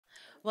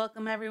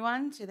Welcome,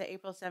 everyone, to the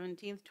April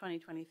 17th,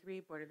 2023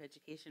 Board of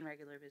Education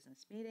regular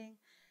business meeting.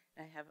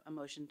 I have a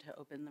motion to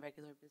open the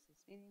regular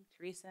business meeting.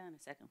 Teresa, and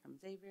a second from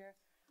Xavier.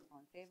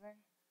 All in favor?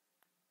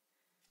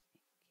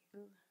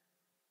 Thank you.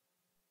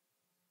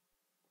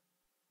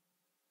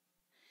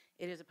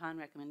 It is upon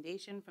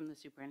recommendation from the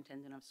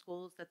Superintendent of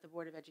Schools that the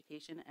Board of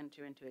Education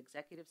enter into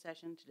executive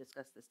session to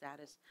discuss the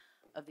status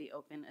of the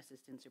open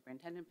Assistant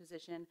Superintendent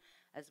position,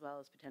 as well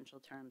as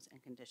potential terms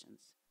and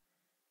conditions.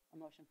 A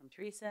motion from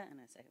Teresa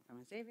and a second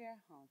from Xavier.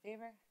 All in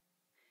favor?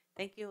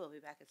 Thank you. We'll be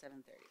back at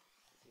 7:30.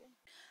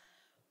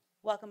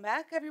 Welcome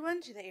back,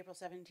 everyone, to the April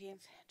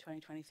 17th,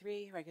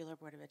 2023 regular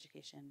Board of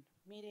Education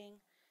meeting.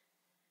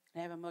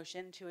 I have a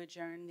motion to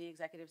adjourn the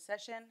executive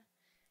session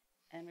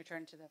and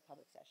return to the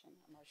public session.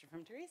 A motion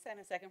from Teresa and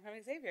a second from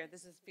Xavier.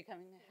 This is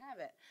becoming a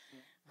habit.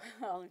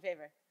 All in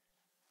favor?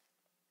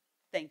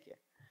 Thank you.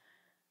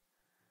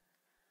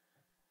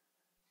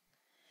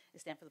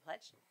 Stand for the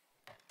pledge.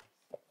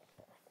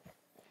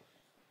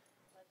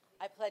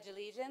 I pledge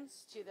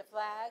allegiance to the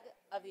flag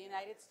of the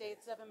United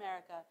States of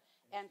America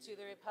and to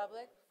the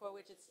republic for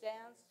which it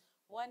stands,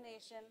 one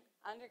nation,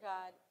 under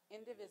God,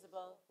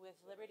 indivisible, with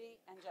liberty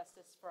and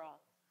justice for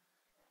all.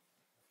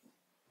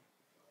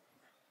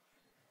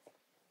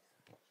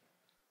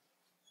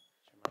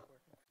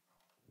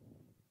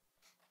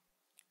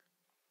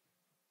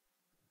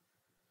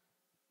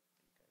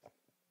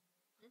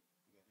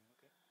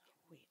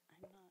 Wait,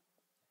 I'm not.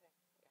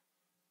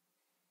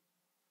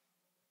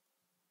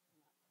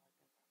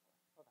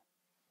 Hold on.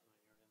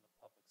 You're in the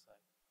public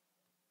side.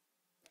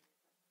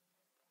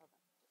 Hold on.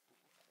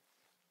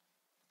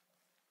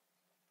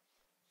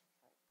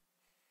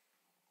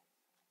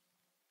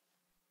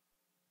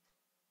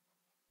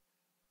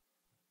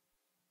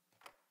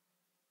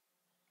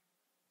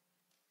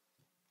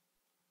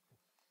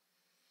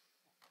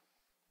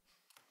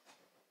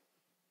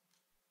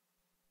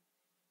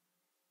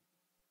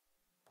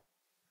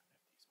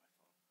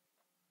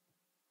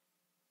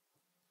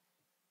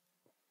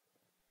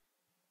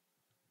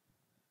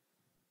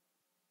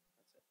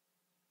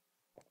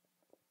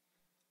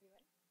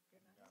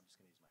 No, I'm just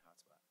going to use my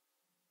hotspot.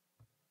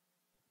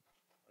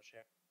 I'll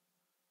share.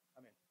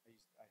 I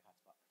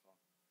hotspot my phone.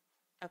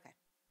 Okay.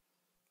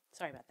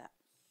 Sorry about that.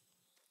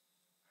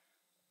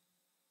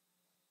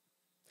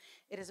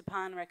 It is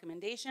upon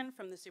recommendation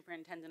from the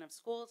Superintendent of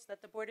Schools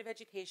that the Board of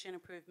Education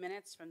approve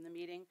minutes from the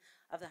meeting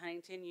of the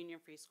Huntington Union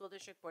Free School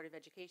District Board of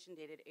Education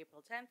dated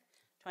April 10th,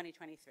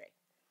 2023.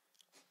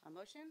 A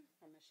motion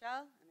from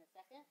Michelle and a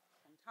second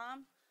from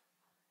Tom.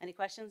 Any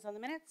questions on the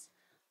minutes?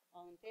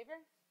 All in favor?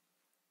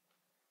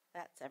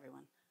 That's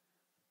everyone.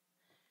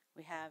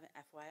 We have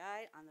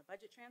FYI on the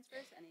budget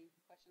transfers. Any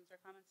questions or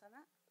comments on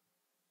that?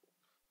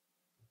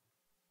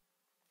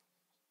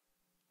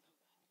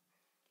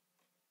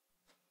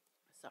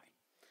 Sorry.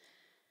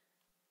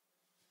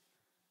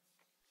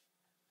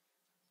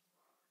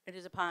 It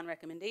is upon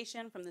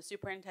recommendation from the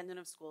Superintendent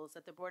of Schools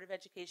that the Board of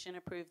Education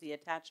approve the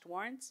attached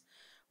warrants,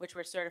 which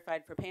were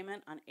certified for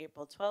payment on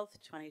April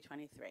 12th,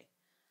 2023.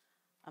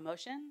 A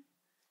motion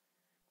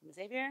from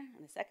Xavier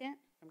and a second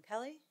from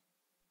Kelly.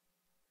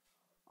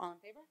 All in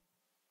favor?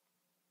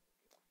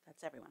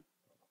 That's everyone.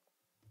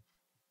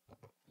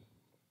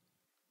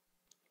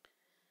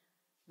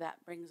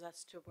 That brings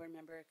us to board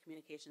member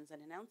communications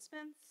and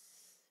announcements.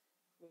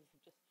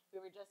 We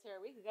were just here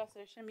a week ago, so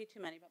there shouldn't be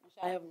too many, but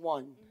Michelle. I have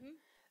one. Mm-hmm.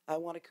 I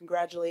want to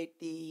congratulate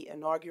the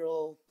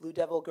inaugural Blue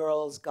Devil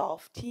Girls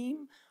golf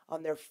team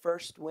on their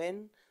first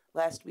win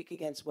last week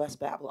against West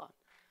Babylon.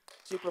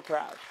 Super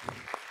proud.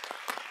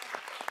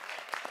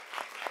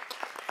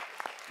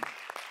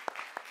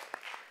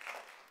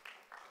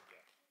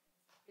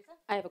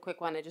 I have a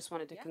quick one. I just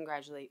wanted to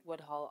congratulate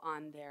Woodhull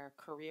on their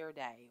career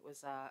day. It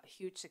was a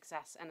huge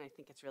success, and I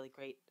think it's really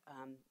great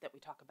that we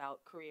talk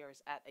about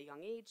careers at a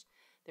young age.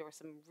 There were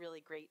some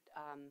really great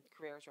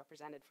careers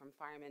represented, from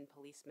firemen,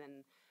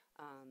 policemen,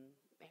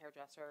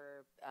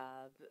 hairdresser,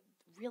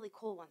 really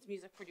cool ones,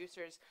 music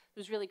producers. It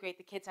was really great.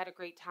 The kids had a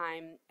great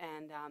time,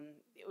 and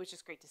it was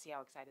just great to see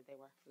how excited they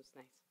were. It was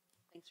nice.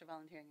 Thanks for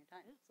volunteering your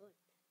time. Absolutely.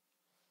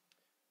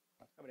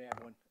 I'm going to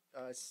add one.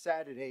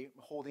 Saturday,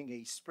 I'm holding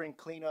a spring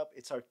cleanup.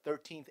 It's our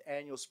 13th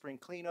annual spring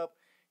cleanup.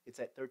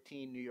 It's at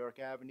 13 New York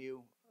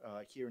Avenue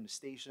here in the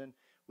station.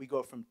 We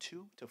go from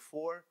 2 to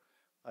 4.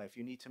 If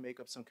you need to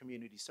make up some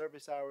community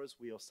service hours,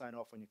 we'll sign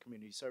off on your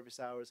community service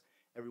hours.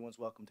 Everyone's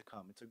welcome to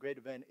come. It's a great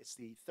event. It's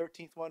the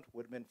 13th one.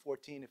 Would have been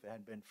 14 if it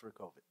hadn't been for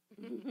COVID.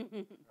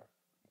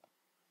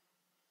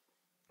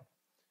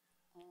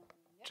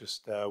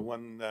 Just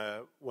one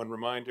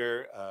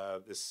reminder,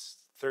 this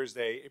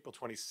Thursday, April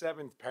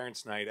 27th,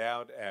 Parents' Night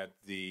Out at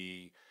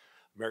the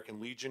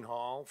American Legion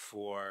Hall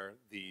for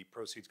the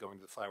proceeds going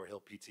to the Flower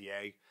Hill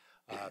PTA,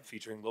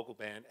 featuring local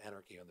band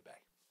Anarchy on the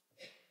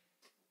Bay.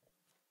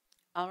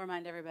 I'll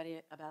remind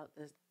everybody about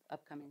the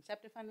upcoming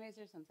SEPTA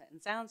fundraiser, Sunset and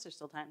Sounds. There's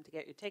still time to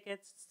get your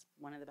tickets. It's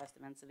one of the best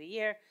events of the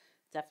year.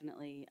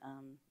 Definitely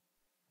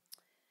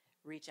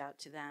reach out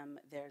to them.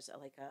 There's a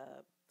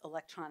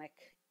electronic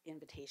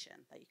invitation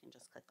that you can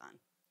just click on.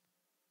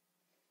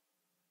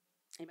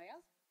 Anybody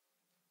else?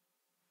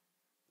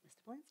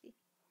 Polinsky.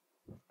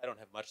 I don't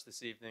have much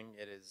this evening.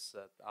 It is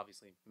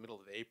obviously middle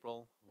of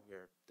April.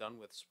 We're done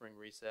with spring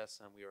recess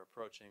and we are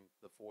approaching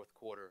the fourth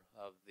quarter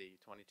of the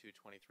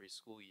 22-23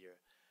 school year.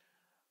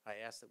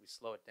 I ask that we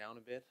slow it down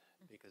a bit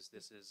because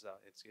this is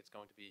it's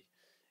going to be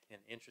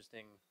an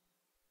interesting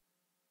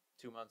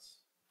 2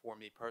 months for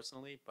me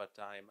personally, but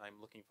I'm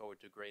looking forward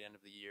to a great end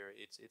of the year.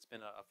 It's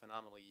been a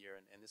phenomenal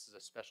year, and this is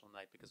a special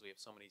night because we have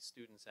so many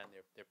students and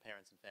their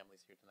parents and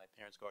families here tonight,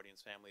 parents,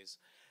 guardians, families,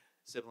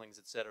 siblings,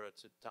 etc.,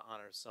 to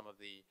honor some of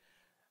the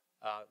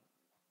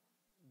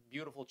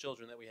beautiful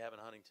children that we have in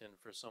Huntington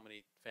for so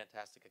many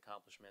fantastic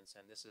accomplishments.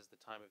 And this is the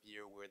time of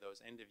year where those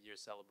end of year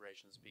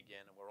celebrations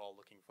begin, and we're all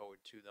looking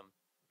forward to them.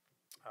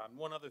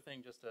 One other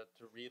thing, just to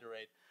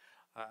reiterate,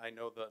 I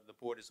know the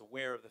board is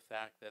aware of the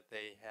fact that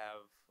they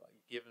have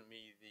given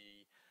me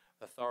the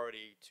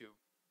authority to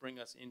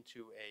bring us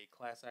into a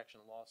class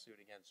action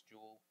lawsuit against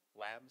Jewel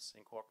Labs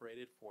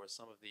Incorporated for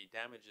some of the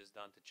damages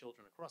done to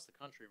children across the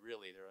country,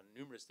 really. There are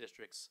numerous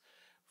districts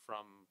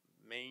from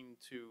Maine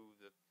to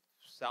the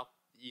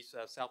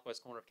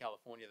southwest corner of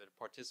California that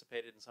have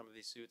participated in some of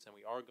these suits, and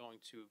we are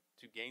going to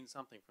gain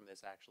something from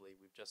this, actually.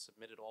 We've just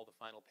submitted all the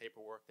final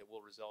paperwork that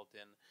will result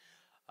in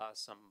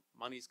some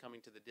monies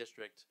coming to the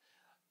district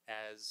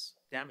as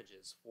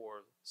damages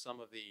for some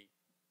of the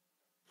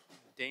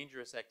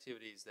dangerous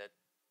activities that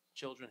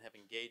children have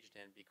engaged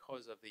in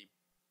because of the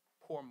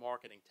poor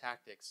marketing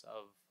tactics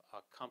of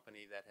a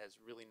company that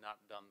has really not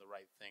done the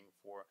right thing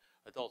for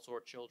adults or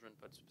children,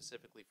 but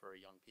specifically for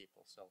young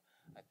people. So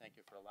I thank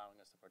you for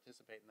allowing us to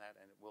participate in that,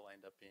 and it will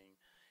end up being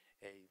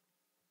a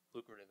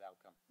lucrative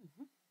outcome.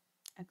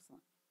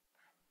 Excellent.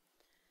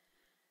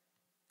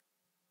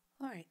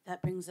 All right,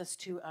 that brings us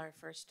to our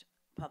first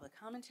public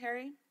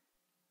commentary.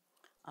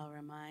 I'll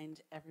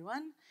remind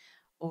everyone,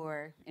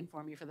 or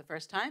inform you for the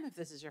first time, if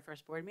this is your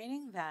first board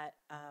meeting, that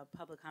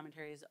public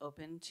commentary is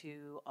open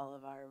to all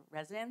of our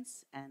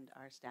residents and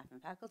our staff and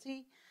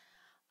faculty.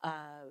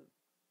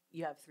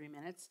 You have 3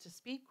 minutes to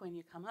speak. When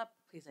you come up,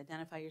 please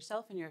identify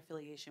yourself and your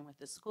affiliation with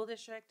the school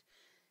district.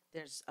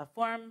 There's a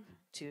form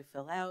to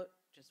fill out,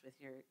 just with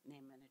your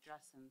name and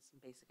address and some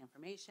basic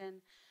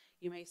information.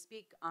 You may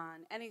speak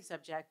on any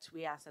subject.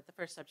 We ask that the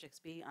first subjects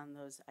be on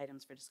those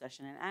items for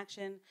discussion and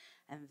action,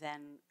 and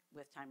then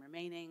with time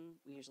remaining,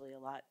 we usually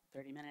allot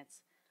 30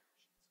 minutes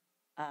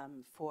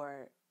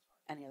for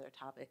any other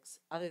topics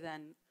other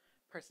than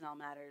personnel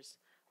matters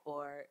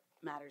or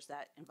matters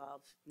that involve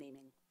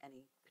naming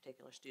any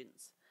particular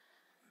students.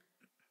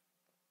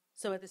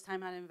 So at this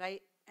time, I'd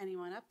invite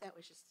anyone up that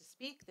wishes to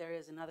speak. There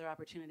is another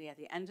opportunity at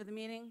the end of the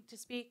meeting to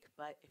speak,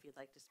 but if you'd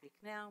like to speak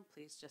now,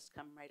 please just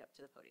come right up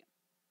to the podium.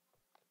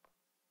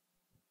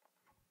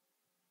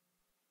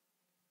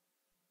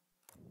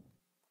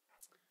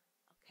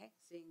 Okay,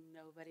 seeing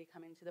nobody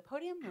coming to the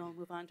podium, we'll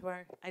move on to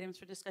our items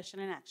for discussion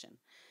and action.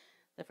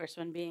 The first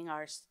one being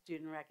our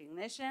student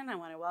recognition. I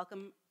want to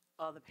welcome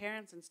all the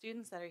parents and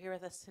students that are here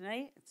with us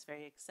tonight. It's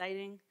very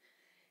exciting,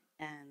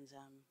 and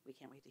we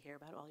can't wait to hear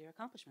about all your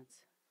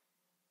accomplishments.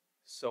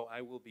 So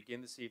I will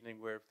begin this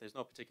evening where there's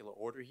no particular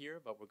order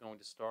here, but we're going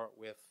to start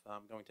with,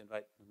 I'm going to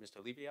invite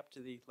Mr. Levy up to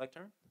the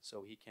lectern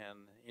so he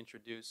can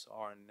introduce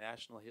our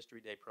National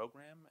History Day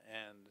program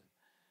and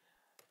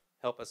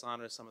help us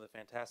honor some of the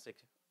fantastic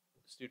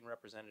student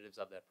representatives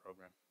of that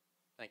program.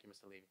 Thank you,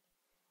 Mr. Levy.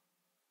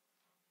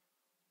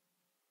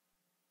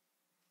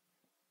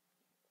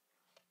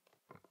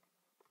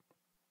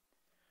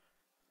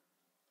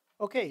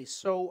 Okay,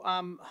 so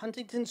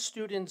Huntington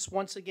students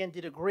once again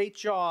did a great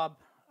job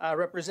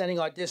representing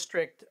our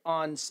district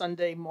on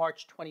Sunday,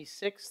 March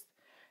 26th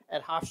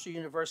at Hofstra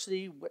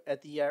University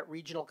at the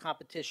regional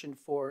competition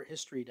for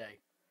History Day.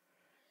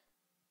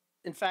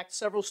 In fact,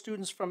 several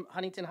students from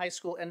Huntington High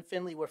School and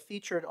Findlay were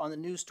featured on the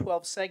News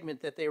 12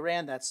 segment that they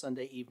ran that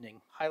Sunday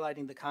evening,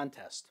 highlighting the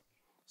contest.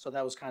 So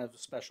that was kind of a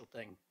special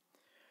thing.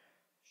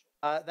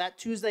 That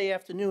Tuesday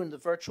afternoon, the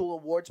virtual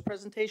awards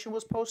presentation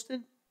was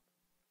posted,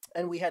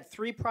 and we had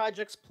 3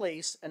 projects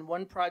placed and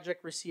 1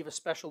 project receive a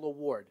special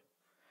award.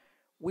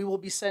 We will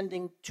be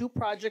sending 2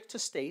 projects to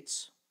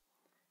states,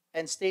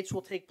 and states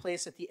will take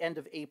place at the end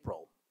of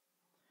April.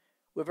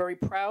 We're very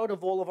proud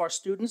of all of our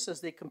students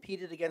as they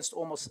competed against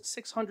almost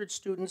 600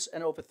 students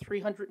and over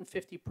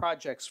 350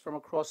 projects from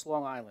across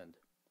Long Island.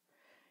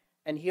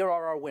 And here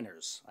are our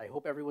winners. I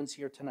hope everyone's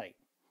here tonight.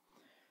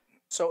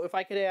 So if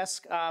I could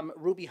ask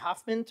Ruby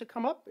Hoffman to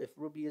come up, if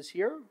Ruby is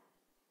here.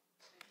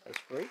 That's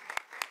great.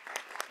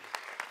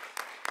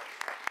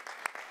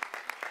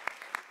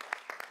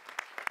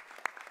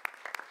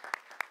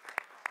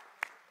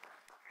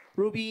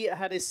 Ruby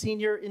had a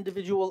senior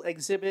individual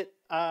exhibit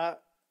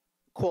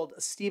called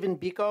Stephen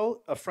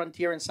Biko, A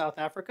Frontier in South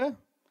Africa,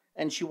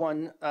 and she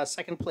won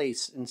 2nd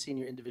place in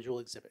senior individual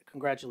exhibit.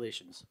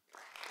 Congratulations.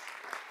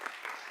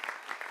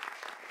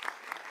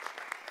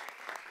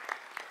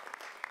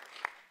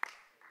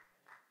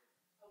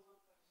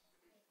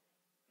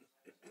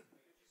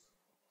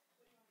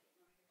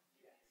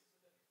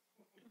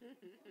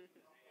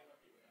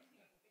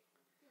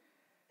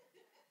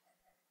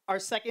 Our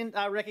second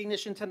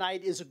recognition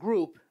tonight is a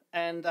group.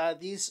 And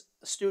these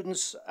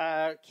students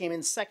came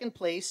in second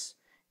place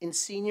in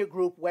senior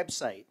group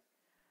website.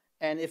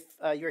 And if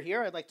you're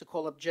here, I'd like to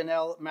call up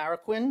Janelle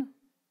Mariquin,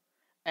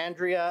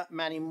 Andrea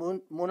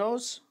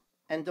Manimunoz,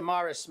 and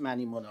Damaris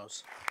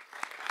Manimunoz.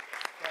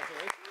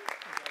 Congratulations.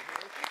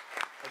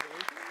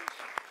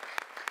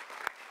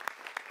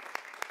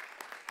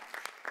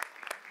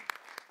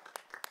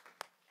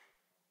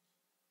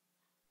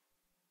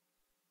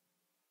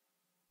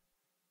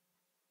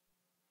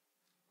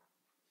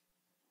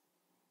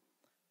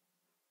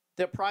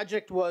 Their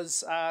project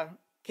was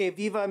Que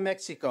Viva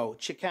Mexico,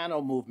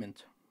 Chicano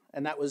movement.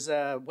 And that was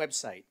a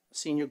website,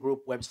 senior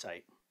group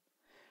website.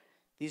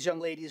 These young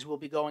ladies will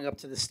be going up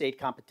to the state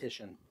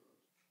competition.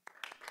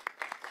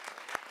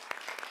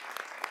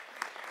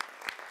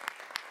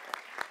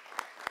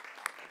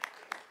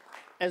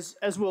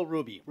 As will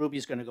Ruby.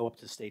 Ruby's going to go up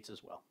to the states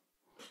as well.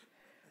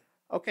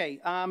 Okay,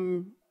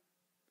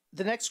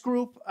 the next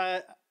group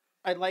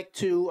I'd like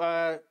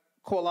to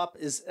call up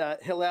is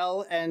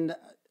Hillel and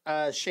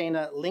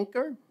Shayna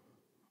Linker.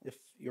 If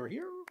you're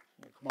here,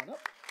 come on up.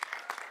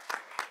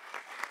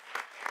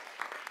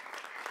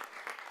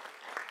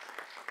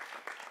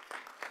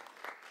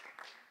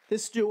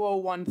 This duo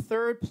won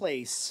third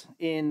place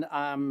in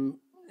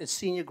a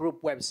senior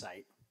group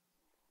website.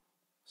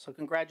 So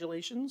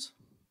congratulations.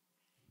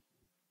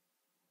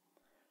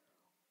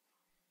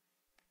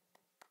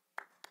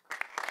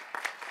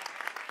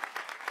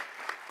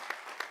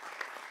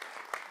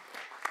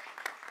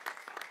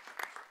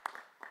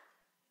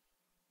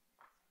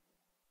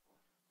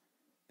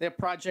 Their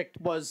project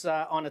was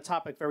on a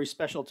topic very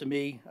special to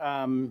me,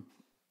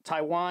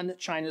 Taiwan,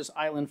 China's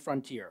island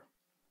frontier.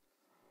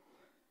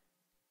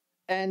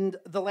 And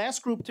the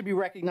last group to be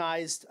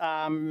recognized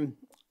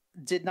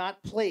did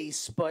not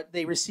place, but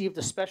they received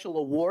a special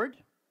award.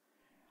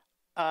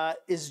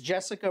 Is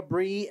Jessica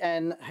Bree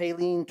and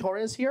Haylene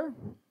Torres here?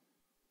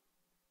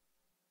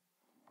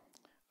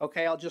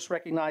 Okay, I'll just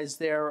recognize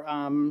their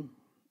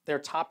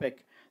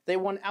topic. They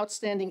won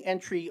outstanding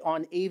entry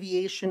on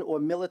aviation or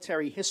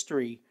military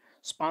history,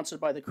 sponsored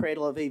by the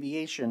Cradle of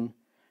Aviation,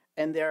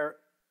 and their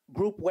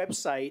group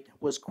website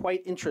was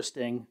quite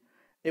interesting.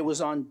 It was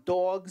on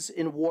dogs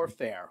in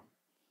warfare,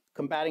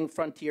 combating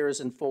frontiers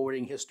and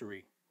forwarding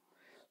history.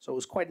 So it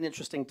was quite an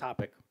interesting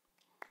topic.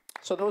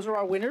 So those are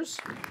our winners.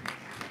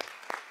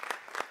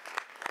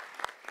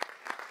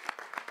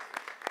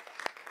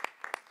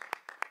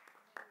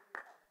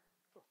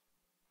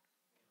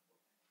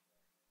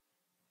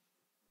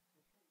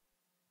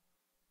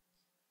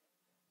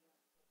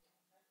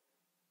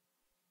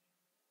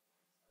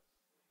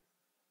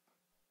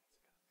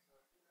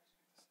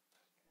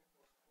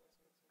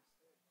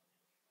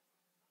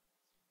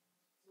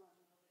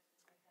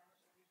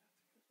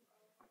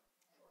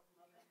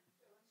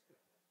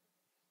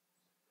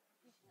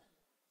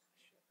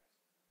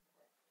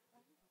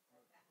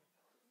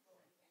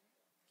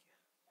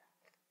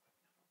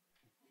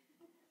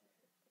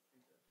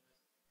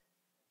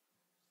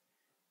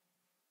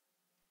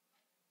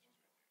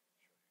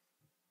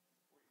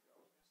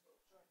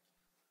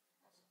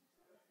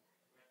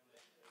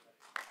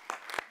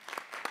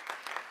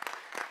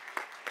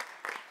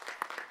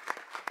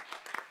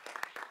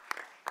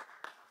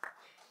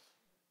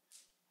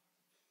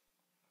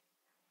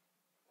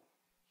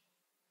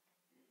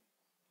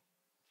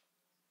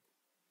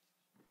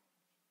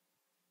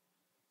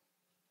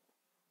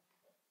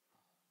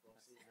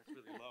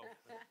 That's really low.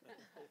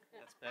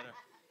 That's better.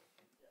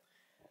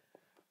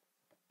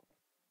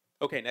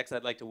 Okay, next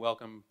I'd like to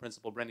welcome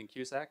Principal Brendan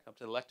Cusack up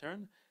to the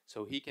lectern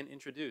so he can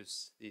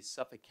introduce the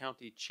Suffolk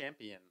County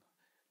champion,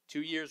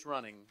 2 years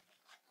running,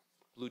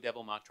 Blue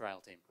Devil mock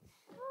trial team.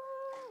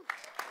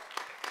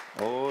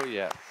 Oh,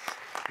 yes.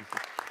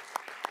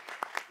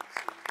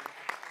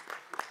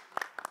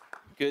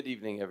 Good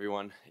evening,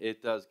 everyone.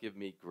 It does give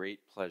me great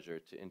pleasure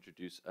to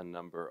introduce a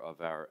number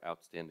of our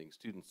outstanding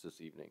students this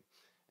evening.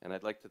 And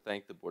I'd like to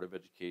thank the Board of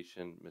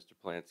Education, Mr.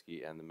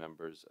 Plansky, and the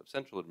members of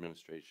Central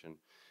Administration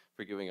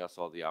for giving us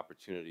all the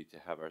opportunity to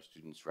have our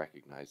students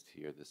recognized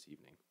here this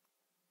evening.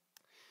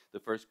 The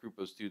first group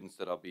of students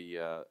that I'll be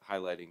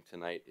highlighting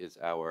tonight is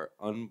our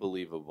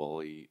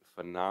unbelievably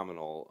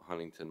phenomenal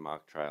Huntington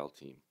mock trial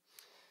team.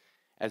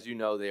 As you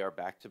know, they are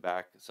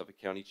back-to-back Suffolk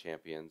County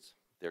champions.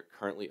 They're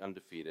currently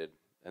undefeated,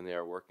 and they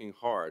are working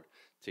hard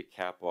to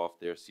cap off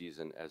their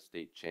season as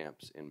state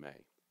champs in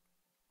May.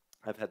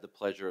 I've had the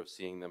pleasure of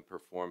seeing them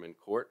perform in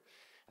court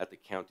at the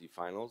county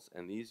finals,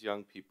 and these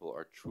young people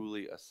are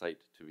truly a sight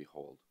to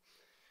behold.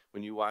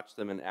 When you watch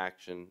them in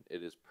action,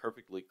 it is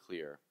perfectly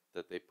clear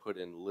that they put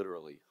in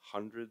literally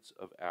hundreds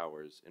of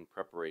hours in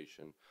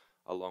preparation,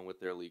 along with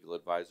their legal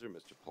advisor,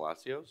 Mr.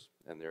 Palacios,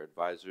 and their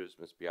advisors,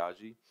 Ms.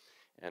 Biaggi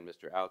and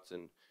Mr.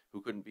 Outzen, who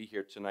couldn't be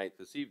here tonight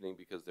this evening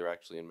because they're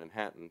actually in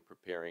Manhattan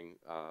preparing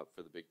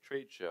for the big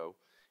trade show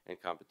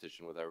and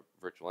competition with our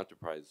virtual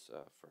enterprise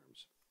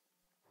firms.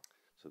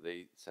 So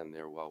they send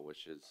their well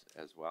wishes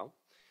as well.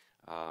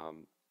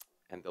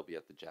 And they'll be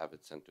at the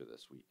Javits Center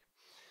this week.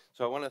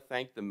 So I want to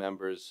thank the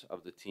members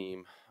of the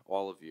team,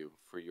 all of you,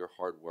 for your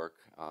hard work,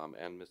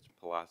 and Mr.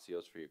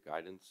 Palacios for your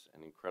guidance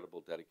and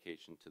incredible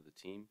dedication to the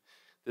team.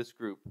 This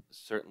group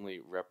certainly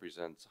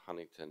represents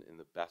Huntington in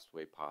the best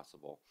way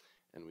possible,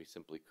 and we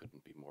simply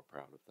couldn't be more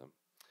proud of them.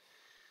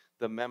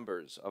 The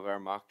members of our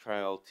mock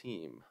trial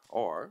team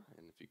are,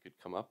 and if you could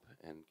come up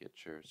and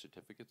get your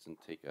certificates and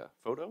take a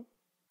photo,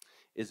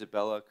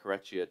 Isabella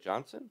Correccia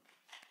Johnson,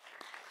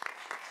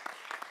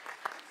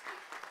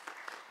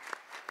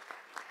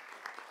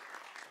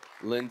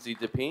 Lindsay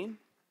DePine,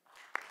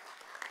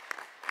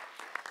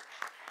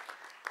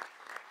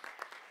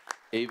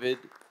 Avid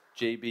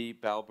J.B.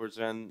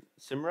 Balberzen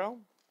Simrel,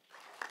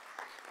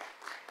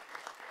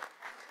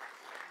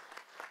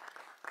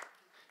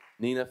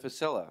 Nina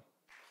Facilla,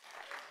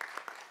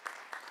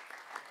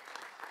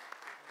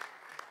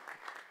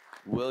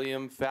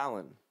 William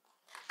Fallon,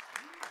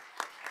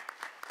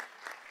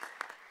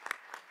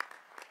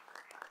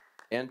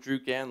 Andrew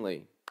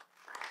Ganley,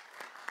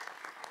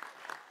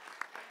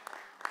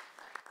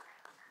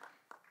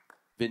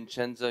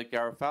 Vincenza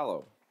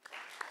Garofalo,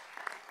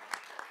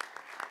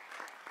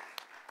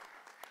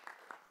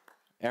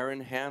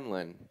 Erin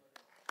Hanlon,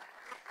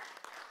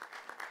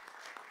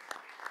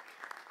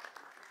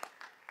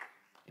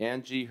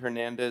 Angie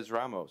Hernandez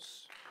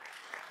Ramos,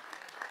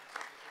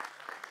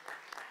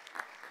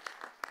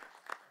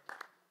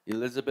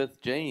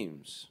 Elizabeth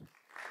James,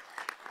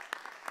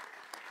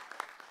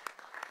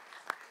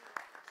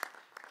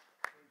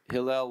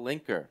 Hillel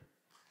Linker,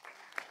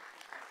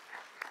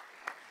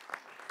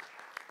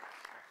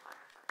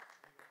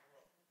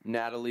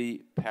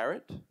 Natalie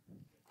Parrott,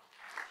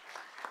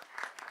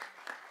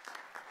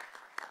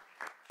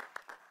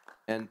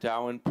 and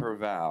Darwin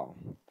Perval.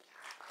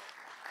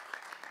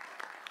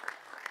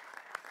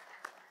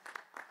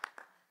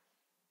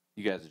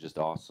 You guys are just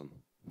awesome.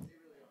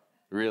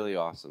 Really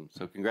awesome.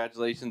 So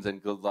congratulations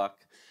and good luck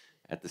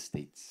at the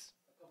States.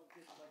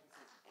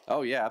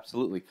 Oh yeah,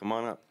 absolutely. Come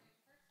on up.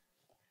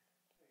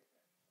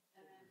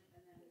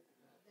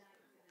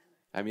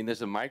 I mean,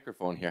 there's a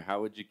microphone here.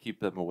 How would you keep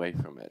them away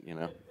from it, you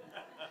know?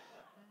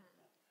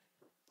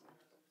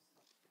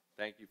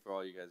 Thank you for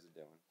all you guys are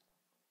doing.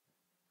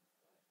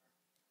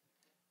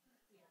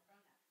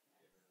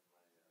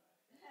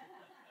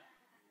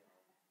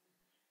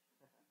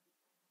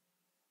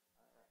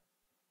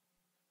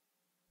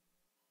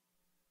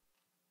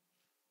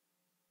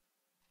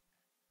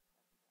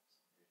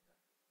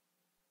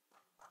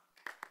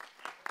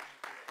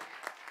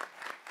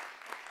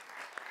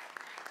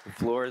 The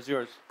floor is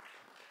yours.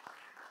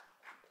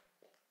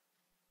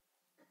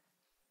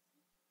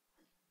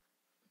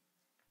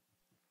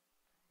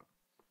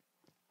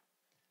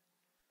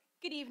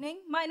 Good evening.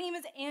 My name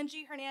is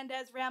Angie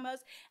Hernandez Ramos,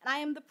 and I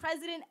am the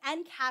president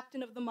and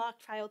captain of the mock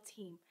trial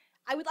team.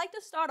 I would like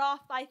to start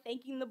off by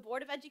thanking the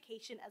Board of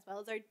Education as well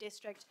as our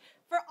district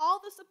for all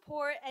the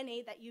support and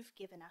aid that you've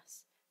given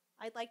us.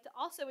 I'd like to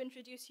also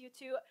introduce you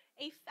to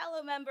a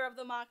fellow member of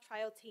the mock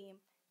trial team,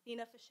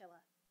 Nina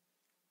Fashilla.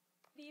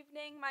 Good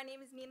evening. My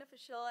name is Nina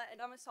Fashilla, and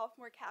I'm a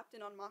sophomore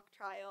captain on mock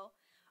trial.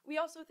 We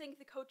also thank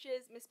the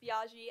coaches, Ms.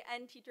 Biaggi,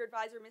 and teacher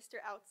advisor,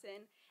 Mr.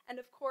 Outson, and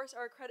of course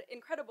our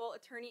incredible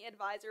attorney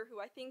advisor,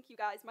 who I think you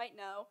guys might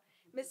know,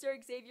 Mr.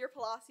 Xavier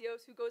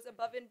Palacios, who goes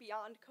above and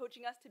beyond,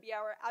 coaching us to be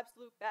our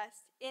absolute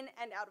best in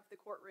and out of the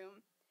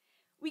courtroom.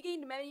 We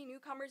gained many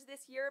newcomers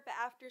this year, but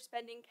after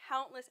spending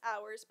countless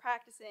hours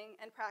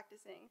practicing,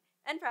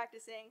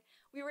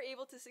 we were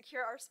able to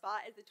secure our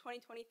spot as the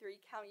 2023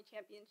 County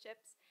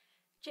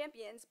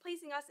champions,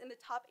 placing us in the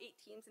top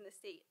 8 teams in the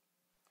state.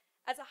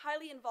 As a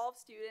highly involved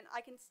student,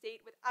 I can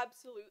state with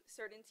absolute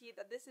certainty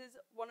that this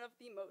is one of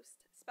the most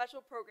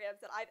special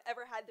programs that I've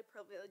ever had the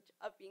privilege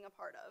of being a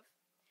part of.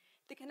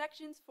 The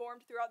connections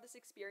formed throughout this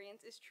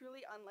experience is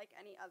truly unlike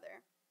any other.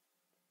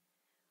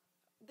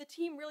 The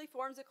team really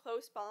forms a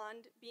close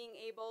bond, being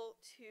able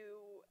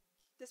to,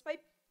 despite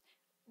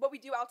what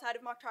we do outside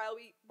of mock trial,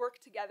 we work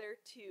together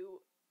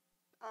to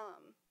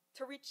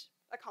reach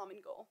a common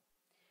goal.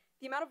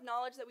 The amount of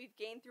knowledge that we've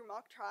gained through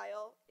mock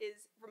trial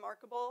is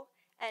remarkable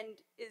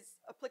and is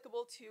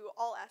applicable to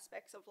all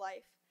aspects of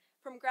life.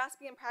 From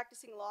grasping and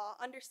practicing law,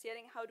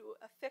 understanding how to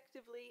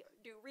effectively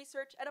do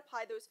research and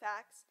apply those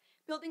facts,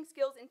 building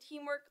skills in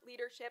teamwork,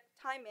 leadership,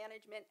 time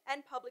management,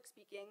 and public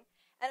speaking,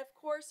 and of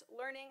course,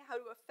 learning how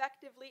to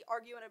effectively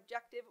argue an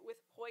objective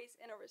with poise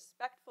in a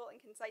respectful and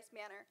concise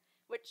manner,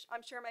 which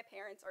I'm sure my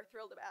parents are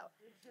thrilled about.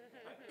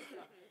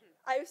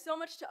 I have so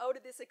much to owe to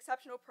this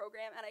exceptional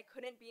program, and I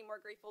couldn't be more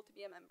grateful to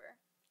be a member.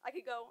 I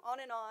could go on,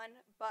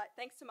 but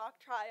thanks to mock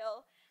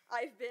trial,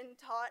 I've been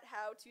taught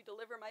how to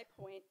deliver my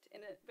point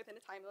within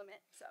a time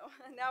limit. So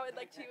now I'd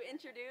like to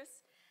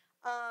introduce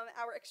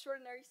our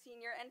extraordinary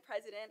senior and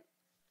president,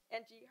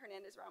 Angie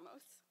Hernandez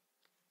Ramos.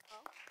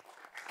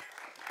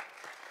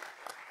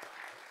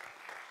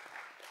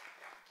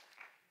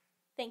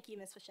 Thank you,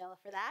 Ms. Fashella,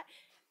 for that.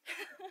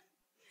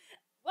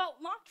 Well,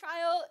 mock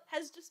trial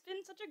has just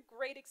been such a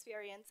great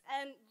experience,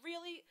 and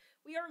really,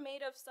 we are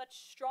made of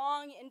such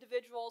strong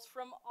individuals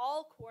from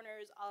all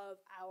corners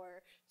of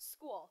our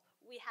school.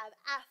 We have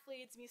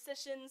athletes,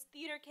 musicians,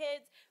 theater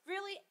kids,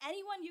 really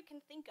anyone you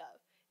can think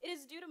of. It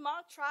is due to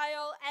mock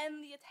trial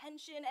and the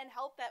attention and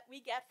help that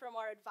we get from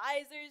our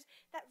advisors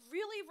that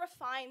really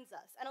refines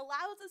us and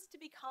allows us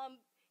to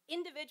become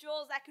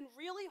individuals that can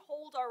really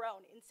hold our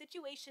own in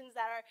situations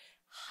that are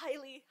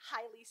highly,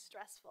 highly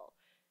stressful.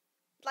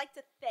 I'd like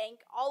to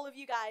thank all of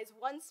you guys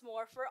once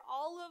more for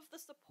all of the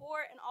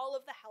support and all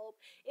of the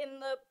help in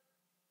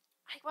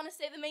I want to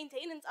say, the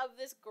maintenance of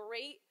this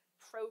great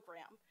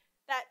program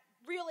that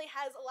really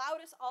has allowed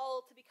us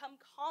all to become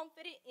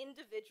confident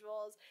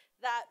individuals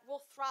that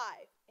will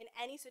thrive in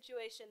any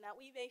situation that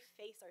we may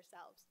face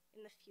ourselves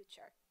in the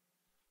future.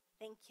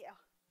 Thank you.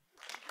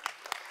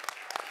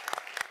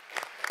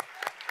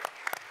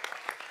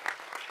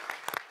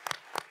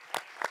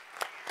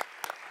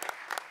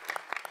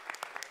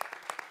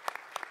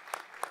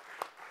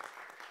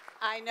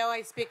 I know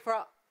I speak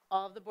for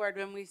all of the board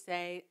when we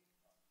say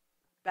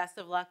best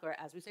of luck, or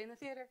as we say in the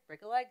theater,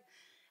 break a leg,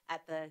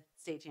 at the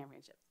state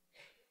championships.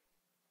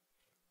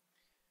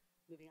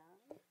 Moving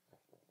on.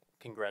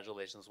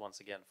 Congratulations once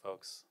again,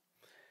 folks.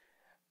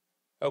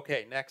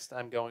 Okay, next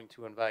I'm going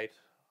to invite,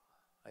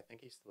 I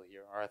think he's still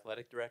here, our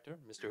athletic director,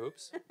 Mr.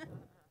 Hoops,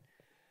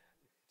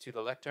 to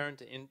the lectern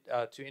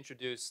to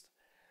introduce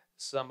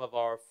some of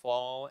our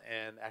fall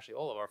and actually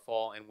all of our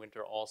fall and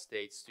winter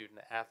all-state student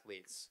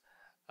athletes.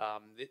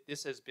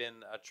 This has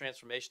been a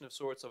transformation of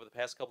sorts over the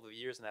past couple of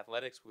years in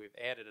athletics. We've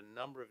added a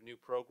number of new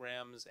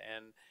programs,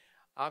 and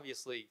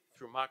obviously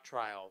through mock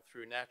trial,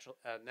 through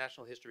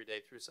National History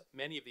Day, through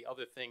many of the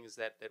other things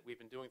that we've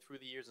been doing through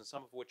the years, and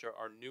some of which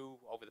are new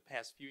over the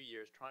past few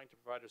years, trying to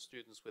provide our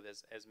students with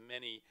as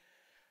many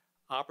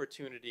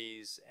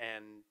opportunities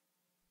and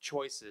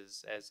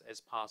choices as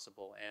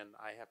possible. And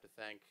I have to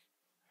thank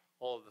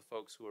all of the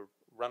folks who are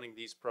running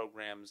these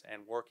programs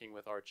and working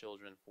with our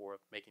children for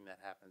making that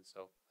happen.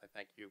 So I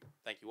thank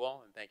you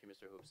all, and thank you,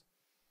 Mr. Hoops.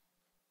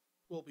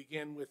 We'll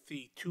begin with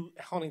the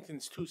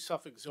Huntington's 2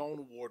 Suffolk Zone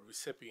Award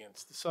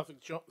recipients. The Suffolk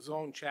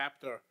Zone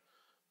chapter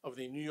of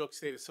the New York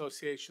State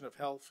Association of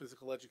Health,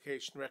 Physical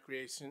Education,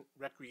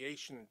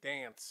 Recreation, and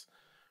Dance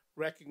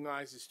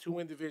recognizes 2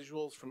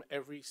 individuals from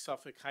every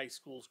Suffolk High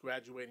School's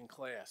graduating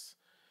class.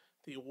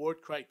 The award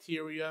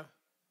criteria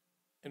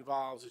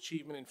involves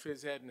achievement in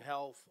phys ed and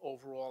health,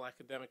 overall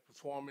academic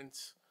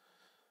performance,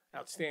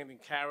 outstanding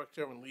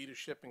character and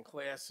leadership in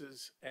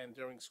classes and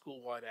during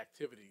school-wide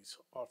activities.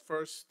 Our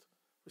first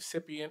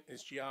recipient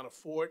is Gianna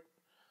Fort,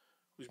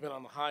 who's been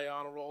on the high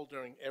honor roll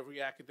during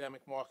every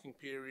academic marking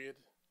period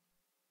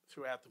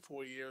throughout the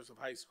 4 years of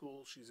high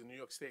school. She's a New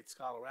York State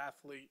Scholar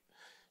Athlete.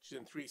 She's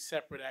in 3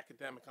 separate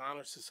academic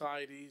honor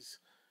societies.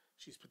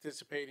 She's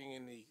participating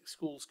in the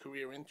school's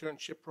career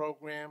internship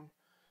program.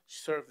 She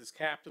served as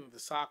captain of the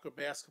soccer,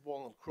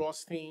 basketball, and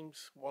lacrosse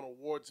teams, won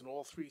awards in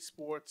all 3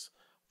 sports,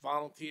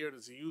 volunteered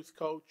as a youth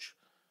coach,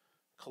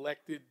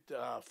 collected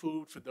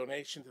food for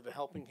donation to the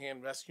Helping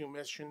Hand Rescue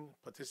Mission,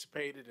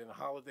 participated in a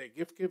holiday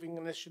gift-giving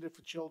initiative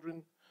for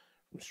children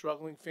from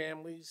struggling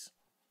families.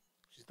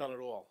 She's done it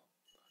all.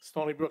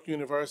 Stony Brook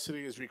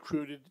University has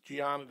recruited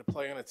Gianna to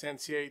play on its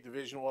NCAA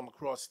Division I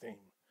lacrosse team.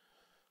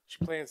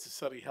 She plans to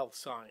study health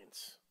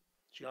science.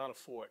 Gianna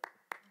Fort.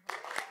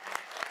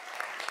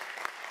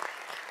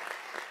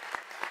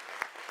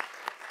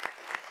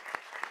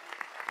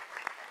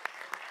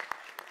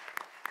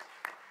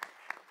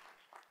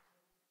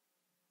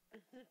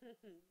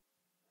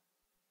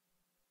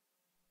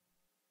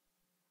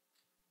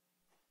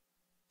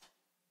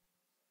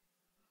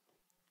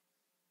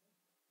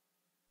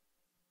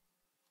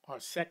 Our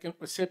second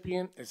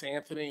recipient is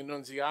Anthony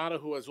Annunziata,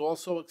 who has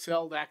also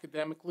excelled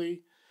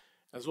academically,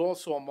 as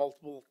also a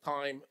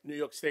multiple-time New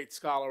York State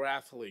Scholar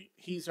Athlete.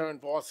 He's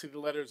earned varsity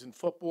letters in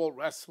football,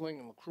 wrestling,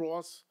 and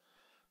lacrosse,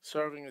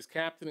 serving as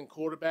captain and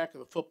quarterback of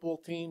the football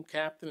team,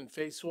 captain and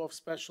face-off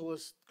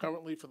specialist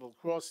currently for the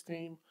lacrosse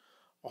team,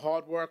 a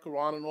hard worker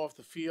on and off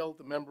the field,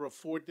 a member of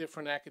 4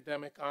 different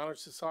academic honor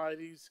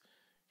societies.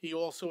 He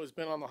also has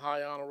been on the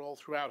high honor roll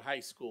throughout high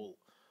school.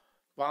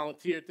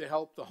 Volunteered to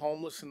help the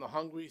homeless and the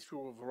hungry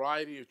through a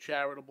variety of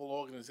charitable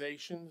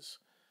organizations.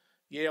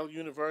 Yale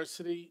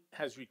University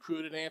has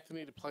recruited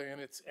Anthony to play on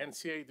its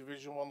NCAA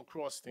Division I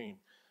lacrosse team.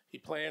 He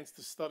plans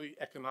to study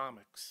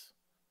economics.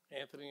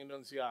 Anthony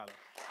Annunziata.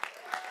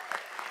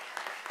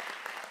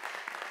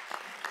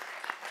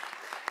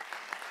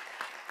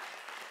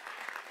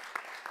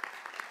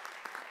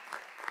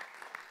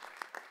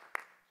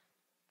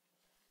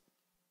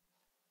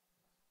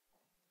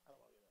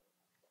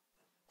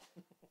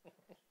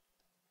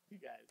 You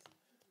guys.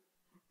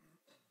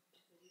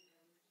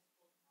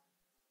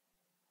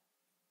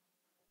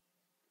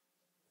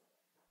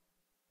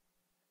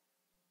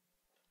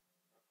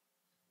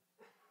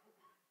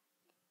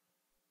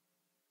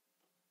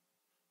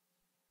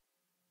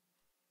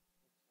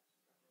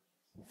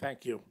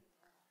 Thank you.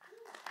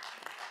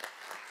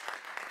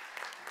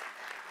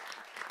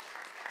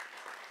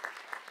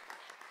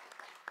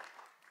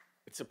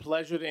 It's a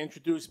pleasure to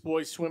introduce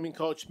boys swimming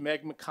coach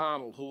Meg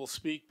McConnell, who will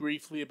speak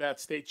briefly about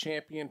state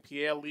champion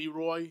Pierre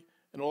Leroy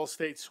and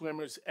all-state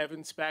swimmers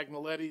Evan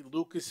Spagnoletti,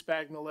 Lucas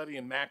Spagnoletti,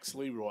 and Max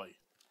Leroy.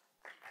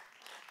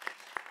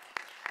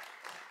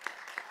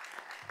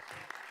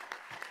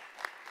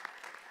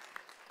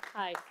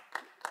 Hi.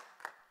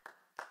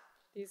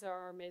 These are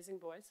our amazing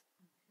boys.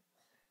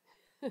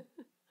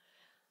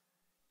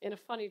 In a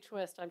funny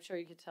twist, I'm sure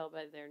you could tell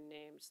by their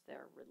names,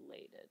 they're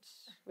related.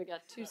 We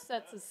got two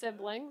sets of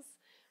siblings,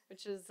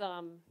 which is,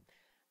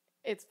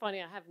 it's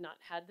funny, I have not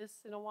had this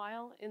in a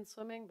while in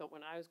swimming, but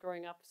when I was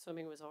growing up,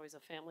 swimming was always a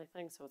family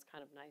thing, so it's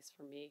kind of nice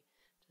for me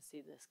to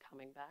see this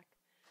coming back.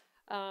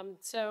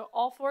 So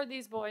all four of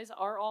these boys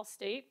are all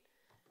state.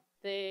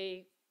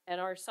 They, at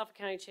our Suffolk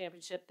County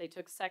Championship, they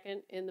took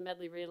second in the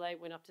medley relay,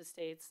 went up to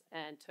states,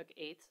 and took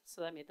eighth,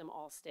 so that made them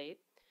all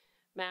state.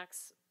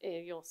 Max,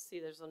 you'll see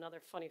there's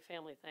another funny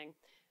family thing.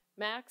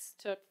 Max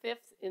took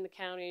fifth in the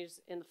counties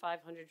in the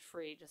 500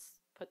 free, just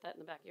put that in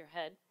the back of your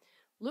head.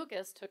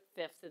 Lucas took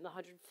fifth in the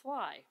 100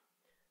 fly.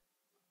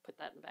 Put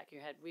that in the back of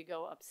your head. We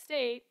go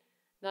upstate.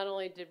 Not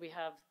only did we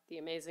have the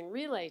amazing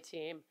relay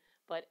team,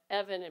 but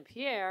Evan and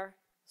Pierre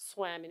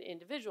swam in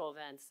individual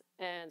events.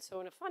 And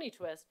so in a funny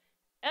twist,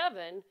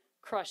 Evan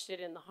crushed it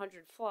in the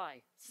 100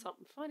 fly.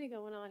 Something funny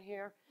going on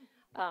here.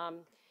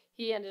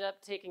 He ended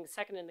up taking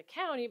second in the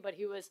county, but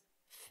he was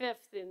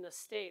fifth in the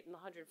state in the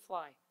 100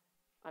 fly.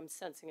 I'm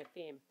sensing a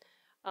theme.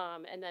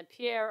 And then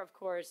Pierre, of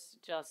course,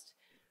 just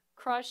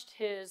crushed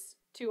his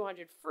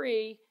 200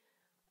 free,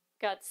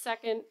 got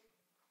second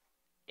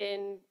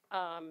in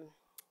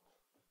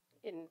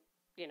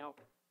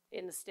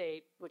the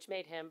state, which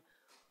made him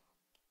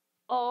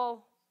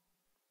all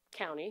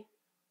county,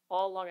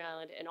 all Long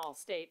Island, and all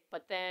state.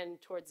 But then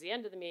towards the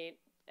end of the meet,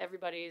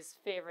 everybody's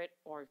favorite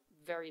or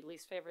very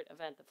least favorite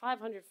event, the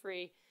 500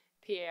 free,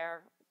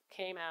 Pierre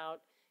came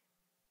out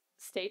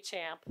state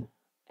champ,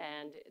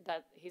 and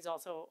that he's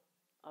also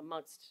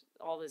amongst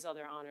all his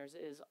other honors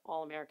is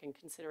All-American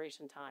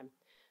consideration time.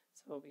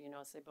 So you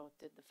notice they both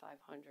did the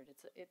 500.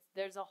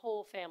 There's a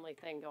whole family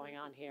thing going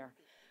on here.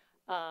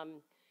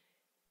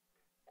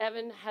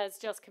 Evan has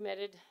just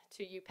committed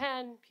to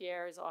UPenn.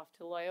 Pierre is off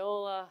to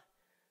Loyola.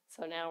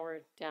 So now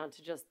we're down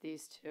to just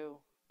these two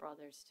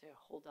brothers to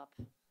hold up.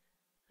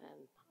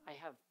 And I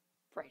have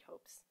bright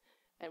hopes.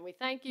 And we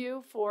thank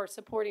you for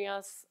supporting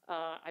us.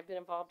 I've been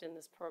involved in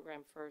this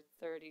program for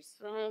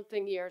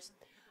 30-something years.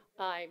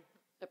 I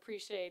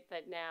appreciate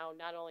that now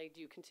not only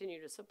do you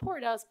continue to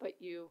support us, but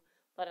you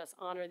let us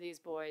honor these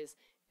boys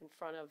in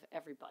front of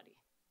everybody.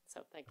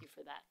 So thank you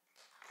for that.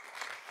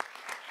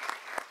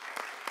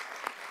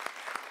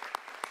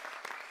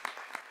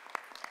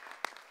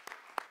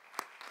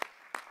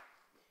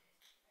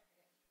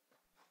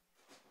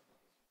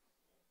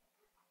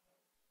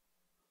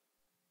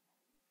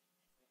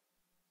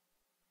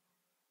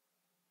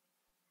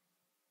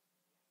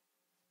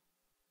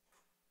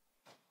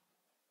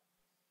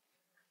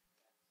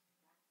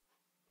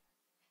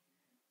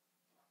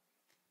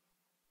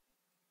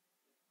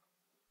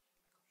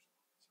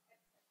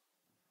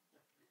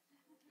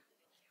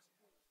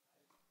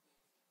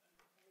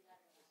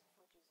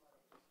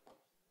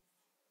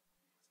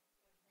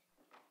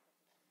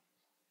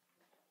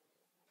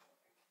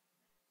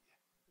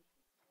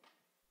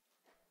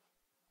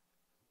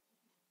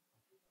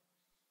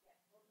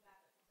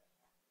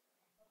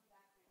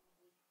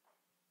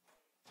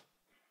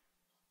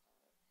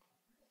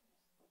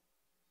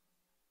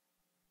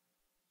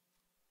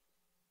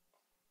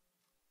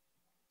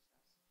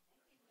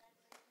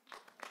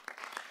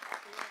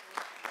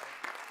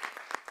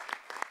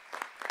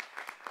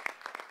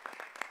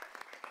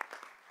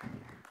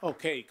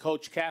 Okay,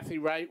 Coach Kathy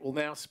Wright will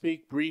now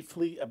speak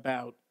briefly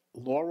about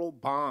Laurel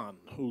Bond,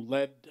 who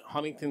led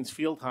Huntington's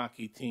field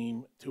hockey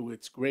team to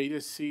its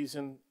greatest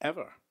season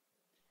ever.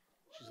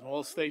 She's an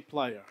all-state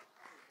player.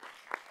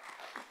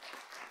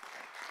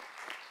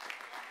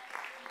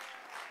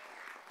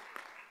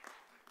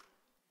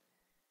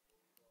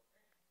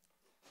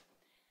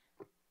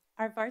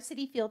 Our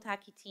varsity field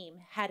hockey team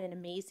had an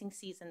amazing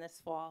season this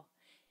fall.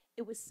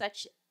 It was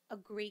such a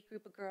great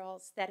group of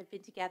girls that have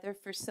been together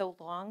for so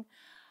long.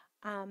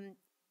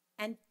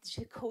 And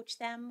to coach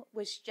them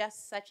was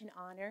just such an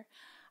honor.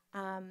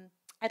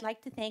 I'd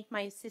like to thank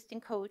my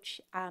assistant coach,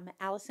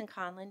 Allison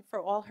Conlon, for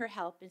all her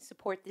help and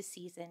support this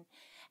season.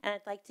 And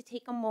I'd like to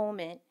take a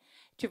moment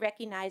to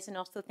recognize and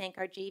also thank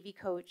our JV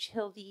coach,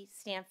 Hildy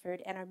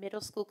Stanford, and our middle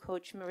school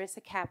coach,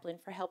 Marissa Kaplan,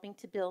 for helping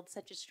to build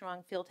such a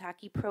strong field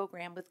hockey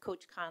program with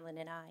Coach Conlon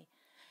and I.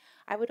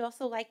 I would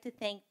also like to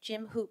thank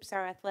Jim Hoops,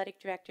 our athletic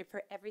director,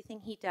 for everything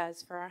he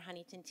does for our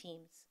Huntington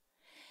teams.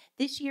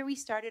 This year we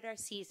started our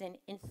season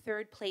in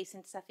 3rd place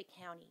in Suffolk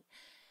County.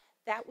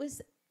 That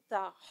was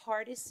the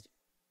hardest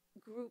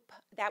group,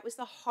 that was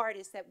the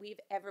hardest that we've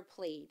ever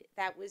played.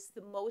 That was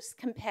the most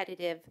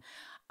competitive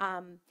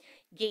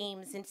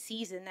games and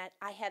season that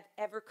I have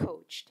ever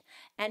coached.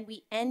 And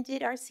we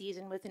ended our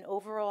season with an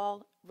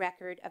overall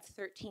record of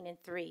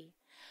 13-3.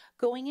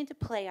 Going into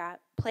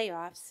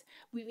playoffs,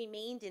 we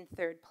remained in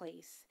 3rd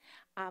place.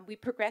 We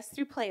progressed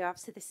through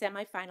playoffs to the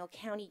semifinal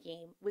county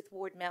game with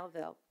Ward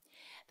Melville.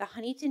 The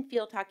Huntington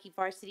field hockey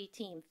varsity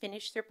team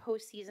finished their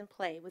postseason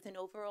play with an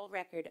overall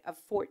record of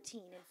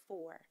 14-4.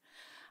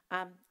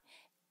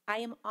 I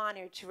am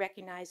honored to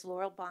recognize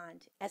Laurel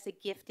Bond as a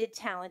gifted,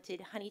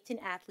 talented Huntington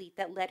athlete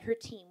that led her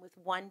team with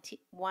one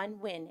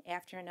win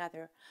after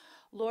another.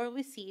 Laurel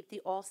received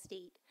the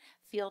All-State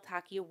Field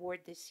Hockey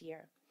Award this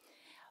year.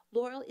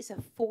 Laurel is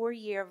a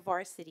 4-year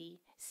varsity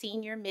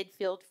senior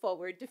midfield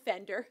forward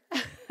defender.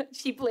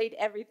 She played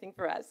everything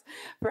for us,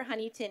 for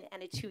Huntington,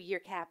 and a 2-year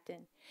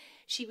captain.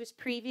 She was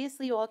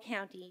previously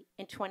All-County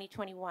in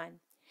 2021.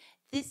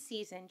 This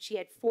season, she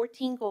had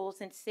 14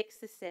 goals and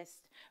 6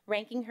 assists,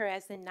 ranking her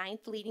as the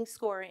 9th leading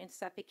scorer in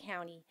Suffolk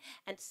County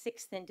and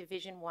 6th in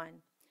Division I.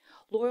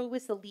 Laurel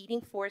was the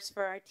leading force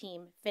for our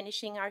team,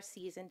 finishing our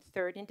season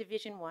 3rd in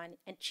Division I,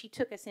 and she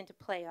took us into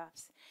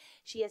playoffs.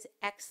 She has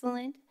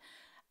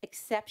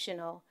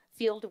exceptional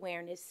field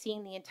awareness,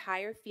 seeing the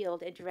entire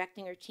field and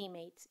directing her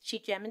teammates. She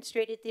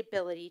demonstrated the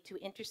ability to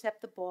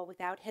intercept the ball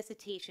without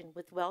hesitation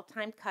with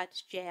well-timed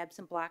cuts, jabs,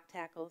 and block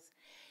tackles.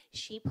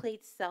 She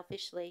played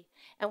selfishly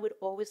and would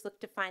always look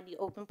to find the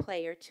open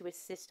player to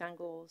assist on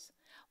goals.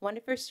 One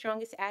of her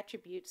strongest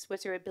attributes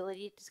was her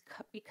ability to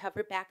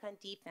recover back on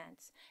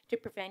defense to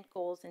prevent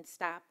goals and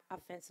stop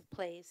offensive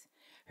plays.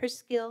 Her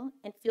skill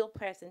and field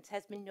presence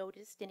has been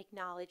noticed and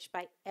acknowledged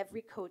by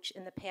every coach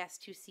in the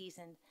past 2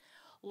 seasons.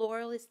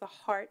 Laurel is the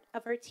heart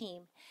of our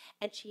team,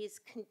 and she is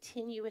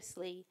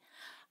continuously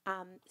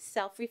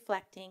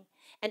self-reflecting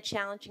and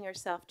challenging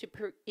herself to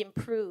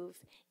improve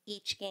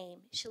each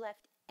game. She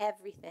left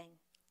everything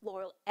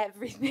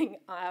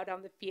out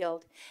on the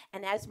field.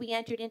 And as we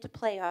entered into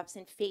playoffs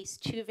and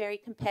faced 2 very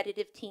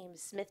competitive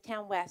teams,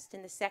 Smithtown West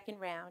in the 2nd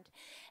round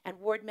and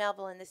Ward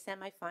Melville in the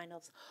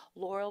semifinals,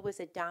 Laurel was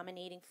a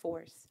dominating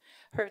force.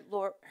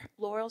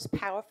 Laurel's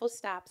powerful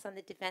stops on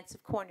the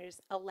defensive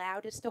corners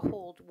allowed us to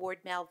hold Ward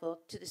Melville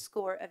to the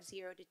score of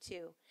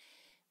 0-2.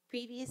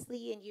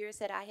 Previously, in years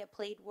that I have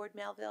played Ward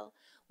Melville,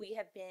 we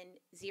have been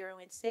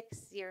 0-6,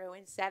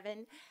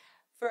 0-7.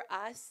 For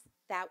us,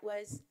 that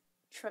was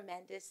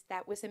tremendous.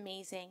 That was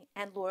amazing.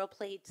 And Laurel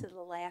played to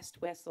the last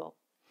whistle.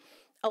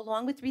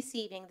 Along with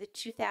receiving the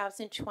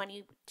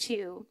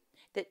 2022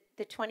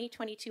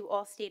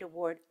 All-State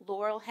Award,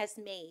 Laurel has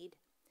made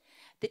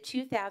the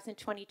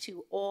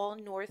 2022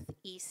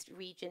 All-Northeast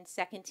Region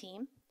 2nd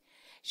team.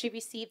 She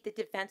received the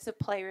Defensive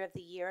Player of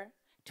the Year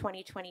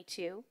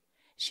 2022.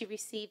 She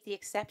received the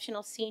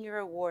Exceptional Senior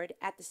Award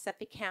at the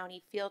Suffolk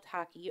County Field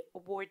Hockey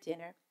Award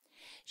Dinner.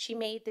 She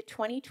made the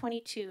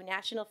 2022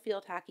 National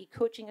Field Hockey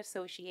Coaching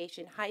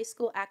Association High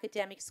School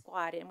Academic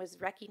Squad and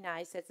was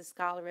recognized as a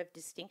Scholar of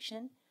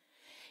Distinction.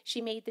 She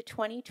made the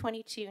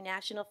 2022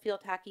 National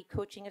Field Hockey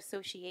Coaching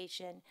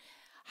Association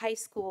High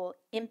School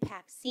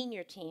Impact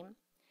Senior Team.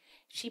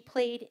 She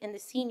played in the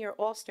Senior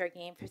All-Star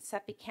Game for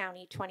Suffolk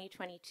County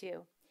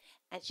 2022,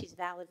 and she's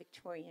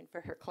valedictorian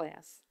for her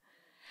class.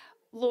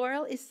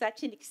 Laurel is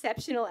such an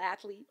exceptional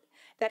athlete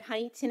that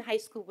Huntington High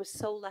School was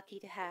so lucky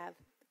to have.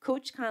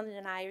 Coach Conlon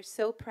and I are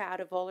so proud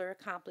of all her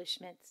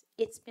accomplishments.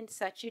 It's been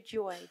such a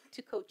joy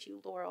to coach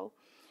you, Laurel,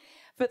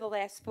 for the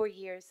last 4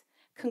 years.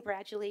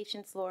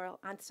 Congratulations, Laurel,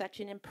 on such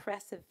an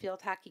impressive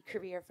field hockey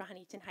career for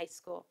Huntington High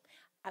School.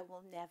 I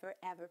will never,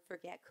 ever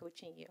forget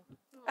coaching you.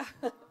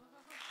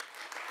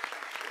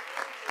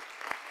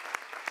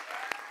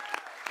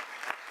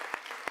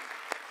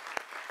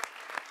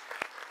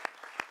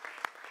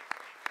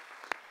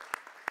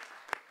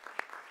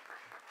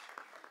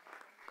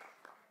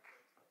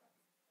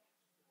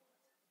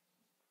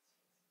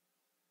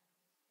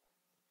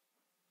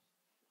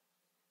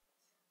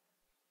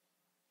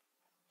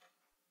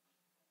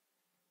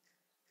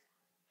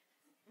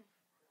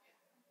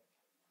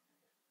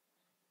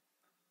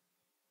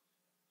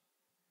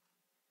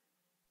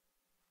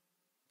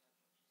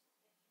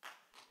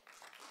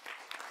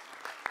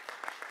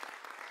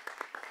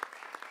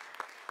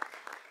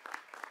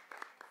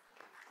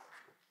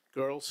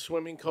 Girls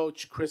swimming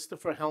coach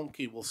Christopher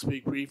Helmke will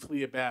speak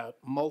briefly about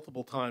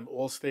multiple-time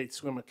All-State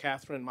swimmer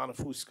Catherine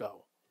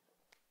Monefusco.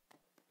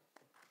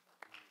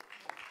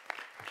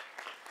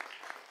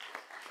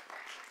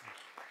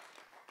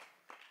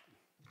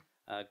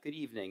 Good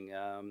evening.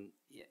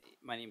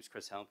 My name is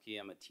Chris Helmke.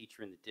 I'm a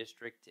teacher in the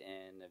district,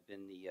 and I've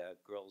been the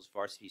girls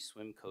varsity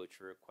swim coach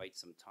for quite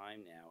some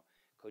time now.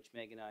 Coach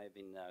Meg and I have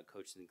been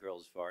coaching the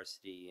girls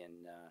varsity,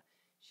 and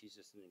she's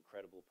just an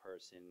incredible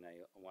person.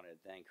 I want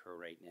to thank her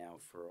right now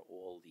for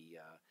all the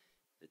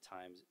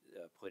time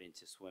put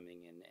into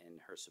swimming and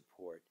her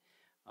support.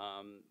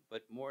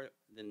 But more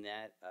than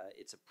that,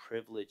 it's a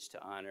privilege to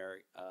honor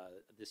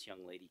this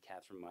young lady,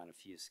 Catherine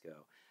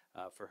Monefusco,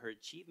 for her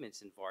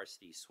achievements in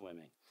varsity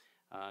swimming.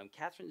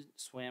 Catherine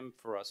swam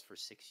for us for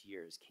 6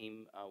 years,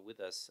 came with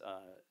us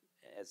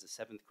as a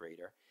 7th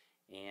grader,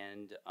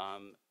 and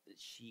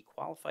she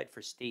qualified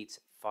for states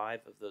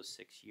 5 of those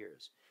 6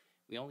 years.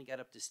 We only got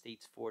up to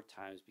states 4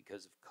 times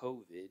because of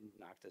COVID,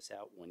 knocked us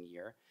out 1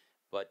 year,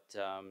 but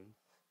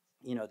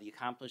you know, the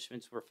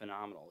accomplishments were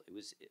phenomenal. It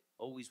was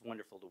always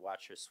wonderful to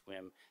watch her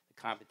swim.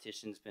 The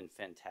competition's been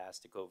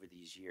fantastic over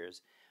these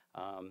years.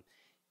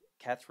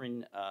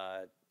 Catherine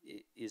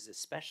is a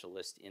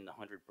specialist in the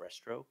 100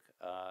 breaststroke.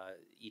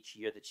 Each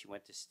year that she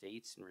went to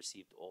states and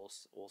received all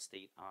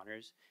state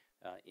honors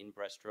in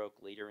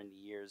breaststroke. Later in the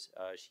years,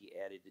 she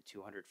added the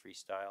 200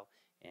 freestyle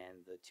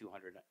and the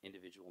 200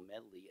 individual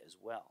medley as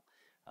well,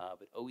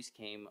 but always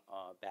came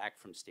back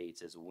from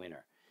states as a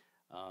winner.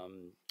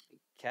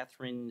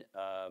 Catherine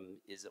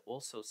is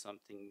also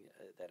something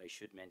that I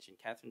should mention.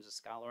 Catherine's a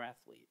scholar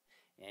athlete.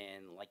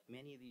 And like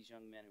many of these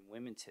young men and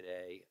women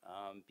today,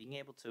 being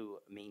able to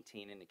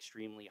maintain an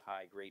extremely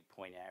high grade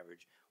point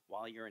average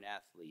while you're an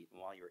athlete and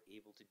while you're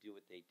able to do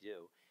what they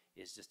do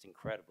is just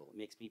incredible. It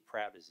makes me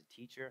proud as a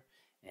teacher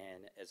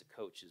and as a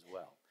coach as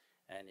well.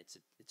 And it's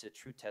a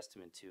true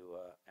testament to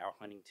our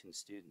Huntington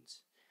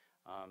students.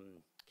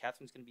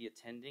 Catherine's going to be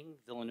attending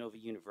Villanova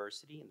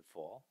University in the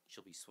fall.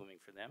 She'll be swimming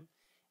for them,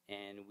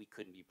 and we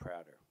couldn't be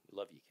prouder. We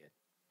love you, kid.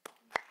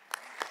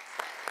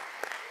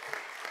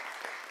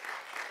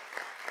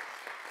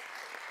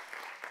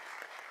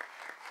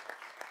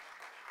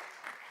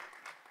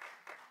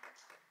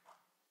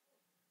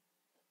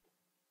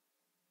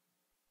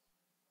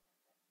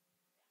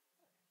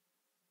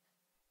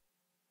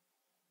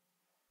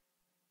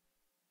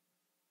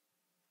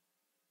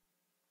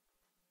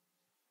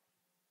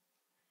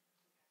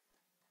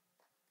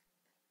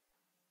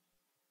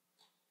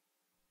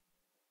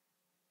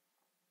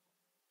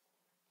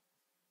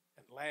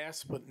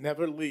 Last but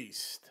never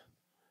least,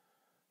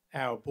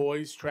 our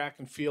boys track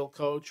and field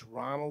coach,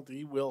 Ronald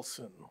E.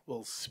 Wilson,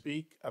 will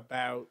speak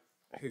about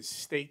his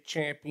state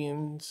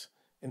champions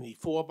in the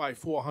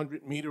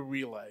 4x400 meter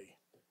relay.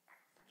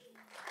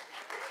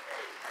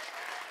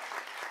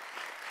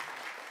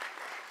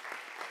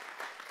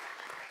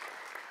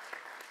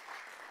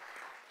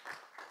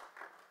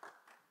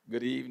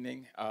 Good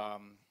evening,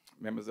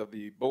 members of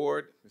the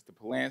board, Mr.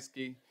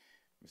 Polanski,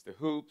 Mr.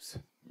 Hoops,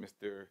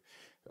 Mr.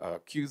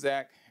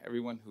 Cusack,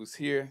 everyone who's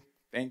here.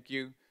 Thank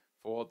you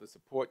for all the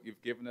support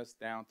you've given us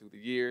down through the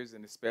years,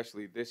 and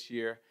especially this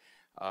year.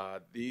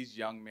 These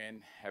young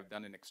men have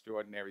done an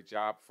extraordinary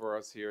job for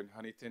us here in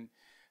Huntington.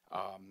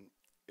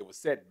 It was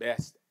said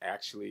best,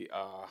 actually,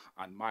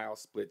 on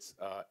Miles Split's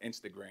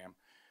Instagram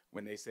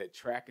when they said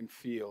track and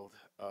field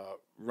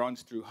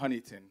runs through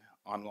Huntington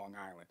on Long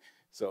Island.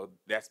 So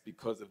that's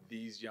because of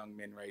these young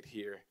men right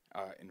here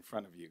in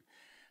front of you.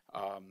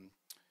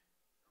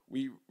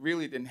 We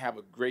really didn't have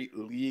a great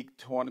league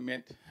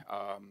tournament.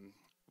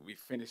 We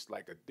finished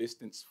like a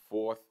distance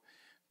fourth,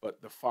 but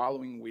the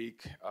following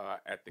week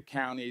at the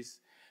counties,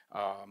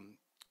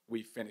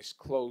 we finished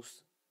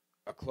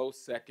a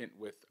close second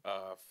with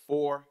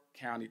 4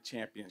 county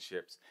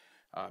championships.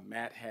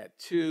 Matt had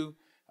 2,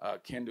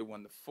 Kendra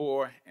won the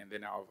 4, and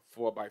then our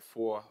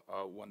 4x4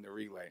 won the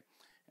relay.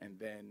 And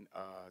then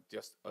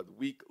just a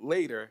week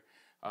later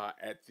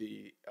at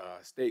the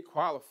state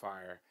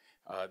qualifier,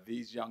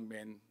 these young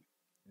men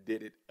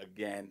did it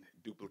again,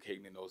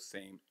 duplicating those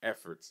same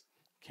efforts.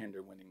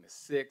 Kendra winning the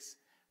 6.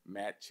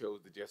 Matt chose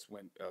to just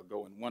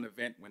go in one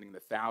event, winning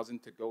the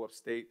 1,000 to go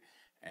upstate.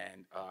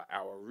 And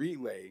our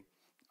relay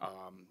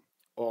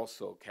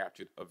also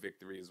captured a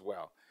victory as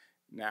well.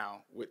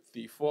 Now, with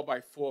the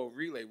 4x4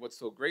 relay, what's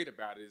so great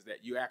about it is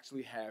that you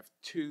actually have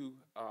 2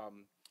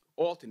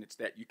 alternates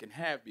that you can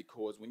have,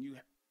 because when you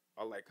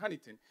are like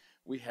Huntington,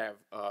 we have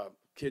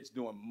kids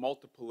doing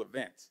multiple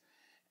events.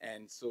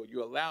 And so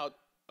you allowed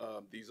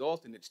these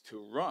alternates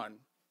to run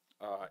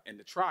in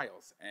the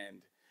trials.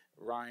 And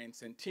Ryan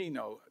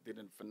Centino did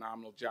a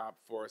phenomenal job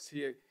for us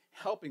here,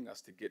 helping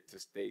us to get to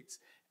states.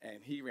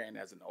 And he ran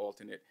as an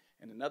alternate.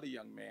 And another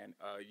young man,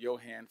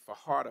 Johan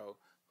Fajardo,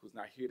 who's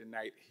not here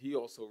tonight, he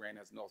also ran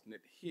as an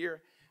alternate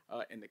here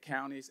in the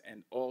counties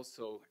and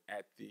also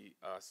at the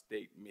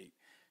state meet.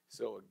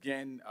 So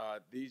again,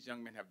 these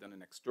young men have done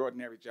an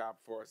extraordinary job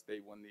for us.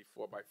 They won the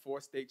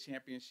 4x4 state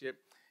championship.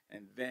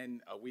 And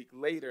then a week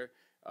later,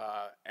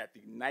 at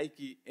the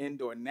Nike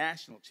Indoor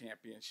National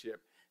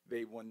Championship,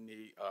 they won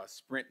the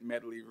sprint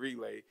medley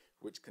relay,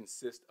 which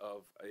consists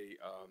of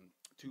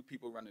 2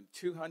 people running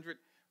 200,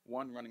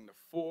 1 running the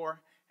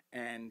 4,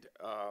 and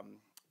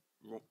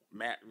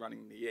Matt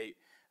running the 8,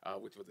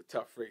 which was a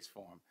tough race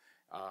for him.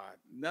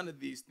 None of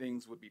these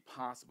things would be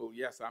possible.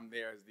 Yes, I'm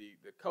there as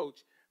the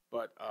coach,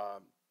 but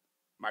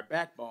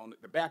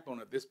the backbone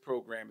of this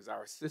program is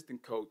our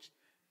assistant coach,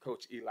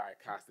 Coach Eli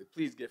Acosta.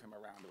 Please give him a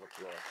round of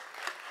applause.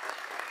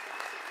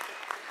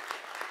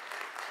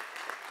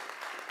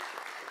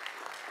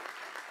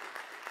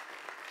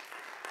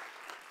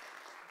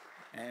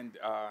 And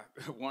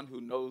one who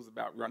knows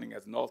about running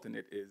as an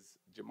alternate is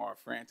Jamar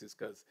Francis,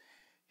 because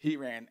he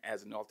ran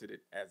as an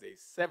alternate as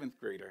a 7th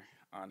grader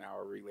on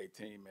our relay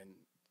team. And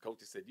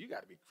coaches said, you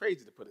got to be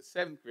crazy to put a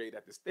 7th grade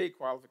at the state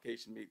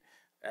qualification meet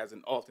as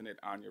an alternate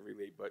on your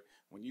relay. But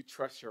when you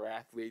trust your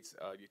athletes,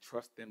 you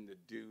trust them to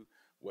do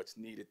what's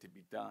needed to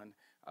be done,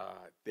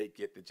 they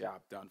get the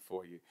job done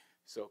for you.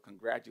 So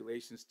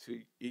congratulations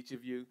to each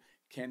of you.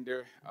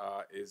 Kendra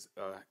is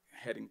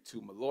heading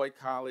to Malloy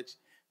College.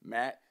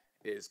 Matt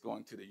is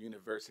going to the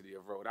University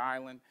of Rhode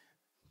Island.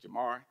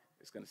 Jamar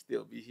is going to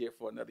still be here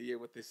for another year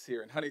with us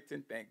here in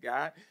Huntington, thank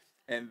God.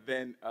 And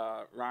then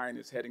Ryan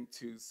is heading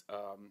to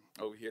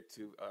over here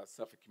to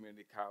Suffolk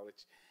Community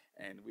College,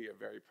 and we are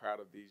very proud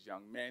of these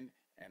young men.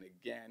 And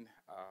again,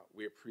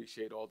 we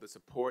appreciate all the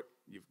support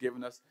you've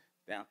given us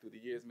down through the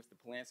years. Mr.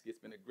 Polanski, it's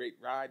been a great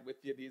ride with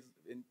you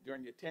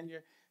during your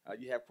tenure.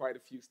 You have quite a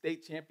few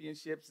state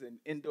championships and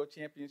indoor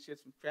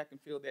championships from track and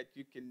field that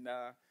you can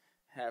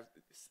have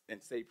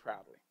and say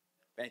proudly.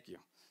 Thank you.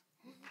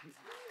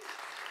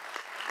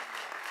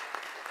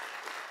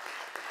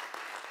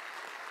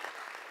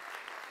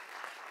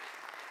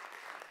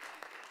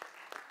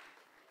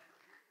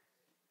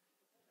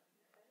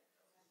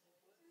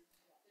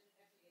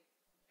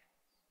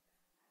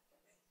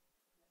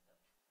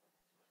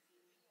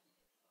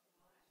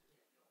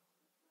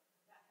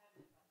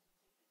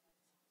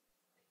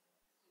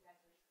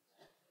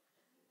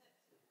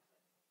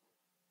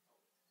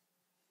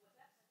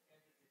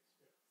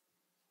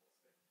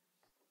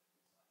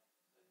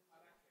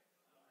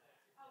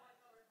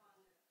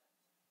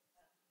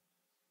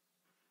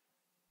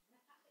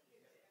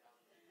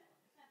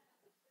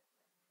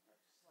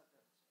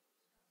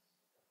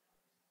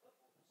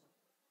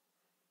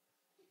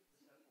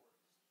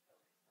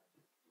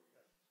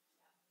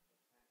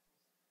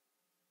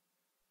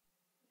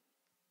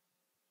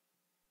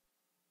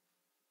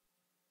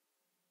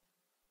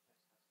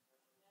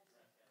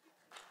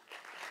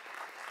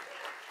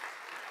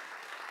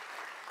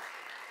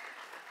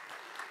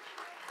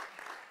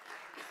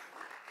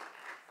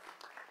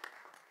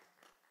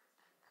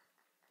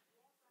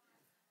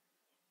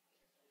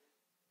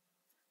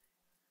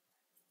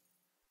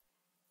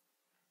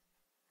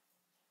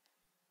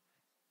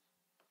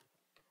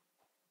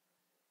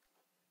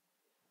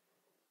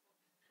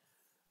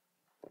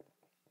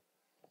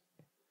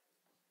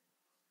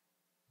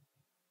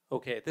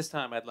 Okay, at this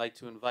time, I'd like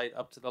to invite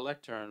up to the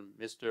lectern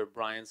Mr.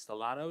 Brian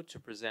Stellato to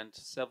present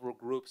several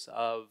groups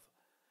of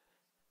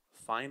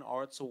Fine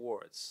Arts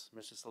Awards.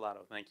 Mr.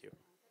 Stellato, thank you.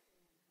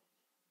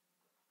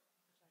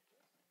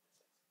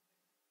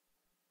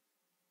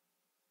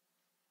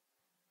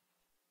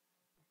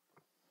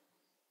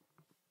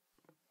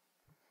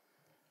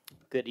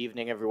 Good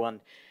evening,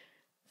 everyone.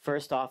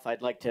 First off,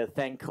 I'd like to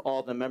thank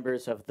all the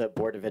members of the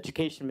Board of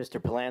Education,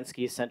 Mr.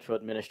 Polanski, Central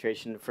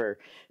Administration, for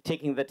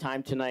taking the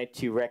time tonight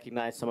to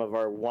recognize some of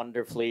our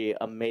wonderfully,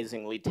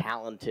 amazingly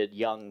talented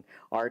young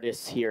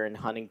artists here in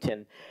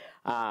Huntington.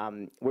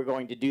 We're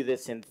going to do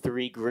this in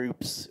 3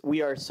 groups.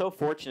 We are so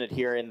fortunate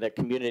here in the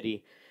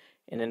community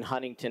and in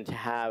Huntington to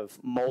have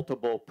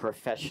multiple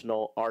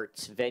professional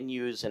arts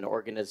venues and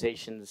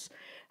organizations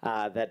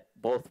that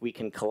both we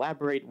can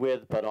collaborate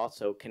with, but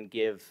also can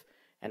give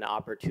an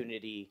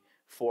opportunity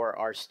for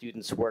our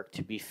students' work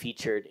to be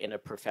featured in a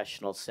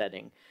professional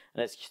setting.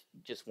 And that's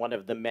just one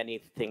of the many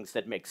things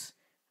that makes,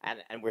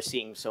 and we're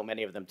seeing so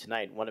many of them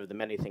tonight, one of the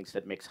many things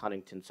that makes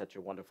Huntington such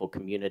a wonderful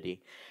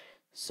community.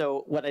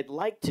 So what I'd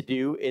like to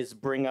do is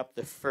bring up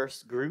the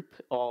first group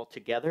all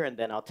together, and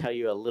then I'll tell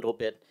you a little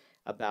bit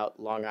about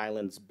Long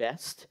Island's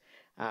best.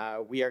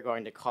 We are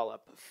going to call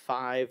up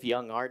 5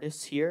 young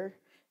artists here.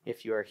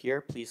 If you are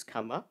here, please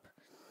come up.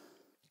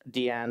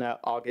 Deanna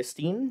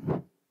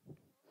Augustine,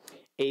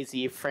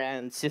 Azy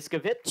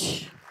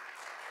Franciscovich,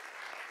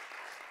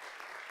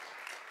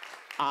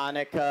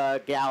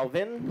 Annika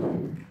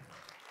Galvin,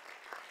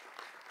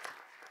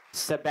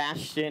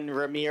 Sebastian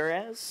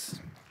Ramirez,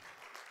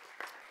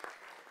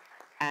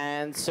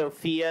 and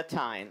Sophia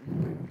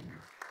Tyne.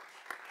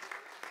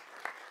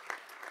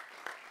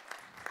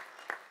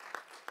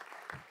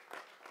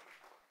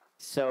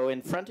 So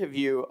in front of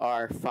you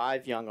are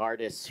 5 young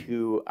artists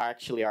who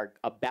actually are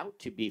about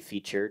to be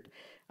featured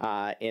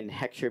in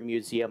Heckscher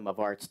Museum of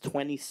Art's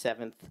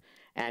 27th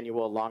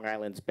annual Long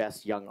Island's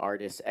Best Young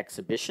Artists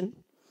exhibition.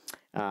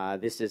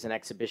 This is an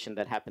exhibition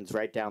that happens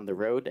right down the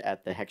road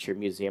at the Heckscher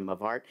Museum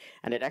of Art,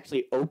 and it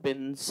actually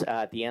opens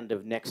at the end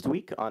of next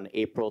week on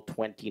April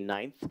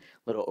 29th.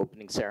 Little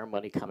opening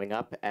ceremony coming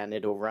up, and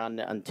it'll run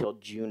until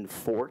June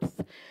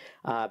 4th.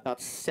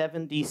 About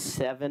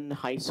 77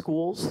 high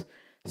schools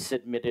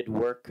submitted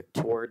work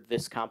toward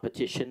this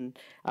competition.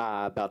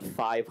 About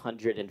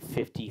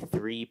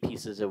 553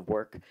 pieces of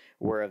work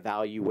were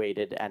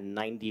evaluated, and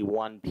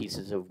 91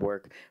 pieces of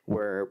work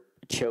were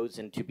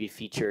chosen to be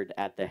featured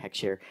at the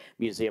Heckscher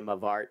Museum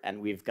of Art,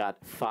 and we've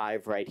got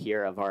 5 right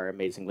here of our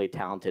amazingly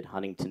talented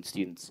Huntington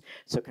students.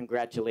 So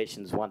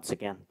congratulations once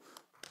again.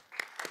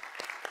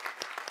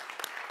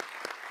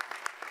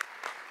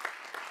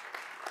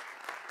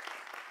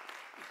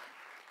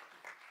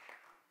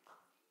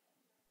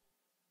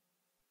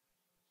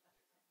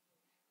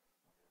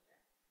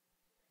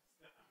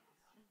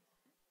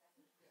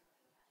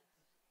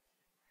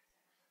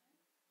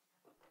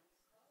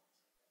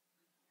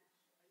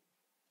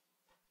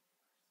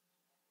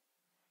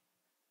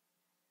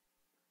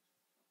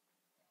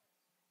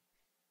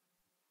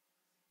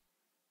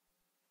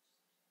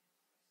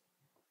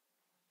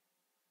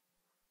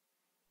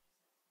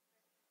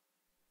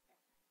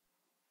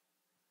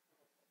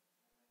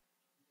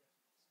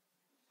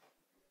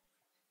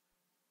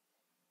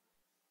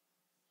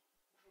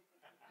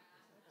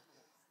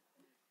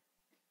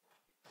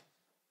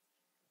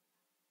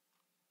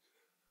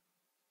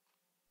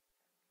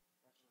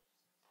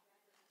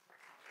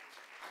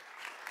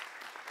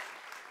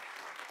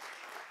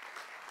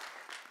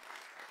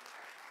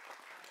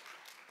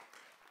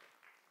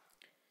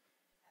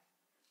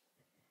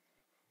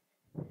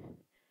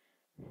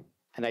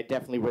 And I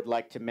definitely would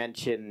like to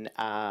mention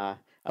a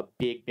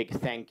big, big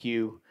thank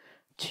you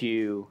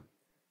to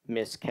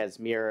Miss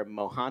Kazmira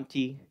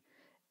Mohanty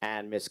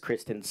and Miss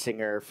Kristen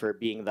Singer for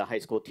being the high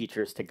school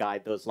teachers to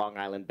guide those Long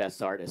Island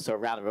Best Artists. So a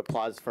round of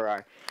applause for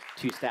our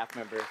 2 staff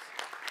members.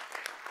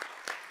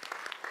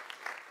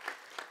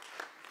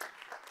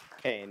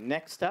 Okay,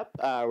 next up,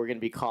 we're going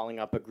to be calling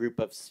up a group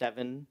of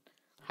 7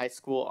 high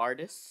school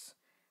artists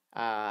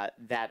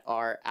that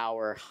are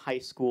our high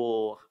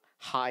school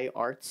High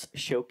Arts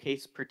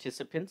Showcase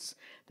participants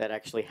that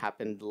actually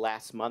happened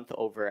last month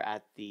over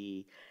at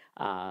the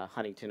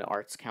Huntington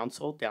Arts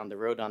Council down the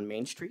road on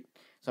Main Street.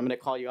 So I'm going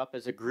to call you up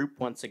as a group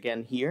once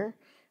again here.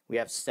 We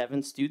have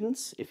 7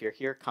 students. If you're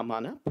here, come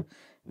on up.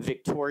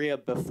 Victoria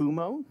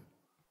Bafumo.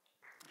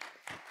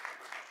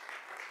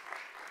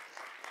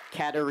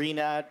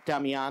 Katerina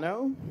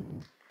Damiano.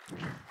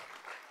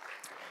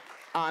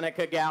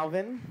 Annika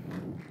Galvin.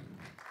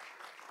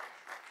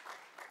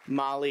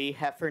 Molly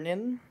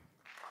Heffernan.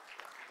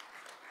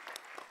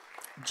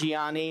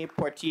 Gianni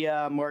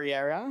Portilla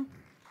Moriera.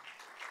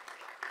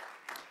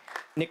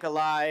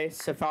 Nikolai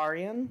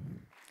Safarian.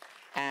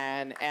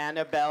 And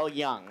Annabelle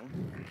Young.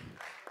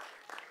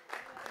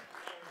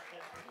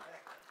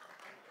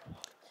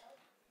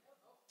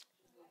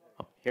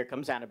 Oh, here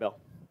comes Annabelle.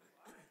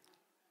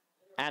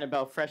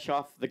 Annabelle, fresh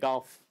off the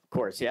golf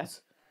course,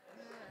 yes?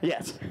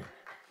 Yes.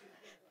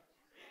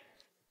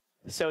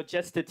 So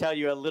just to tell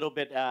you a little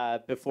bit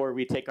before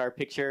we take our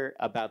picture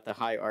about the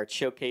High Art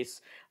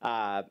Showcase,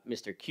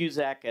 Mr.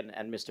 Cusack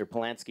and Mr.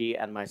 Polanski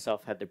and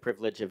myself had the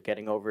privilege of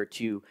getting over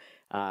to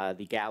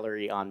the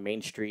gallery on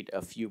Main Street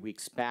a few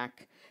weeks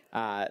back.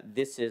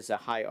 This is a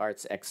High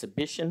Arts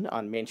exhibition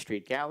on Main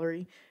Street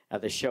Gallery.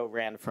 The show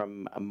ran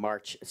from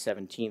March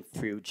 17th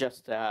through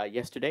just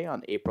yesterday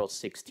on April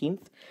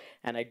 16th.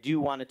 And I do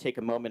want to take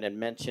a moment and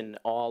mention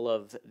all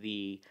of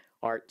the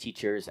art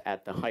teachers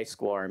at the high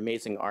school, our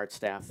amazing art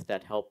staff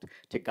that helped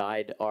to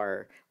guide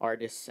our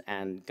artists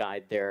and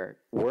guide their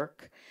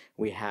work.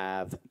 We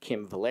have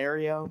Kim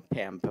Valerio,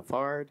 Pam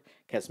Pavard,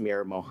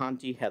 Kazmira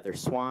Mohanty, Heather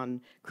Swan,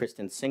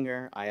 Kristen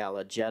Singer,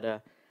 Ayala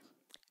Jetta,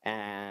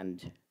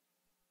 and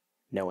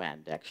no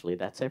end, actually,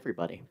 that's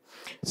everybody.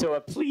 So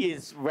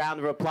please, round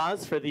of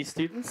applause for these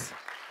students.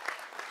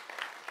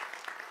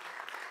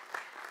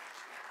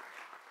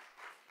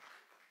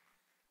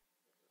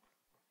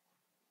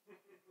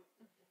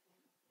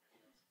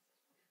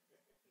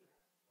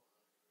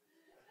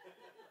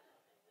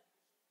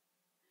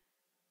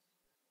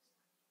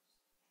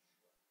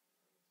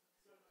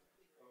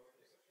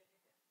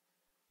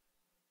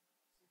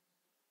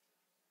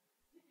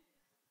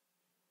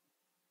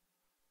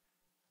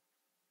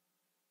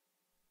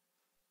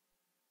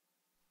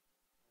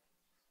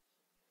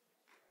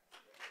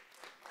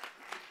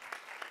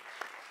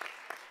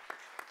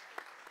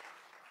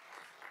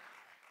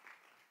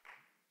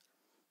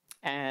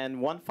 And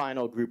one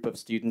final group of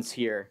students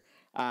here.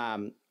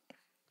 And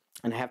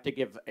I have to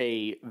give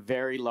a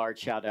very large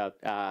shout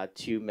out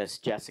to Miss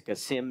Jessica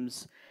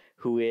Sims,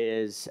 who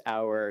is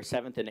our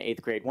 7th and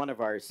 8th grade, one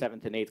of our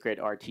 7th and 8th grade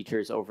art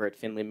teachers over at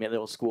Findlay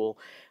Middle School.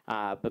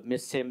 But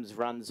Miss Sims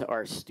runs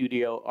our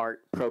studio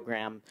art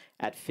program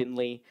at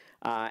Findlay,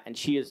 and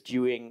she is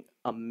doing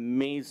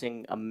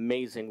amazing,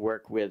 amazing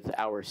work with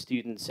our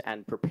students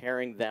and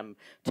preparing them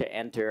to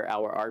enter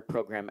our art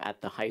program at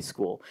the high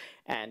school.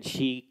 And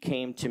she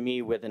came to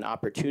me with an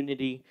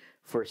opportunity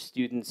for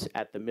students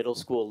at the middle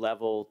school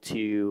level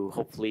to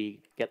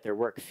hopefully get their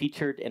work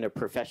featured in a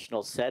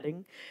professional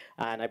setting.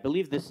 And I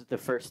believe this is the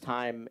first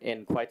time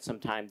in quite some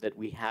time that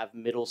we have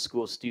middle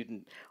school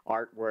student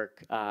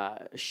artwork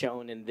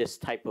shown in this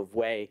type of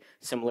way,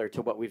 similar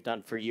to what we've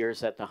done for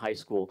years at the high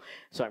school.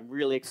 So I'm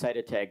really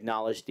excited to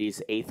acknowledge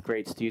these 8th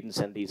grade students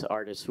and these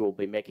artists who will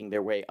be making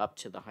their way up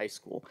to the high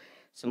school.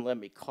 So let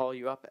me call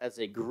you up as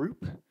a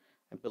group.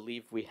 I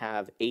believe we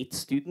have 8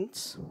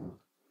 students.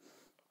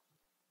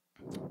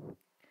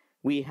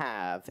 We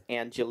have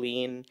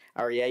Angeline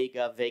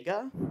Arriaga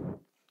Vega,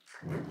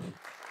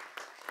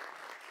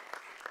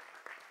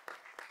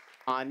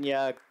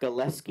 Anya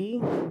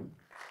Galeski,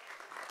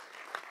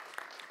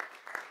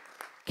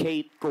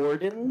 Kate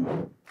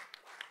Gordon,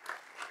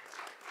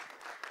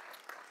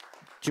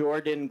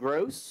 Jordan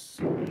Gross,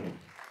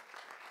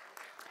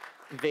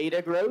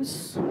 Veda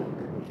Gross,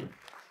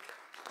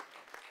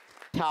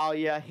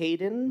 Talia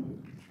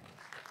Hayden,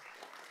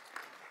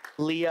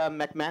 Leah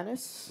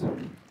McManus,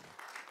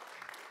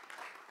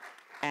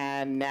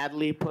 and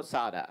Natalie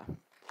Posada.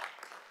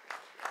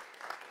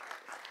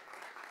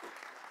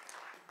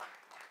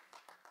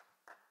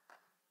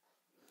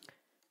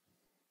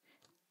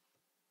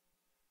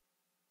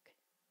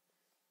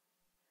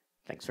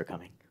 Thanks for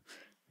coming.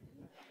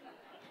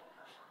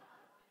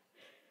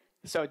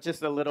 So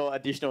just a little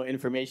additional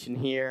information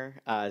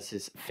here. This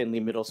is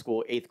Findlay Middle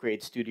School 8th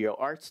grade studio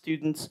art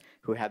students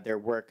who had their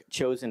work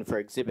chosen for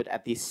exhibit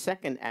at the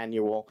 2nd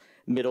annual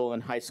Middle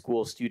and High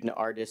School Student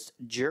Artists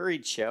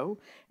Juried Show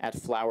at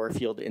Flower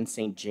Field in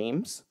St.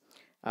 James.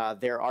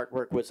 Their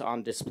artwork was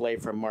on display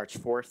from March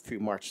 4th through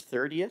March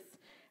 30th.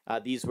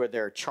 These were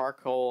their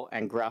charcoal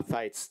and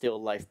graphite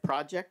still life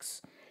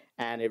projects,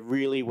 and it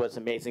really was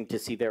amazing to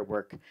see their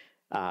work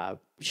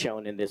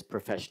shown in this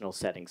professional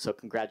setting. So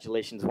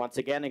congratulations once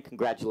again, and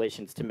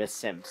congratulations to Ms.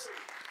 Sims.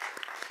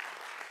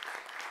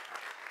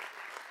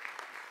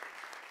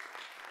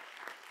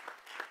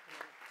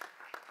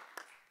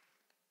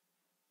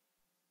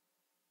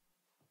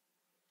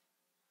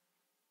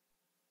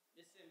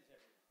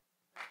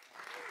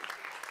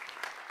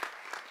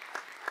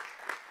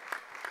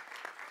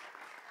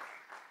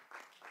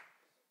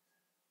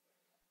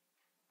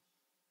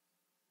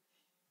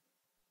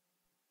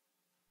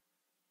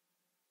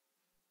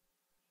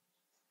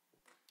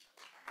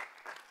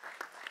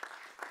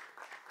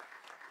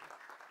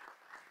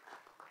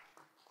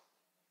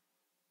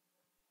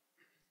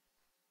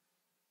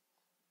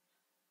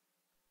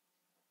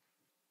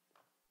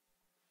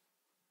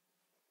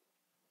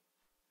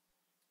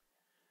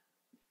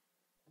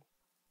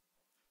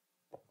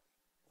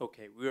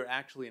 Okay, we were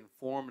actually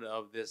informed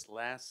of this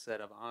last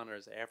set of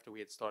honors after we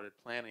had started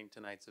planning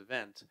tonight's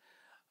event,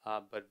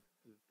 but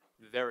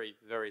very,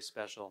 very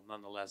special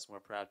nonetheless. We're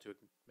proud to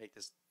make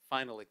this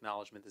final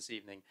acknowledgement this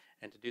evening,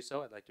 and to do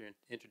so, I'd like to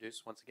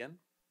introduce once again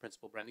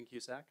Principal Brendan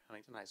Cusack,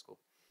 Huntington High School.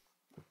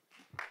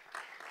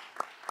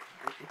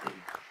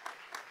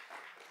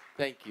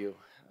 Thank you.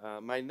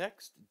 My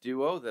next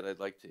duo that I'd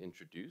like to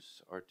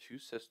introduce are two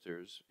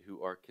sisters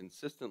who are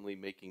consistently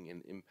making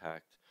an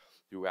impact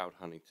throughout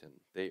Huntington.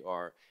 They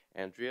are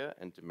Andrea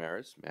and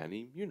Damaris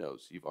Manny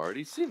Munoz. You've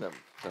already seen them,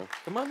 so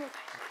come on up.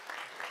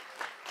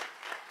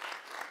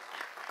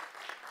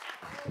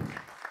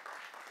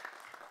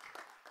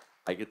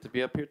 I get to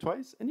be up here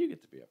twice, and you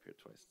get to be up here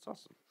twice. It's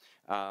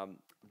awesome.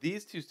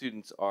 These two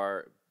students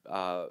are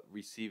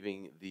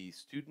receiving the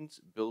Students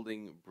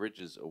Building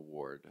Bridges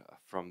Award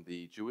from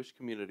the Jewish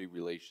Community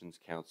Relations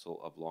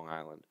Council of Long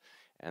Island,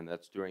 and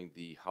that's during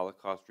the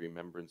Holocaust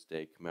Remembrance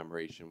Day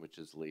commemoration, which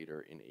is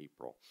later in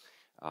April.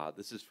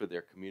 This is for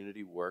their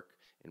community work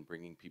in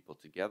bringing people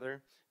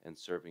together and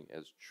serving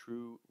as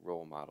true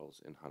role models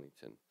in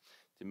Huntington.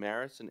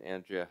 Damaris and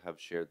Andrea have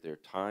shared their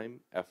time,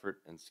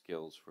 effort, and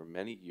skills for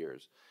many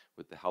years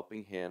with the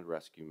Helping Hand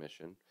Rescue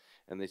Mission,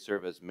 and they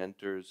serve as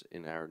mentors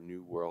in our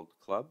New World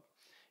Club,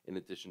 in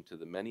addition to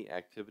the many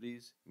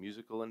activities,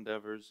 musical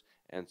endeavors,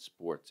 and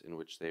sports in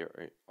which they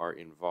are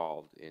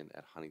involved in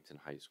at Huntington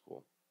High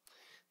School.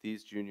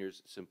 These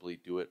juniors simply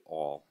do it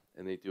all,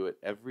 and they do it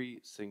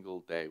every single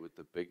day with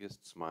the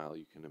biggest smile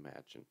you can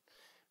imagine.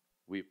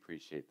 We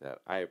appreciate that.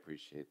 I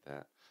appreciate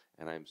that.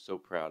 And I'm so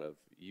proud of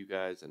you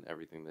guys and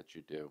everything that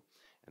you do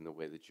and the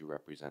way that you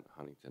represent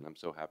Huntington. I'm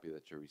so happy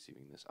that you're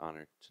receiving this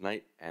honor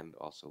tonight and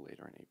also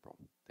later in April.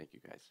 Thank you,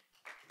 guys.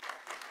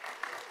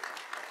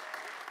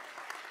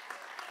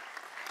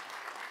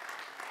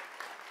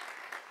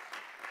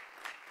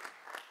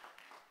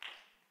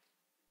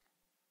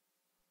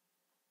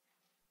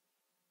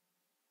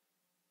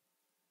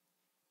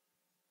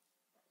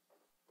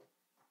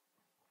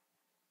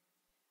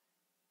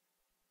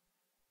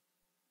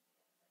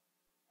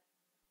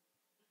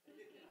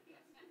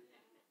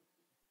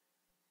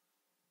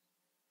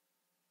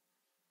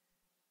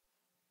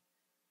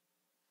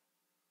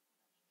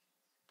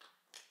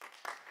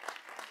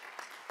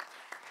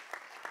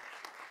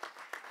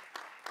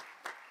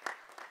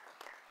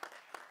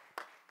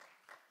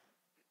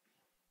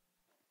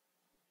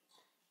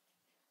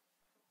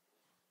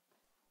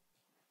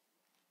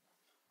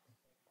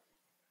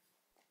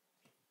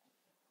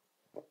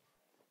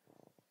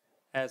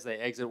 As they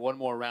exit, one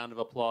more round of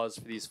applause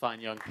for these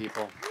fine young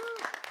people.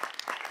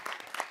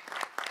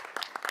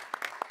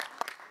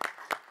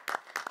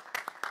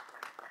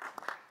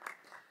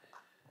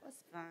 Was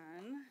fun.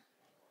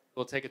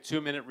 We'll take a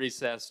 2-minute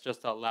recess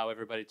just to allow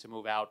everybody to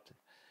move out.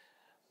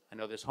 I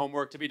know there's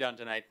homework to be done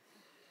tonight.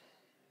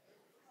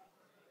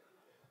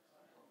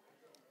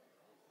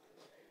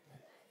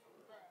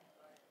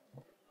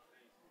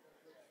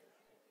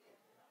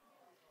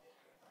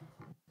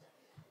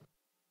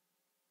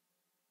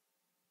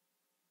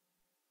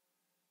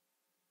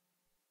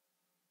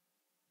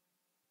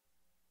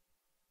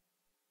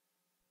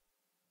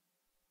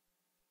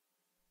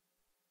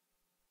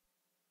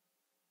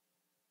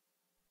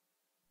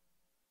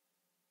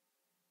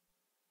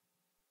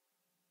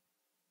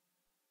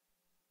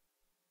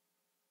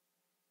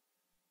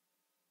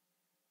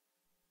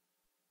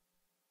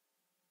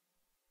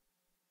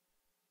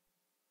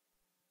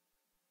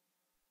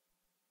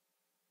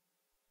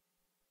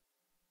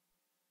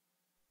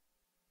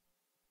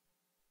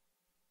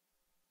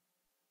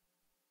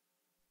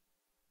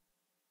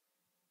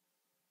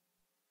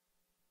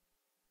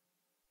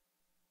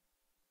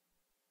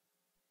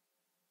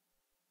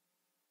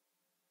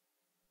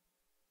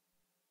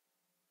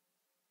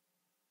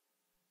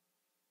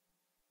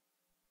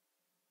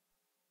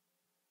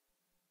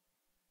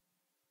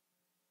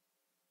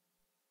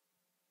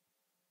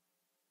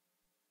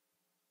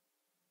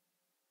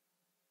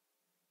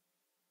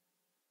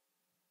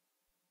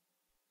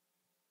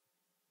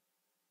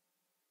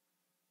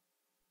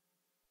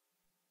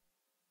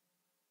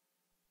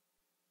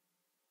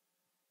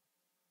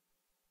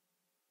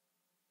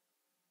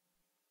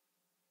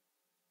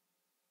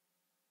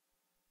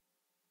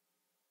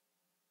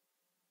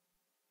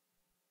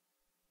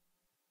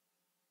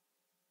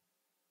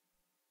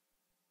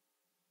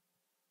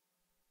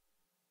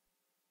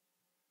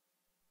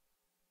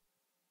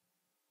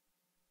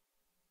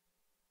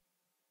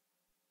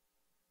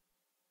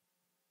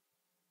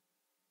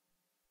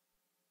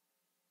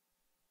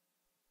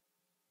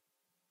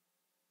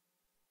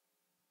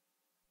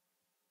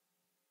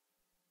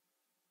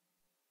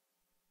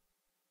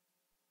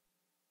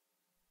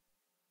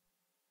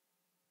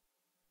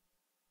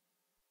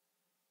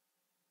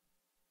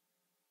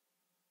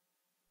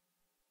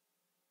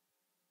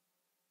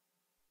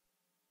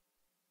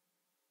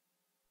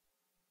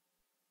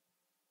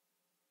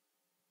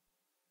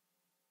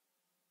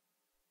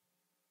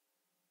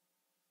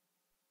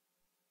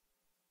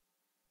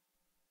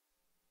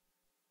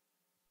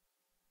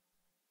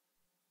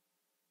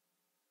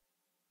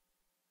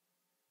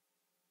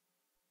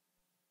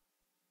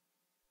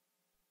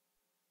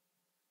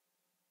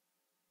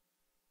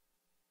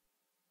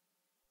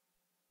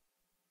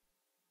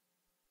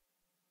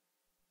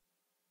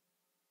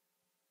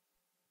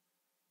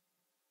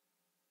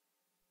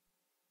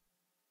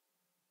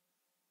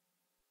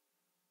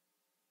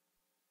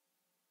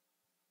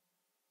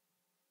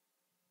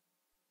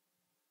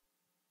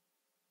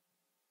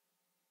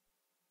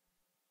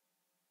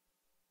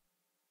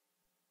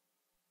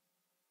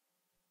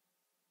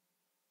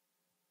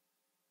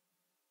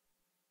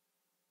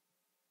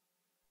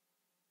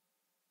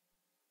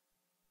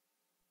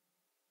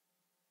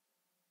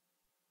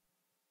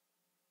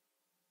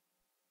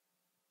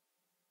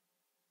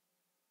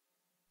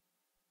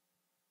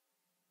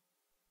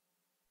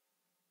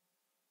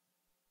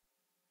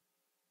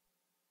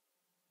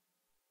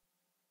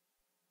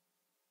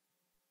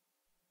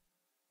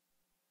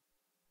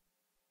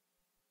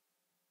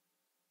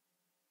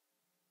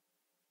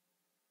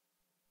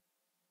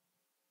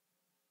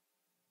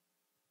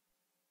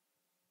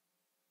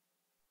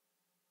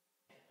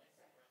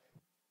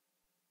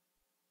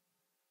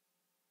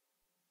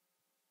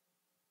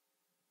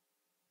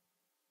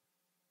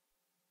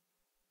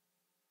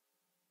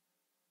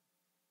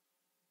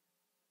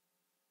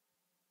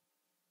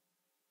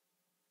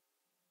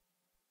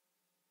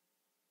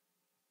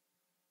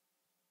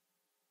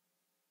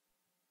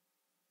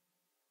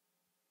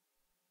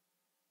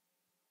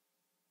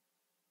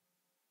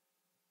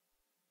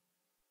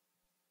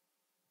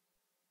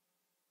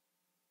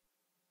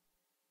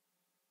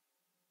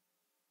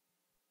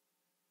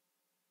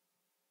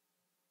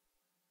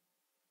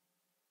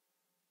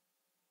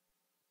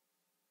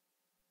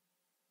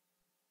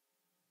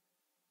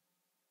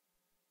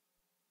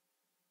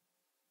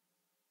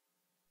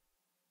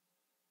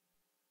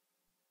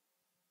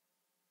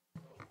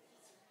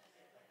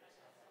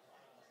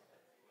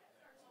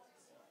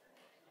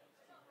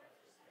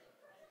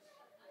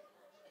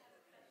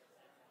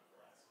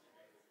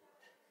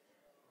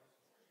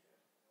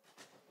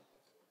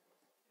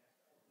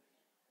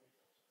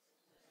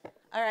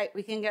 All right,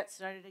 we can get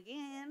started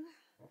again.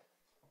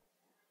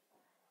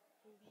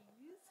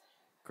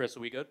 Chris, are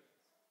we good?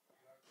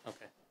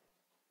 Okay.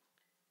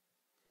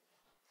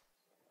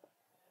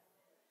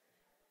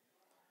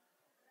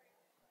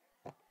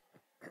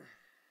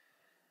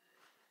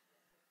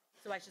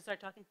 So I should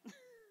start talking?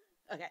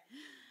 Okay.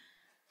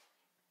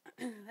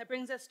 That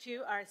brings us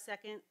to our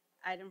second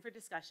item for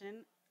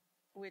discussion,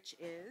 which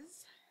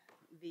is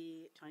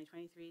the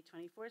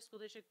 2023-24 school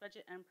district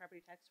budget and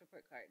property tax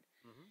report card.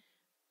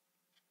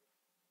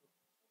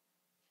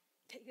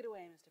 Take it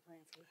away, Mr.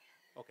 Polanski.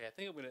 Okay, I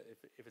think I'm gonna,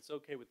 if it's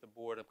okay with the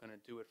board, I'm gonna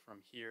do it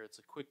from here. It's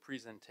a quick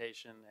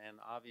presentation, and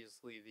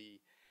obviously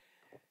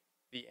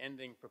the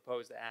ending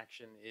proposed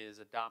action is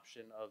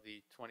adoption of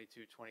the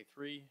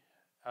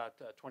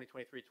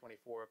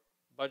 2023-24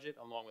 budget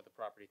along with the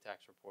property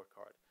tax report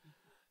card.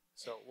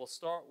 So we'll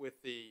start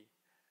with the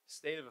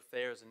state of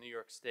affairs in New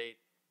York State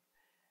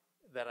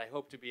that I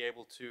hope to be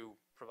able to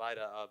provide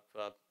a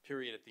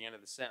period at the end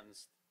of the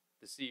sentence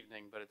this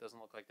evening, but it doesn't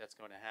look like that's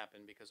going to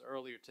happen because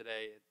earlier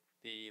today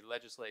the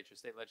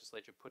state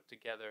legislature put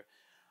together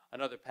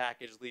another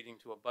package leading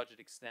to a budget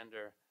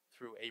extender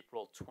through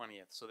April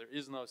 20th. So there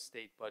is no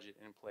state budget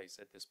in place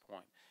at this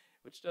point,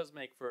 which does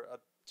make for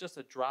just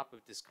a drop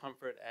of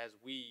discomfort as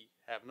we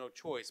have no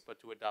choice but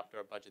to adopt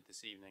our budget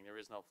this evening. There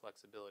is no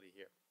flexibility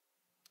here.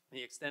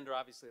 The extender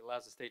obviously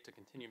allows the state to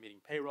continue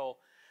meeting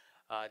payroll.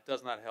 It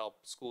does not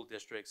help school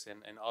districts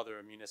and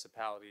other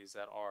municipalities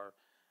that are,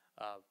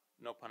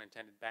 no pun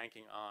intended,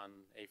 banking on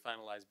a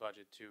finalized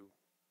budget to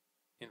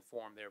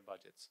inform their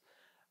budgets.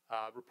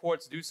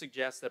 Reports do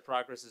suggest that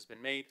progress has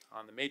been made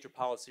on the major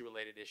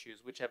policy-related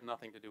issues, which have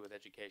nothing to do with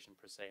education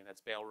per se, and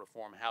that's bail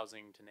reform,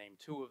 housing, to name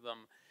two of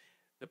them.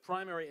 The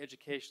primary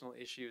educational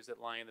issues that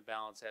lie in the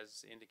balance,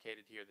 as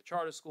indicated here, the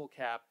charter school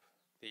cap,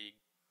 the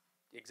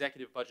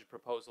executive budget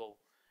proposal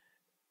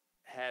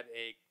had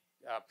a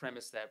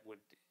premise that would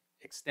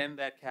extend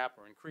that cap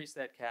or increase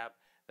that cap.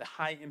 The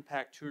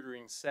high-impact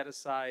tutoring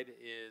set-aside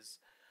is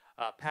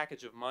a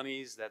package of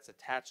monies that's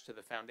attached to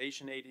the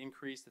foundation aid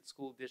increase that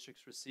school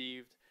districts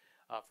received.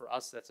 For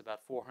us, that's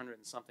about $400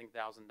 and something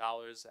thousand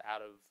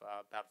out of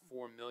about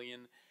 $4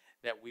 million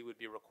that we would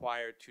be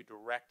required to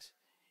direct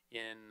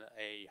in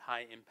a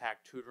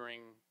high-impact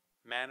tutoring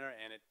manner,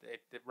 and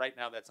right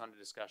now that's under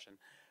discussion.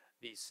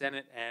 The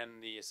Senate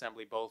and the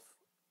Assembly both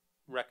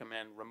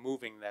recommend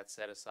removing that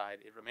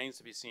set-aside. It remains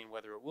to be seen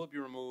whether it will be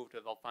removed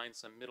or they'll find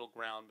some middle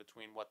ground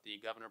between what the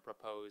governor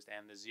proposed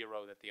and the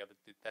zero that the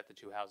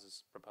two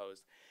houses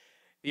proposed.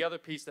 The other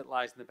piece that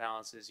lies in the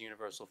balance is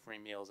universal free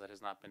meals that has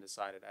not been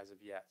decided as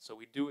of yet. So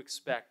we do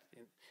expect,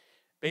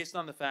 based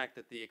on the fact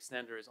that the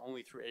extender is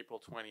only through April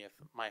 20th,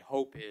 my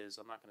hope is,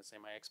 I'm not going to say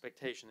my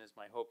expectation is,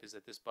 my hope is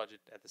that this budget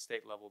at the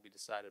state level will be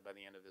decided by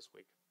the end of this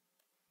week.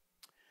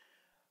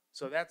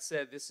 So that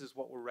said, this is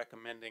what we're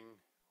recommending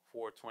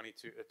for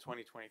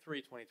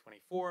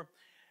 2023-2024.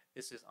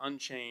 This is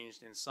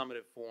unchanged in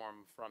summative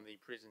form from the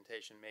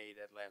presentation made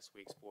at last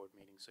week's board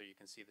meeting. So you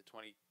can see the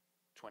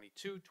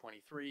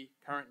 2022-23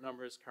 current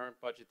numbers,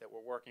 current budget that we're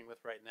working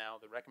with right now.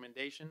 The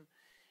recommendation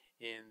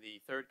in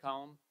the third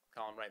column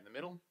right in the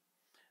middle,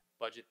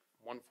 budget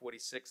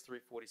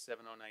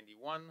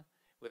 146,347,091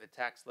 with a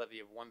tax levy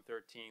of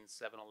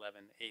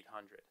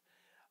 113,711,800.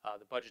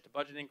 The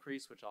budget-to-budget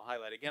increase, which I'll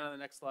highlight again on the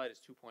next slide, is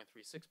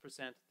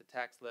 2.36%. The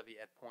tax levy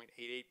at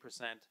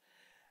 0.88%.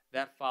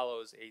 That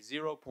follows a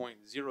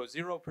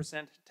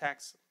 0.00%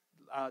 tax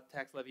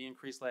levy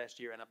increase last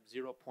year and a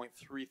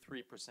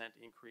 0.33%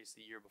 increase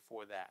the year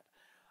before that.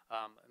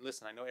 And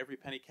listen, I know every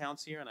penny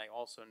counts here, and I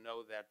also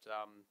know that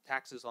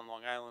taxes on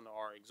Long Island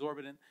are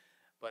exorbitant.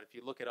 But if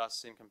you look at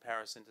us in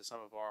comparison to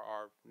some of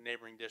our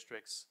neighboring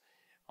districts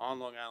on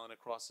Long Island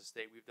across the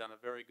state, we've done a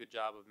very good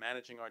job of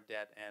managing our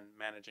debt and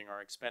managing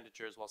our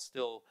expenditures while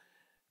still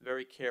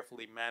very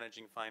carefully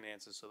managing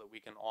finances so that we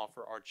can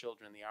offer our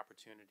children the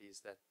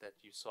opportunities that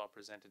you saw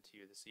presented to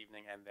you this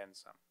evening and then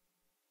some.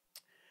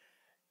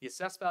 The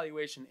assessed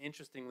valuation,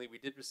 interestingly, we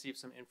did receive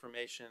some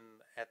information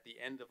at the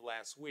end of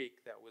last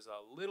week that was a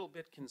little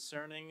bit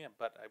concerning,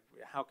 but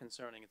how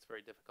concerning, it's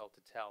very difficult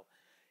to tell.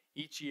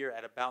 Each year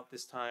at about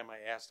this time,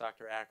 I asked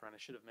Dr. Acker, and I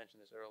should have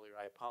mentioned this earlier,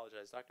 I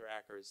apologize, Dr.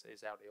 Acker is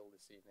out ill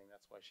this evening,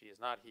 that's why she is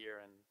not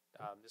here, and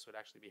this would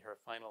actually be her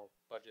final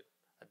budget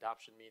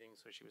adoption meeting,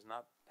 so she was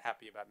not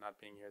happy about not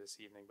being here this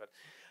evening. But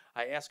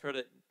I asked her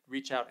to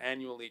reach out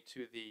annually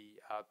to the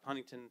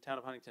Town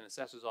of Huntington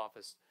Assessor's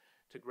Office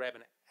to grab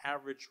an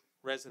average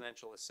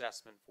residential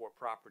assessment for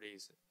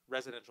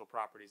residential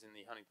properties in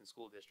the Huntington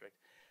School District.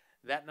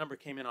 That number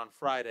came in on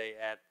Friday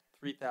at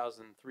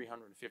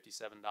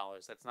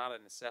 $3,357. That's not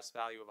an assessed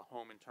value of a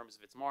home in terms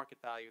of its market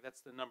value.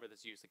 That's the number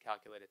that's used to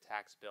calculate a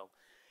tax bill.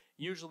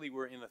 Usually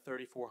we're in the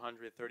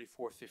 $3,400,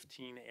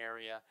 $3,415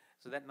 area,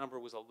 so that number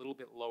was a little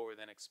bit lower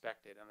than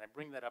expected. And I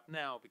bring that up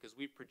now because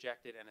we've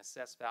projected an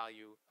assessed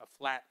value, a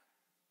flat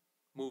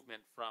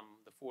movement from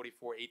the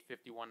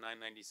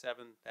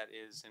 $44,851,997 that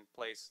is in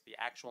place, the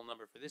actual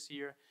number for this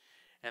year,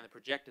 and the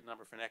projected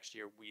number for next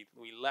year.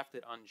 We left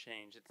it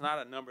unchanged. It's not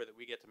a number that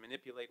we get to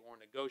manipulate or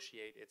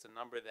negotiate. It's a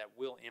number that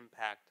will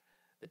impact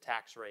the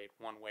tax rate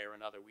one way or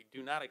another. We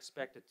do not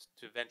expect it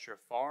to venture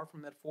far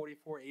from that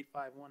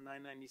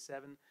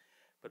 44,851,997,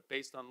 but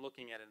based on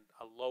looking at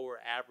a lower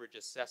average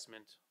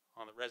assessment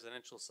on the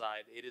residential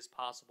side, it is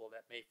possible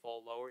that may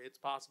fall lower. It's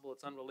possible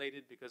it's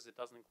unrelated because it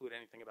doesn't include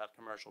anything about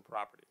commercial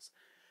properties.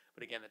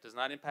 But again, that does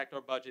not impact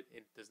our budget.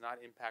 It does not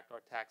impact our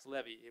tax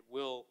levy. It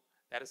will,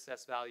 that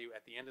assessed value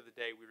at the end of the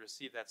day, we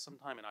receive that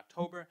sometime in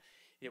October.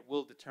 It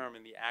will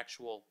determine the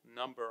actual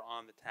number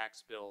on the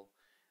tax bill.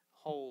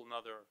 Whole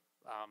nother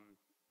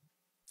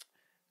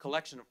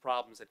collection of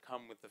problems that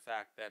come with the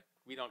fact that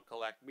we don't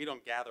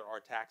gather our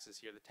taxes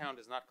here. The town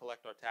does not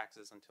collect our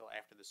taxes until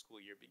after the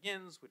school year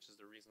begins, which is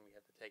the reason we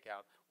have to take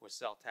out or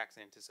sell tax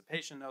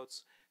anticipation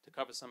notes to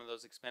cover some of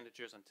those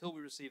expenditures until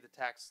we receive the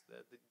tax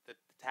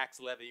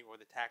levy or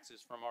the taxes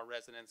from our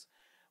residents.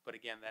 But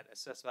again, that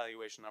assessed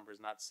valuation number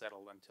is not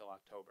settled until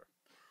October.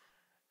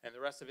 And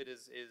the rest of it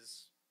is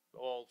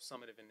all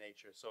summative in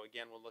nature. So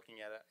again, we're looking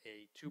at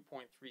a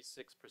 2.36%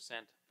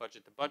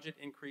 budget-to-budget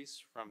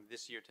increase from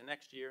this year to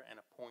next year and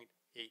a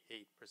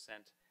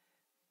 0.88%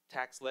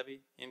 tax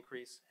levy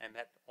increase, and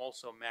that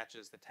also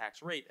matches the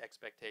tax rate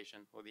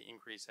expectation or the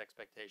increase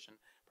expectation,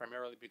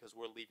 primarily because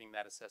we're leaving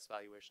that assessed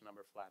valuation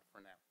number flat for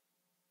now.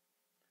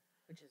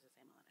 Which is the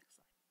same on the next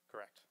slide.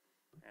 Correct.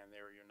 And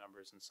there are your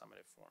numbers in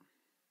summative form.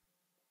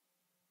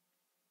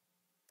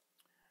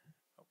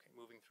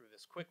 Moving through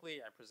this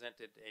quickly, I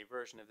presented a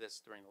version of this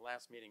during the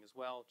last meeting as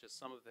well, just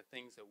some of the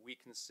things that we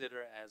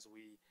consider as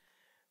we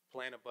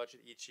plan a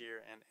budget each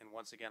year, and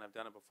once again, I've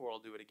done it before,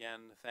 I'll do it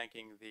again,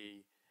 thanking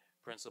the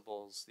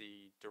principals,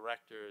 the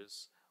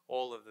directors,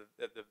 all of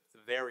the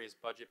various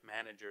budget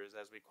managers,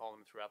 as we call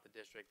them throughout the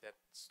district, that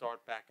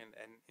start back in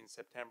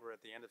September,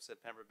 at the end of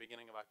September,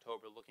 beginning of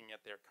October, looking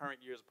at their current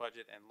year's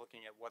budget and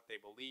looking at what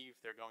they believe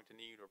they're going to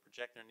need or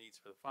project their needs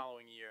for the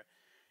following year.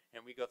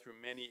 And we go through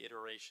many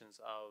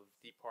iterations of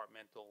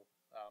departmental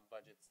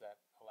budgets that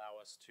allow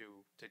us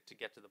to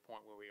get to the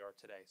point where we are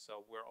today.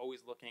 So we're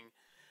always looking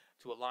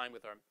to align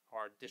with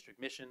our district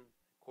mission,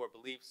 core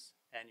beliefs,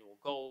 annual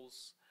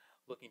goals,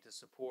 looking to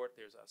support.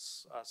 There's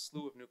a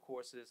slew of new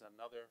courses,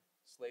 another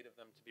slate of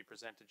them to be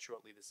presented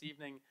shortly this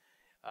evening.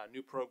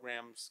 New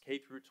programs, K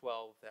through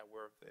 12, that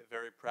we're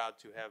very proud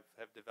to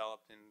have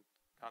developed in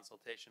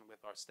consultation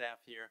with our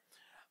staff here.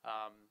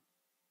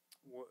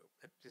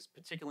 Just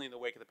particularly in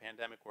the wake of the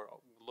pandemic, we're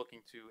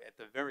looking to, at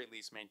the very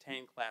least,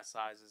 maintain class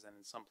sizes, and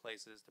in some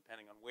places,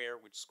 depending on where,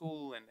 which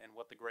school, and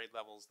what the grade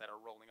levels that are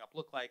rolling up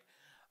look like,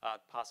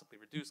 possibly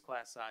reduce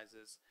class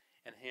sizes,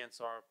 enhance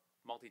our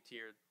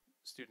multi-tiered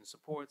student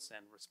supports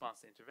and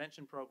response to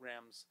intervention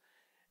programs,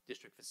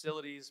 district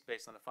facilities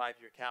based on a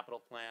 5-year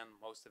capital plan.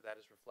 Most of that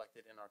is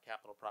reflected in our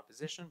capital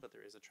proposition, but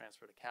there is a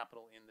transfer to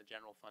capital in the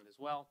general fund as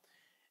well.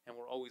 And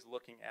we're always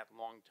looking at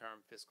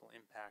long-term fiscal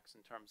impacts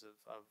in terms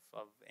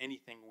of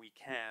anything we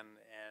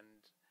can.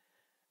 And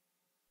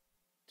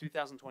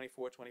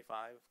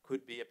 2024-25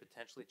 could be a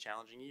potentially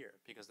challenging year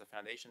because the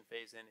foundation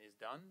phase-in is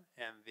done,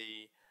 and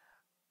the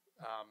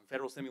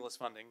federal stimulus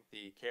funding,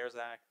 the CARES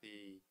Act,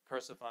 the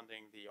CRSA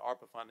funding, the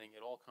ARPA funding,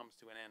 it all comes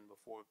to an end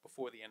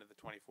before the end of the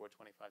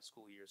 24-25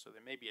 school year. So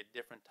there may be a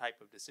different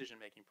type of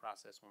decision-making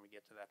process when we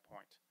get to that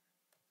point.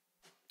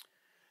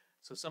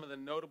 So some of the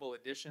notable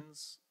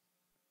additions,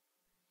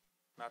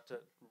 not to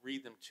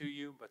read them to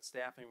you, but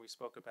staffing, we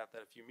spoke about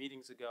that a few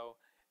meetings ago.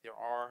 There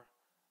are,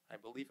 I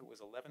believe it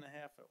was 11 and a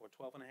half or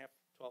 12 and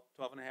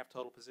a half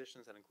total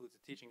positions. That includes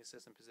a teaching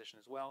assistant position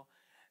as well,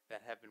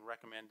 that have been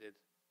recommended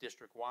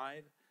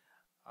district-wide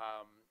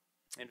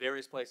in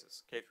various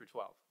places, K through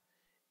 12.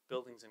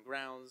 Buildings and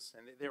grounds,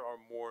 and there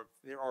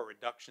are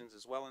reductions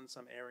as well in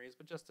some areas,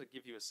 but just to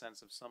give you a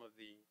sense of some of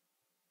the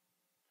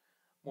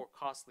more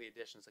costly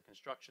additions, a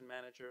construction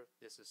manager.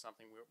 This is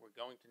something we're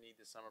going to need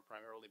this summer,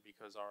 primarily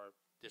because our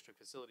district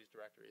facilities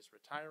director is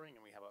retiring,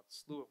 and we have a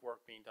slew of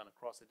work being done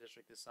across the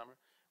district this summer,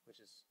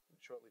 which is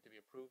shortly to be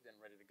approved and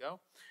ready to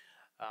go.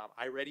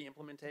 iReady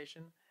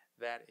implementation,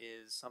 that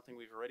is something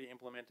we've already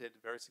implemented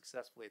very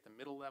successfully at the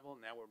middle level.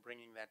 Now we're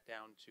bringing that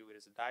down to it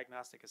as a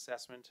diagnostic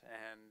assessment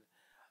and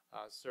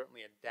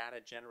certainly a data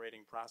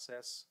generating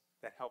process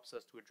that helps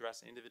us to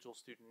address individual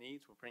student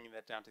needs. We're bringing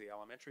that down to the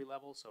elementary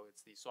level, so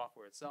it's the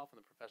software itself and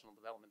the professional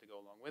development to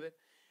go along with it.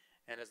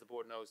 And as the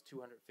board knows,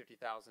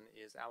 $250,000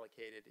 is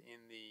allocated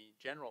in the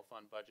general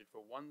fund budget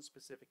for one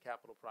specific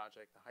capital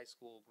project, the high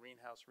school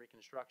greenhouse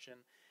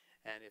reconstruction.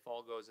 And if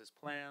all goes as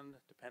planned,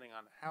 depending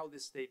on how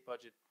this state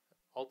budget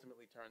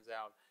ultimately turns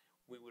out,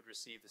 we would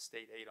receive the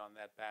state aid on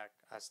that back,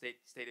 state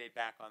aid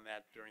back on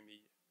that during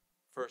the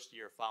first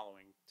year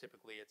following.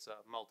 Typically, it's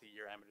a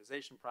multi-year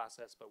amortization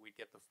process, but we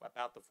get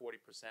about the 40%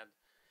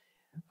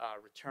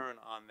 return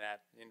on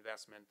that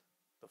investment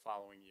the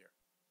following year.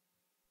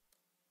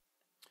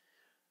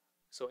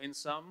 So in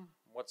sum,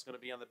 what's going to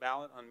be on the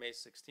ballot on May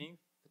 16th?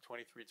 The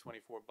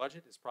 23-24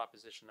 budget is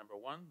proposition number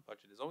 1.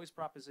 Budget is always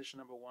proposition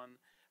number 1.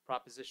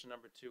 Proposition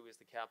number 2 is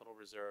the capital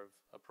reserve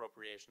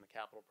appropriation, the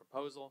capital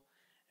proposal.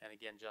 And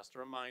again, just a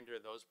reminder,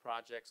 those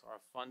projects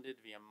are funded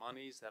via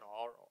monies that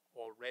are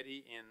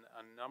already in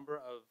a number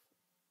of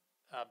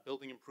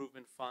building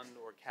improvement fund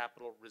or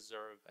capital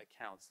reserve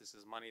accounts. This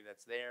is money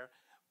that's there,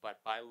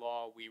 but by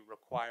law, we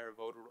require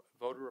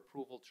voter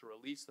approval to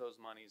release those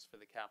monies for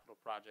the capital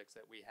projects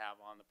that we have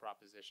on the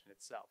proposition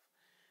itself.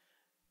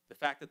 The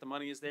fact that the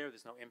money is there,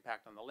 there's no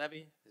impact on the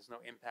levy, there's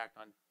no impact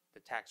on the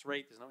tax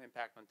rate, there's no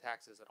impact on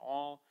taxes at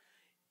all.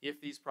 If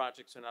these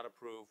projects are not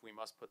approved, we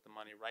must put the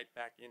money right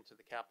back into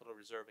the capital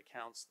reserve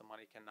accounts. The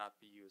money cannot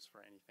be used for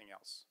anything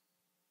else.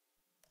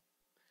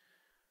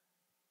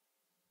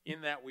 In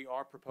that, we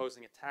are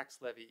proposing a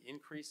tax levy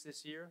increase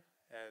this year,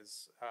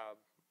 as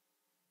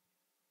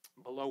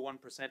below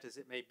 1% as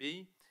it may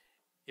be.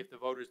 If the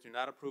voters do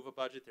not approve a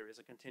budget, there is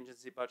a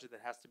contingency budget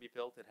that has to be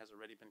built. It has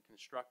already been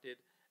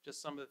constructed.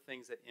 Just some of the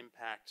things that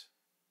impact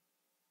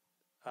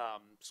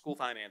school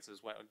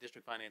finances,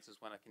 district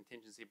finances, when a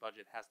contingency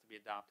budget has to be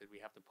adopted. We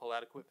have to pull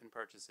out equipment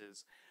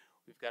purchases.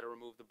 We've got to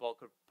remove the bulk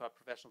of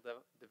professional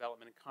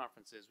development and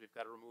conferences. We've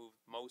got to remove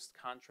most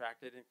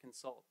contracted and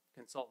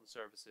consultant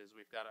services.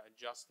 We've got to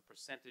adjust the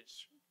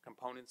percentage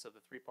components of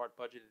the three-part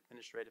budget,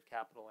 administrative,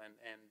 capital,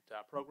 and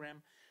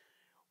program.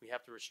 We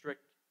have to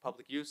restrict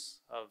public use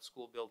of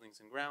school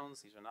buildings and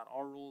grounds. These are not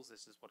our rules.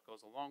 This is what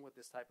goes along with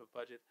this type of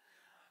budget.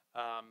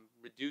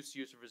 Reduce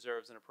use of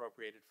reserves and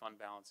appropriated fund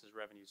balances,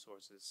 revenue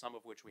sources, some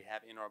of which we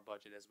have in our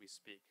budget as we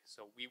speak.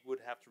 So we would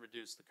have to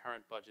reduce the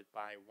current budget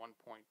by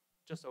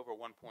just over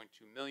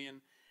 1.2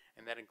 million,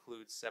 and that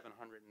includes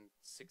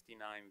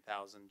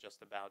 769,000,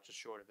 just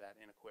short of that,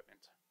 in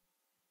equipment.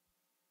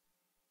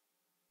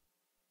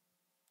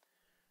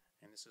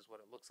 And this is what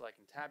it looks like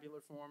in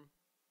tabular form.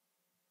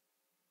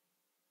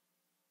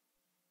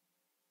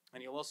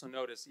 And you'll also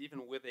notice,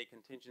 even with a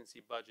contingency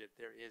budget,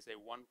 there is a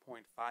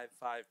 1.55%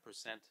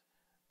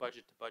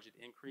 budget-to-budget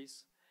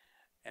increase,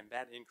 and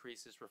that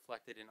increase is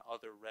reflected in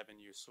other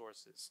revenue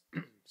sources.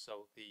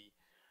 So the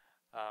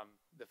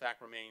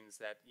fact remains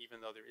that even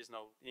though there is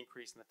no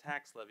increase in the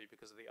tax levy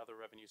because of the other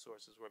revenue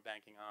sources we're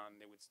banking on,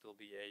 there would still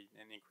be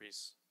an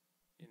increase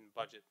in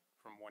budget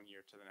from one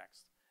year to the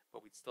next.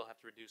 But we'd still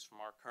have to reduce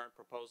from our current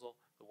proposal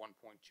the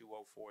 1.204607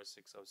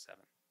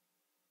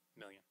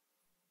 million.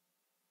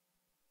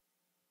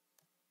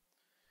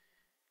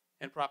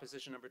 And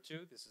proposition number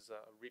 2, this is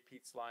a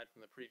repeat slide from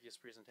the previous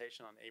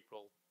presentation on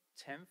April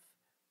 10th.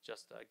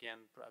 Just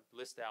again,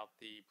 list out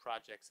the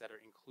projects that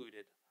are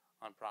included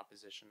on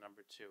proposition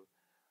number 2.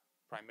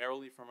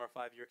 Primarily from our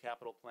 5-year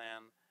capital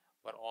plan,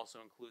 but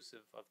also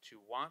inclusive of 2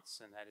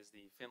 wants, and that is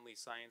the Finley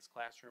Science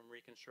Classroom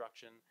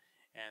reconstruction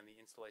and the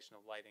installation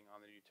of lighting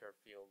on the new turf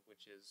field,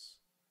 which is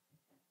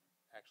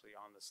actually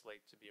on the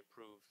slate to be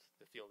approved,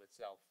 the field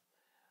itself,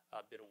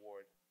 bid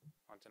award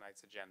on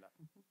tonight's agenda.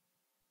 Mm-hmm.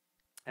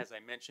 As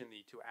I mentioned,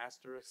 the two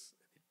asterisks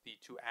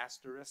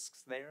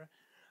there.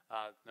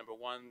 Number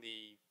 1,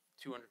 the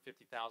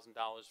 $250,000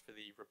 for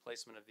the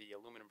replacement of the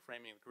aluminum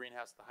framing of the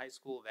greenhouse at the high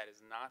school. That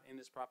is not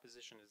in this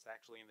proposition. It's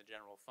actually in the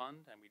general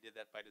fund, and we did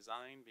that by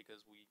design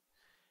because we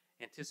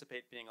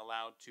anticipate being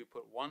allowed to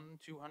put one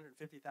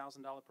 $250,000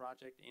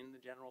 project in the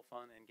general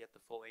fund and get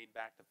the full aid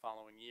back the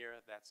following year.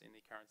 That's in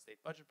the current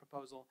state budget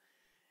proposal.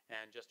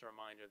 And just a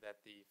reminder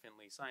that the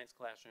Finley Science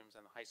classrooms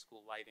and the high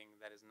school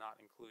lighting, that is not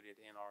included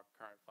in our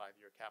current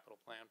 5-year capital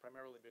plan,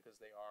 primarily because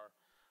they are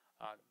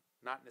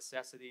not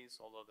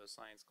necessities, although the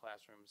science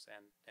classrooms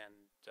and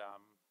the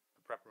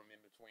prep room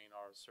in between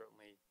are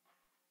certainly,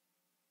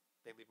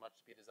 they leave much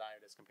to be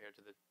desired as compared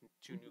to the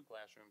 2 new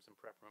classrooms and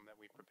prep room that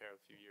we prepared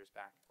a few years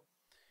back.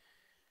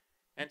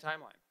 And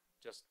timeline,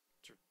 just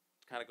to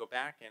kind of go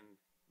back and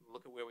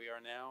look at where we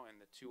are now and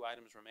the 2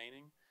 items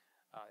remaining.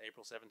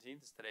 April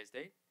 17th is today's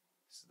date.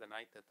 This is the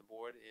night that the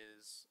board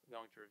is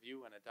going to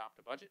review and adopt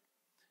a budget.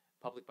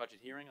 Public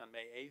budget hearing on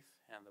May 8th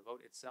and the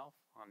vote itself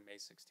on May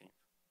 16th.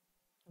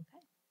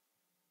 Okay.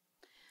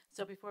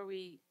 So before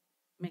we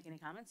make any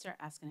comments or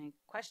ask any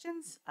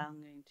questions,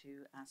 I'm going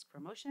to ask for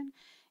a motion.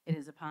 It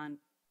is upon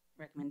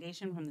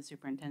recommendation from the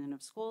superintendent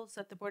of schools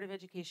that the Board of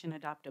Education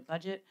adopt a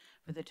budget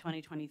for the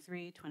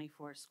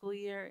 2023-24 school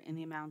year in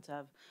the amount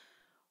of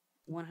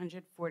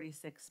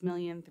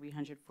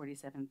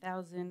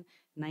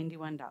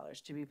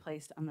 $146,347,091 to be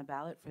placed on the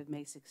ballot for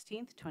May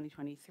 16th,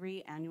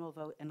 2023 annual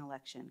vote and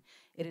election.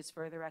 It is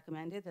further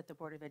recommended that the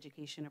Board of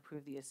Education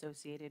approve the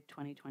associated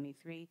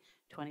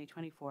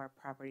 2023-2024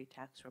 property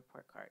tax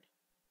report card.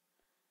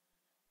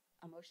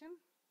 A motion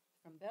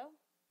from Bill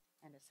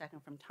and a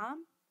second from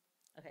Tom.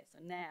 Okay, so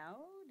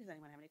now, does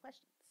anyone have any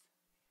questions?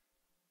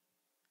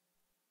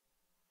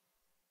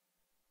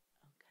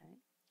 Okay.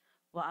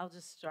 Well, I'll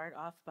just start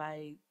off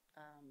by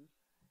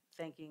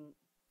thanking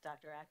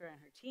Dr. Acker and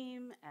her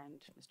team and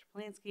Mr.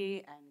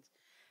 Polanski, and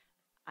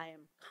I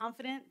am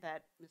confident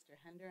that Mr.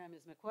 Hender and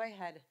Ms. McCoy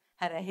had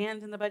a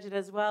hand in the budget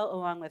as well,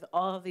 along with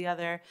all of the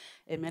other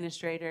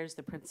administrators,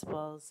 the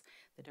principals,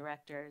 the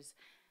directors.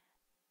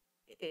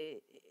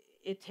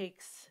 It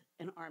takes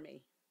an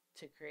army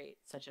to create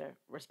such a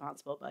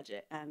responsible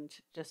budget, and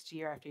just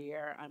year after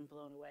year, I'm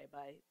blown away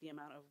by the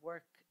amount of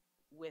work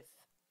with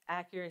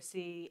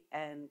accuracy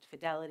and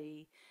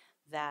fidelity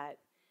that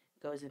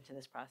goes into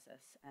this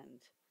process, and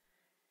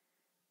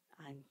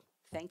I'm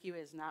thank you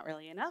is not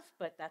really enough,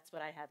 but that's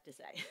what I have to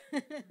say.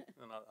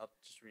 And I'll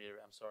just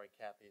reiterate, I'm sorry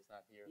Kathy is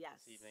not here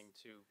Yes. this evening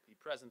to be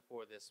present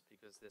for this,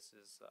 because this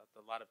is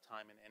a lot of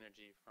time and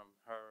energy from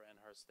her and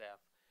her staff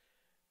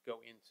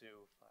go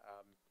into.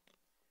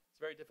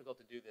 It's very difficult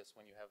to do this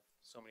when you have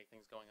so many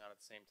things going on at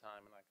the same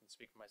time, and I can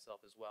speak for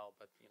myself as well,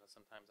 but you know,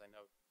 sometimes I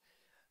know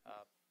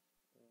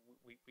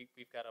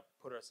we've got to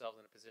put ourselves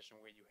in a position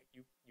where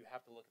you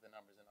have to look at the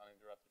numbers in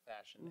uninterrupted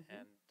fashion,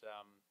 and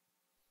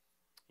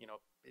you know,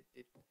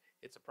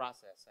 it's a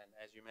process. And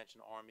as you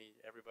mentioned,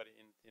 Army, everybody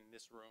in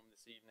this room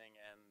this evening,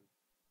 and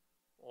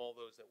all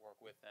those that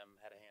work with them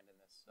had a hand in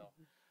this. So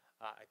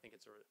I think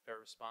it's a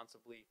very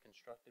responsibly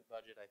constructed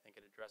budget. I think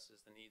it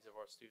addresses the needs of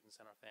our students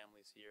and our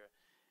families here,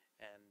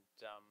 and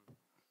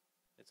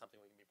it's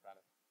something we can be proud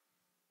of.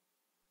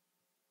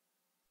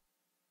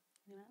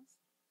 Anyone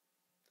else?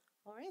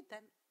 All right,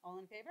 then,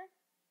 all in favor?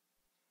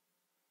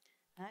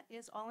 That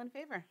is all in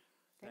favor.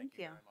 Thank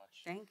you. Very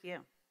much. Thank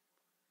you.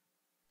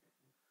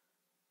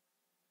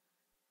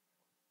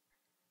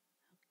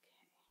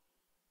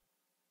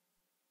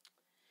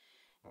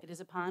 It is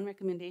upon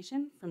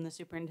recommendation from the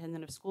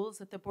Superintendent of Schools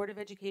that the Board of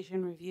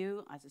Education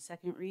review as a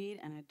second read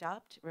and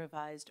adopt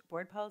revised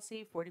Board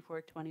Policy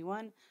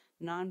 4421,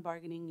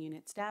 non-bargaining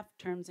unit staff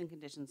terms and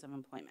conditions of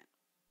employment.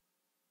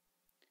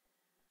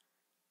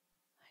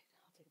 All right,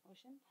 I'll take a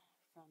motion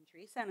from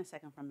Teresa and a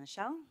second from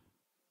Michelle.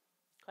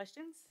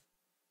 Questions?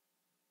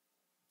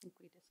 I think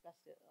we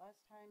discussed it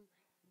last time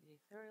pretty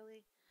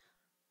thoroughly.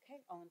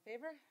 Okay, all in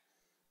favor?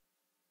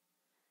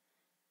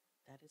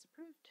 That is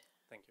approved.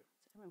 Thank you.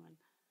 That's everyone.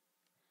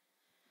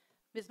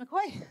 Ms.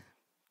 McCoy.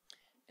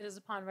 It is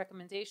upon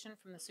recommendation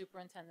from the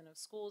Superintendent of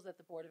Schools that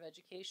the Board of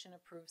Education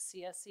approve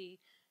CSE,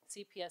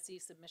 CPSE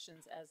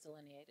submissions as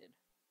delineated.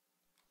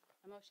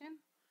 A motion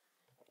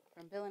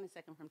from Bill and a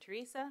second from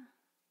Teresa.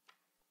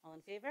 All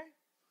in favor?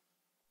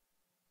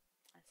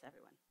 That's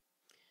everyone.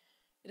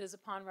 It is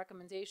upon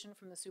recommendation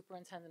from the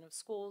Superintendent of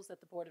Schools that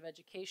the Board of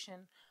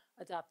Education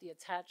adopt the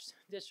attached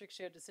district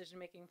shared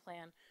decision-making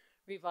plan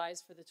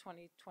revised for the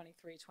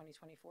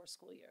 2023-2024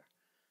 school year.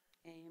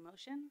 A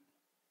motion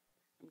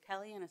from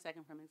Kelly and a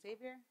second from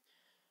Xavier.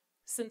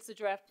 Since the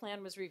draft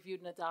plan was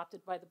reviewed and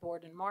adopted by the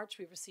board in March,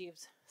 we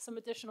received some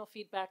additional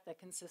feedback that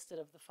consisted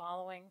of the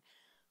following: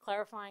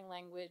 clarifying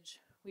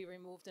language, we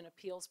removed an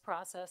appeals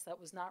process that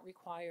was not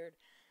required,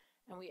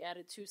 and we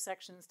added 2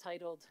 sections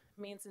titled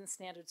Means and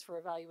Standards for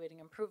Evaluating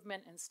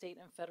Improvement and State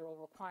and Federal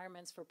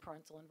Requirements for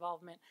Parental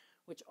Involvement,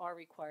 which are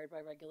required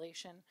by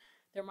regulation.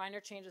 They're minor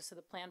changes to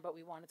the plan, but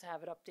we wanted to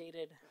have it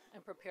updated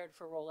and prepared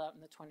for rollout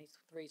in the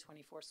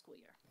 23-24 school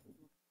year.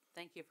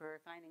 Thank you for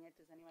refining it.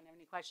 Does anyone have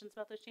any questions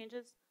about those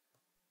changes?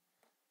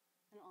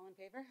 And all in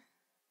favor?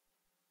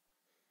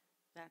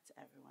 That's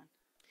everyone.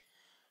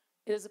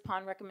 It is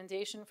upon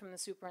recommendation from the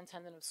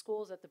Superintendent of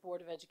Schools that the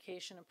Board of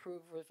Education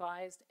approve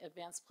revised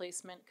advanced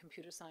placement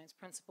computer science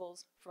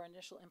principles for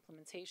initial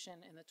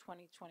implementation in the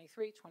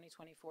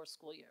 2023-2024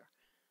 school year.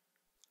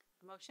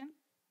 A motion?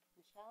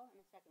 Michelle, and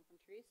a second from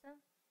Teresa.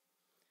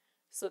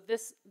 So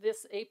this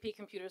AP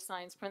Computer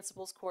Science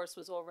Principles course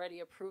was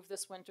already approved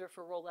this winter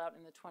for rollout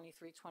in the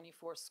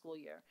 23-24 school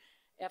year.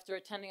 After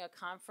attending a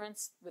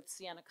conference with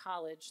Siena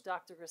College,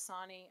 Dr.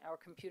 Grassani, our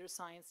computer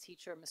science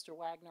teacher, Mr.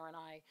 Wagner, and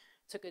I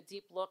took a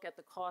deep look at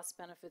the costs,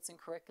 benefits, and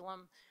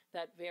curriculum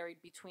that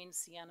varied between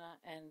Siena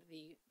and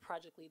the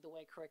Project Lead the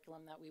Way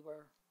curriculum that we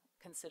were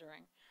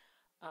considering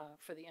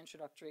for the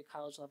introductory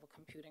college level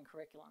computing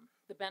curriculum.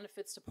 The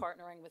benefits to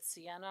partnering with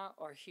Siena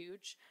are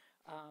huge.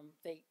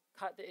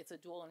 It's a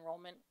dual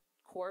enrollment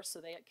course, so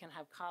they can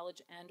have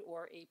college and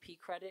or AP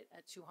credit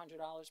at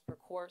 $200 per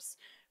course.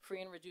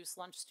 Free and reduced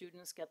lunch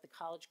students get the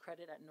college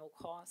credit at no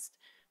cost.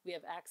 We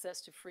have access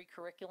to free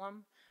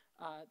curriculum.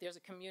 There's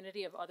a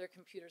community of other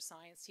computer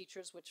science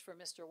teachers, which for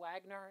Mr.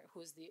 Wagner,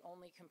 who is the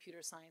only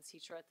computer science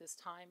teacher at this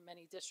time,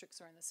 many districts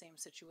are in the same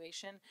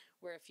situation,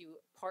 where if you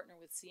partner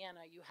with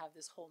Siena, you have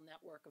this whole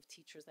network of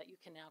teachers that you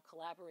can now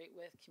collaborate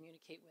with,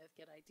 communicate with,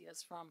 get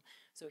ideas from.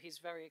 So he's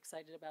very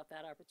excited about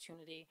that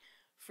opportunity.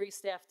 Free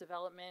staff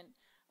development,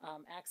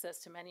 access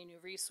to many new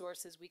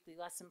resources, weekly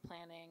lesson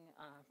planning,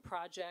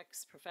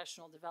 projects,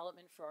 professional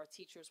development for our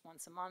teachers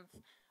once a month.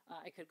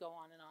 I could go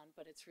on,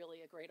 but it's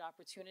really a great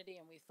opportunity,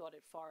 and we thought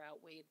it far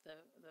outweighed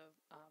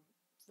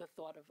the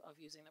thought of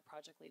using the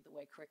Project Lead the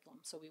Way curriculum.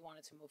 So we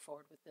wanted to move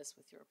forward with this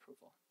with your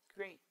approval.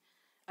 Great.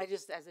 I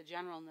just, as a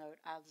general note,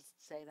 I'll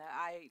just say that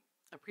I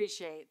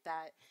appreciate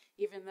that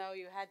even though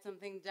you had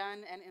something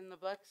done and in the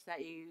books,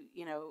 that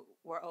you know,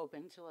 were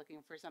open to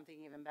looking for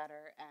something even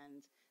better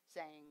and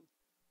saying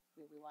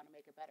we want to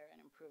make it better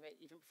and improve it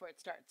even before it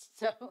starts.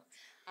 So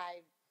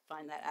I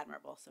find that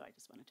admirable. So I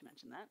just wanted to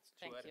mention that.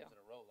 Two items in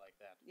a row like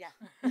that. Yeah.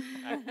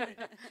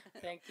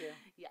 Thank you.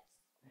 Yes.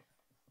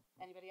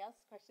 Anybody else?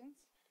 Questions?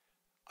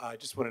 I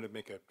just wanted to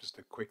make just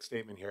a quick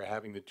statement here.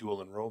 Having the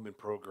dual enrollment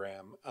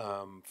program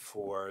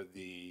for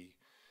the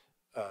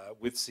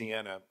with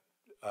Siena,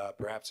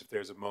 perhaps if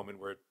there's a moment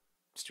where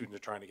students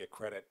are trying to get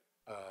credit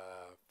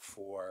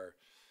for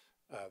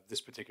this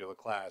particular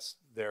class,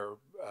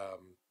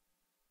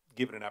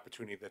 give it an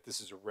opportunity that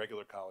this is a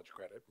regular college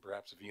credit.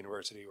 Perhaps if a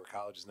university or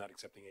college is not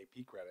accepting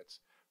AP credits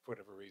for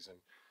whatever reason,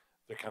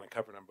 they're kind of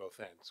covered on both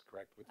ends,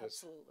 correct with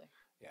this? Absolutely.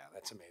 Yeah,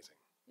 that's amazing.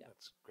 Yeah.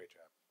 That's a great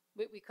job.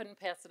 We couldn't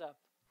pass it up.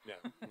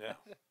 Yeah, no.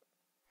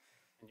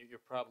 And you're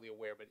probably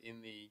aware, but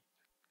in the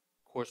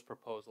course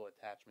proposal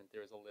attachment,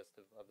 there is a list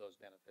of those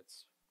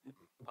benefits,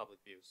 public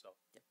view, so.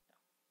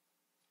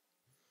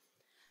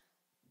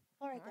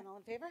 All right, then, all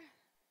in favor?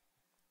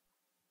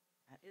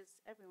 That is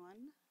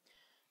everyone.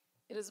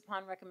 It is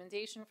upon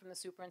recommendation from the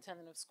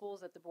Superintendent of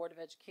Schools that the Board of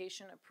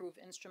Education approve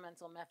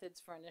instrumental methods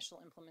for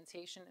initial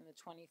implementation in the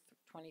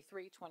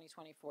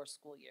 2023-2024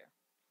 school year.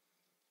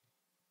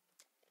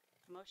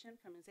 A motion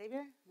from Xavier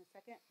and a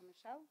second from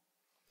Michelle.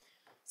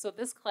 So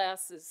this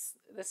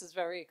is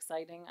very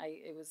exciting.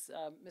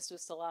 Mr.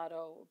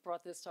 Stellato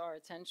brought this to our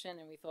attention,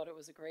 and we thought it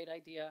was a great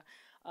idea.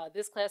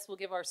 This class will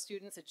give our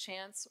students a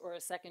chance or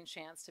a second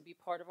chance to be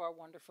part of our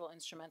wonderful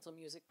instrumental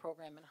music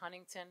program in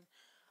Huntington.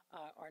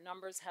 Our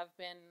numbers have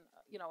been,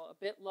 a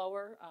bit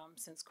lower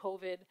since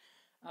COVID.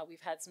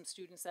 We've had some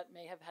students that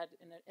may have had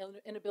an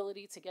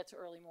inability to get to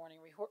early morning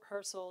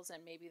rehearsals,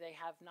 and maybe they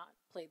have not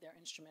played their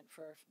instrument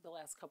for the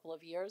last couple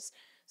of years.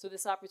 So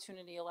this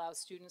opportunity allows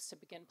students to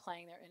begin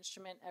playing their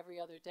instrument every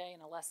other day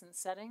in a lesson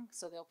setting,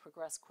 so they'll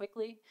progress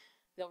quickly.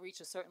 They'll reach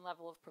a certain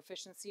level of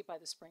proficiency by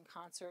the spring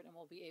concert, and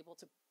will be able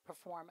to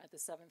perform at the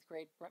 7th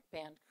grade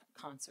band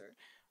concert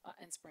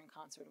and spring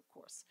concert, of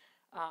course.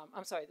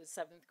 The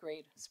 7th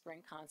grade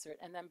spring concert,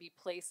 and then be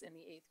placed in the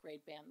 8th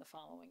grade band the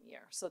following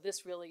year. So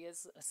this really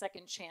is a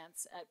second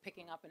chance at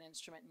picking up an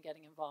instrument and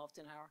getting involved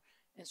in our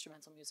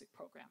instrumental music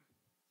program.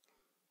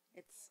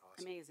 It's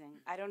amazing.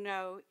 I don't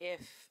know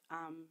if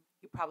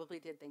you probably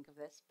did think of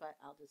this, but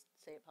I'll just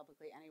say it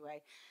publicly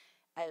anyway.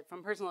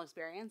 From personal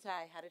experience,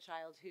 I had a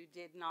child who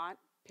did not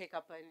pick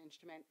up an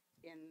instrument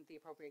in the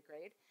appropriate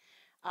grade,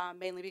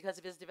 mainly because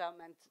of his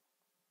development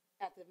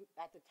at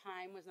the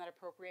time was not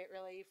appropriate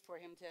really for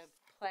him to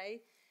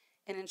play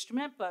an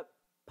instrument, but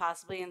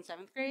possibly in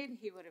 7th grade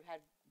he would have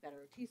had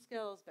better OT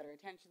skills, better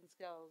attention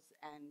skills,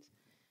 and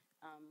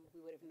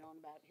we would have known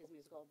about his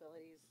musical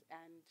abilities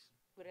and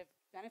would have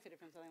benefited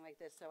from something like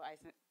this. So I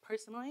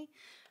personally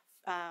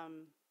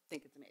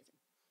think it's amazing.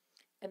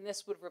 And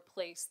this would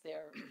replace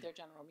their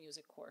general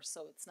music course,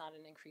 so it's not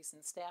an increase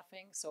in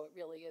staffing. So it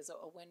really is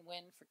a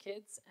win-win for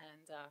kids,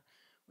 and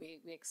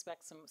we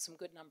expect some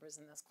good numbers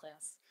in this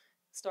class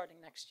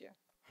starting next year.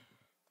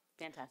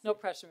 Fantastic. No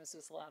pressure,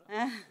 Mrs. Salato.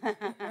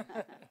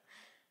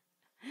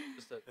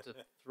 Just to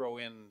throw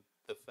in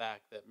the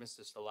fact that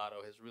Mr. Stellato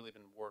has really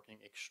been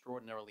working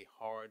extraordinarily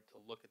hard to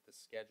look at the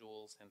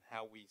schedules and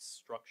how we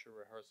structure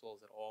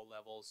rehearsals at all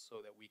levels so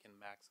that we can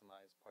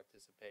maximize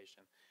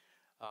participation.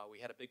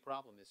 We had a big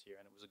problem this year,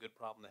 and it was a good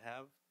problem to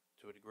have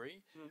to a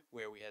degree,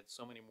 where we had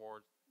so many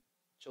more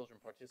children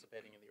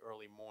participating in the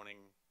early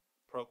morning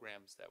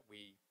programs that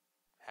we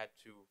had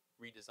to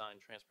redesign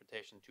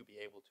transportation to be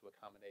able to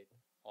accommodate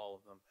all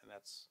of them, and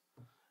that's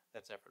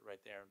effort right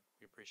there.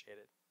 We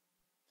appreciate it.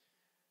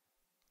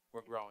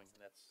 We're growing, and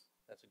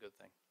that's a good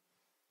thing.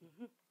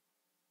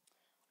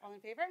 All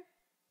in favor?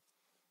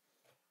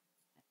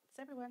 That's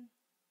everyone.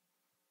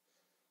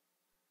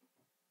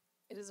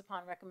 It is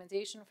upon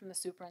recommendation from the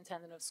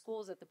Superintendent of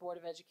Schools that the Board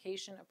of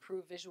Education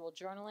approve visual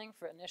journaling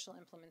for initial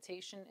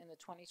implementation in the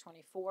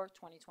 2024-2025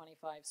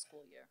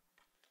 school year.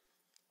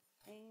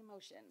 A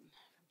motion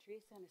from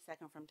Teresa and a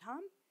second from Tom.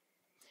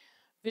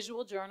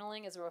 Visual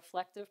journaling is a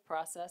reflective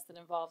process that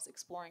involves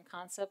exploring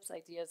concepts,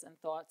 ideas, and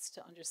thoughts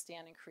to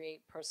understand and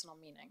create personal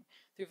meaning.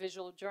 Through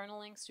visual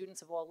journaling,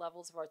 students of all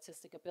levels of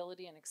artistic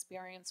ability and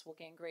experience will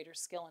gain greater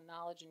skill and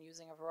knowledge in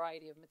using a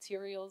variety of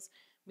materials,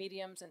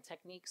 mediums, and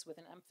techniques with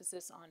an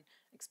emphasis on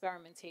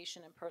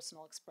experimentation and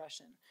personal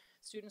expression.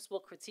 Students will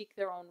critique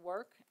their own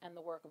work and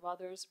the work of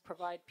others,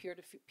 provide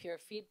peer-to-peer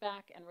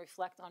feedback, and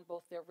reflect on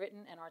both their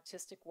written and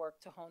artistic work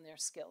to hone their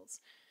skills.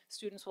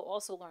 Students will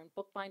also learn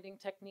bookbinding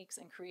techniques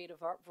and create a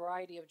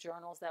variety of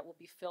journals that will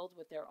be filled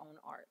with their own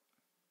art.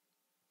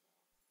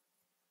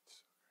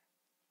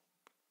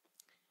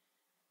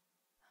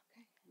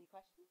 Okay, any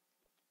questions?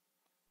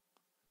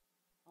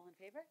 All in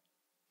favor?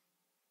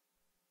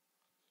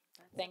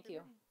 That's Thank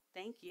you. everybody.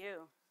 Thank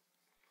you.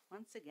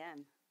 Once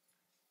again.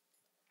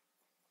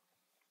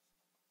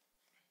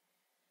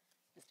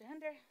 Mr.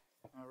 Hender.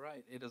 All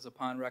right. It is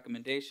upon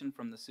recommendation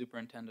from the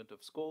Superintendent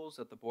of Schools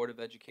that the Board of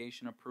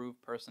Education approve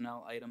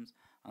personnel items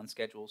on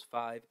Schedules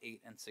 5,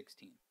 8, and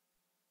 16.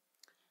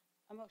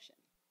 A motion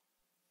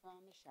from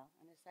Michelle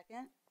and a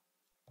second.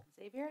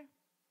 Xavier.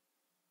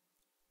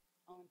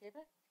 All in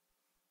favor?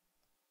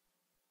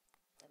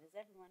 That is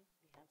everyone.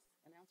 We have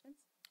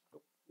announcements?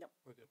 Nope.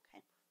 We're good.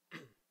 Okay.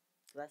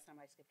 Last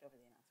time I skipped over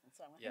the announcements,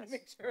 so I wanted Yes, to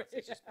make sure.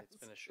 it's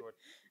been a short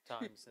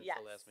time since Yes.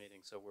 the last meeting,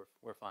 so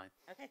we're fine.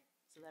 Okay,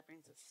 so that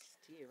brings us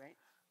to you, right?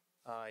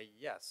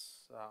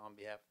 Yes, on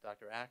behalf of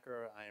Dr.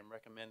 Acker, I am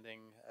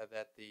recommending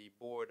that the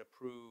board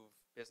approve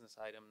business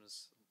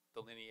items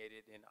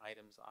delineated in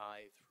items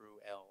I through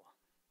L.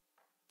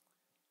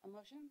 A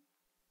motion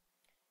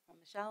from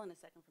Michelle and a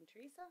second from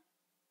Teresa.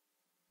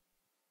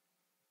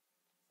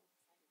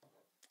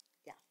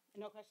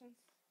 No questions?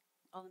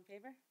 All in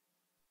favor?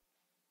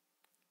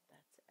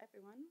 That's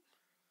everyone.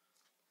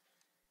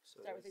 So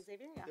Start with there's-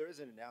 Xavier, yeah. There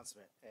is an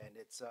announcement, and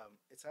it's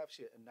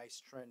actually a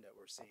nice trend that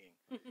we're seeing.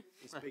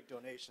 These big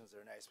donations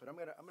are nice, but I'm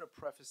gonna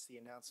preface the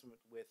announcement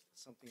with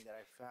something that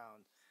I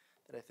found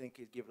that I think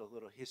could give it a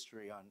little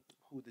history on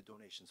who the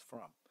donation's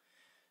from.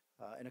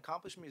 An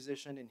accomplished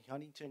musician and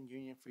Huntington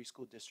Union Free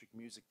School District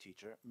music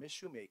teacher, Miss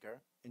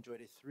Shoemaker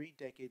enjoyed a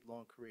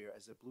 3-decade-long career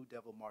as a Blue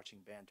Devil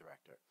marching band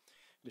director.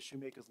 Miss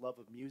Shoemaker's love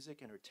of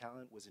music and her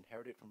talent was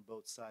inherited from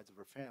both sides of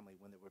her family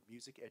when they were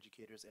music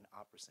educators and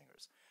opera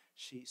singers.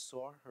 She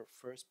saw her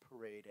first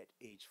parade at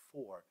age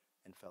 4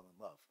 and fell in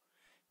love.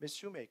 Miss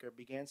Shoemaker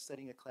began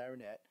studying a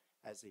clarinet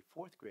as a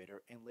 4th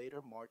grader and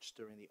later marched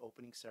during the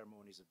opening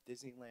ceremonies of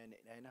Disneyland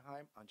in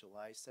Anaheim on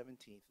July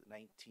 17,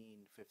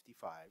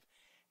 1955,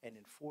 and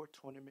in 4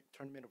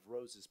 Tournament of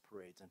Roses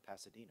parades in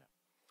Pasadena.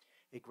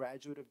 A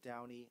graduate of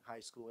Downey High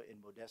School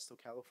in Modesto,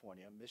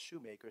 California, Miss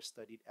Shoemaker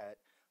studied at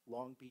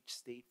Long Beach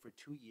State for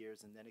 2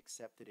 years and then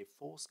accepted a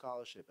full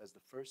scholarship as the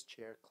first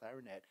chair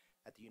clarinet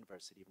at the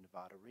University of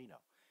Nevada,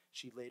 Reno.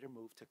 She later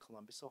moved to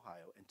Columbus,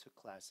 Ohio, and took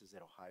classes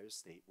at Ohio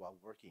State while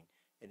working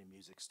in a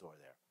music store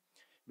there.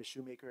 Ms.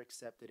 Shoemaker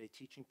accepted a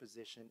teaching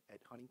position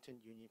at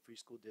Huntington Union Free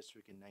School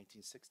District in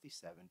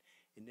 1967,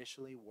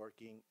 initially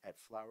working at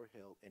Flower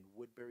Hill and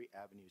Woodbury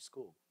Avenue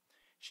School.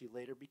 She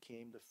later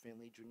became the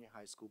Findlay Junior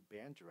High School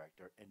band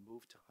director and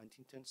moved to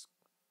Huntington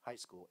High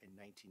School in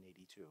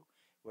 1982,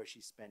 where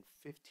she spent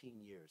 15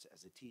 years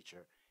as a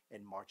teacher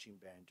and marching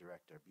band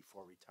director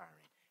before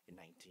retiring in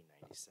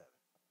 1997.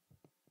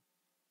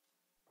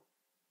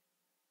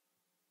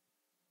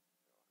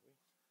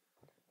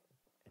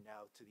 And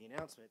now to the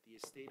announcement, the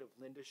estate of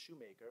Linda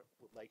Shoemaker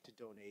would like to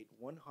donate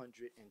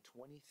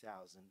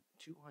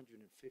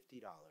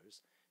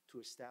 $120,250 to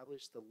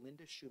establish the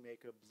Linda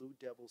Shoemaker Blue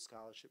Devil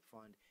Scholarship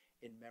Fund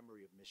in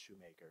memory of Miss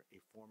Shoemaker, a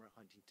former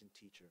Huntington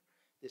teacher.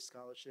 This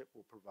scholarship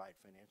will provide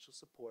financial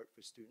support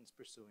for students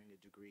pursuing a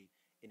degree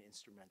in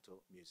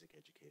instrumental music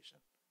education.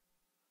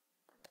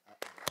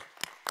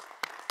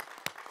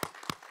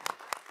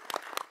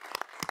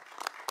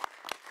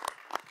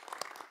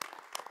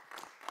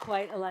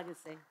 Quite a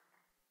legacy.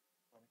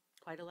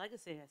 Quite a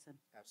legacy, I said.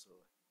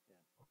 Absolutely. Yeah.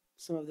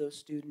 Some of those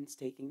students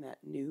taking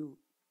that new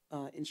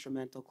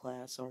instrumental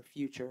class are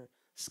future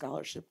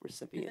scholarship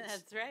recipients.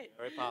 That's right.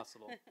 Very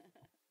possible. That's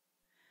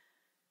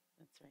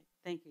right.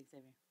 Thank you,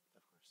 Xavier. Of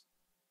course.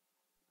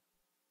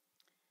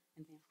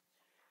 Anything else?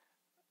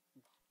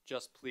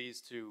 Just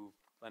pleased to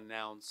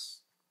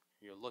announce,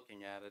 you're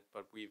looking at it,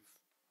 but we've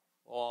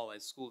all,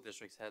 as school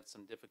districts, had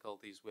some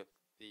difficulties with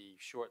the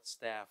short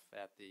staff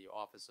at the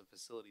Office of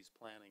Facilities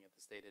Planning at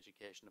the State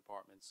Education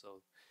Department.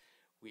 So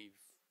we've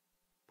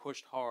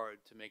pushed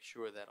hard to make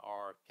sure that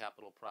our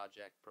capital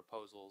project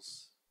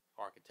proposals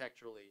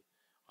architecturally,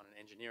 on an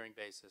engineering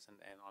basis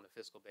and on a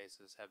fiscal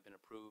basis, have been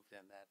approved,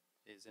 and that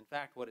is in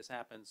fact what has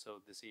happened. So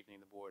this evening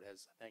the board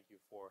has, thank you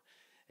for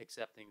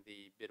accepting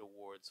the bid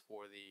awards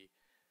for the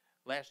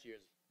last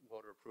year's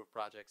voter approved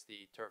projects,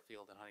 the turf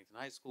field at Huntington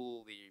High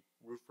School, the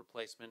roof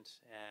replacement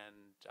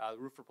at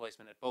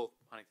both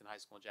Huntington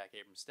High School and Jack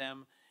Abrams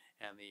STEM,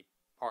 and the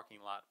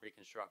parking lot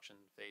reconstruction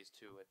phase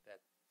 2 at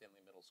Findlay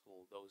Middle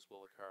School. Those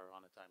will occur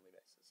on a timely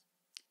basis.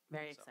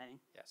 Very exciting.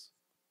 Yes.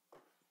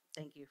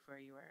 Thank you for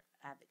your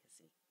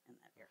advocacy in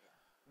that area.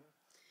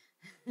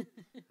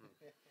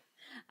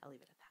 I'll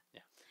leave it at that.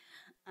 Yeah.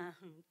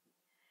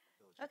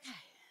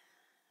 Okay.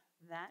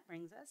 That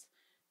brings us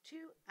to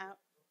our,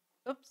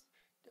 oops.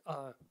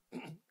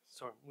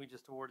 Sorry, we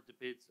just awarded the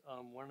bids.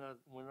 When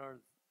are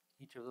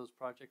each of those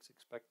projects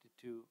expected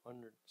to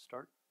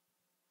start?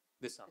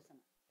 This summer.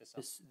 This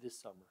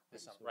summer.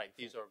 This summer. Right.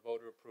 These are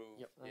voter approved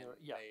Yep, in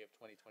yeah. May of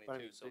 2022. But I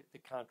mean, So the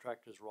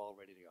contractors were all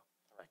ready to go.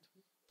 correct.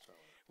 So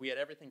We had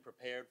everything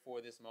prepared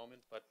for this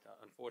moment, but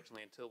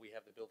unfortunately, until we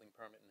have the building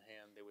permit in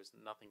hand, there was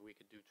nothing we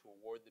could do to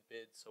award the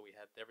bid. So we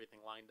had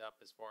everything lined up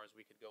as far as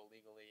we could go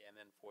legally, and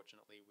then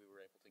fortunately, we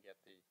were able to get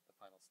the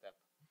final step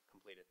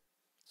completed.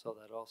 So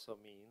that also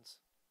means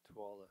to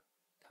all the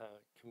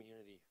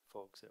community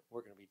folks that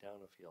we're going to be down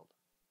the field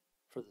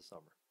for the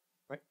summer,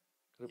 right?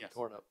 It'll Yes. be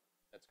torn up.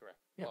 That's correct.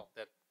 Yeah. Well,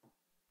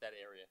 that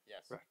area,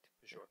 yes. Correct.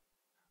 For sure.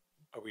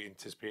 Are we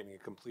anticipating a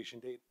completion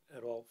date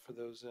at all for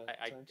those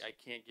signs? I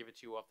can't give it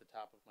to you off the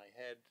top of my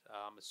head.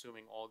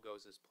 Assuming all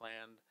goes as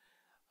planned.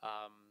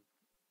 I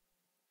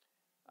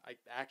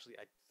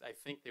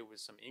think there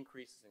was some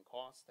increases in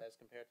cost as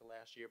compared to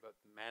last year, but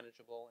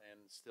manageable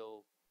and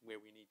still where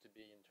we need to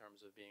be in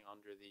terms of being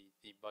under the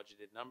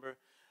budgeted number.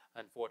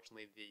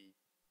 Unfortunately, the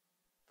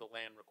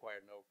land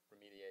required no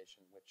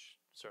remediation, which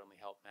certainly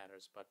helped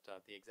matters. But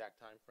the exact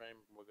time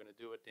frame, we're going to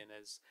do it in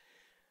as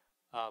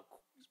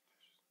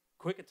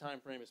quick a time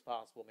frame as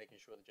possible, making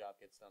sure the job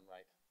gets done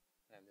right.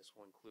 And this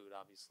will include,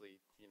 obviously,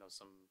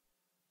 some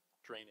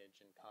drainage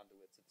and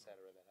conduits, et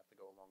cetera, that have to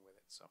go along with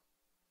it. So,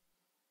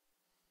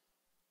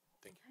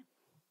 thank you.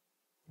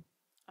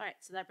 All right,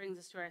 so that brings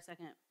us to our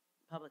second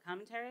public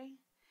commentary.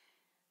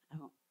 I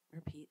won't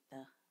repeat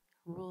the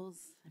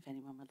rules. If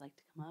anyone would like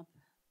to come up,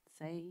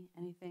 say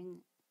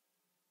anything.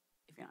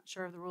 If you're not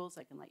sure of the rules,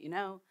 I can let you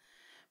know,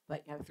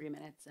 but you have 3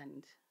 minutes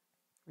and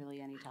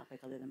really any topic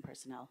other than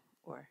personnel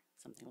or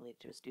something related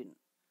to a student.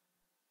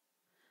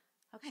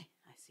 Okay,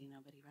 I see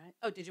nobody, right?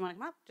 Oh, did you want to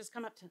come up? Just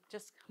come up to,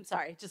 I'm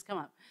sorry, just come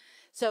up.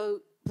 So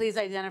please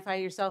identify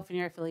yourself and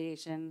your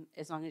affiliation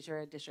as long as you're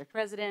a district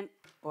resident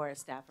or a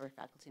staff or a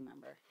faculty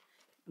member.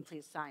 And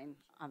please sign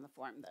on the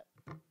form that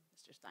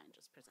Mr. Stein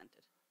just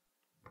presented.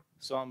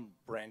 So I'm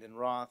Brandon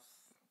Roth.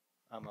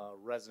 I'm a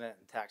resident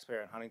and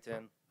taxpayer in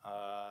Huntington.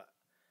 I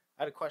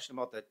had a question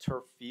about the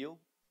turf field.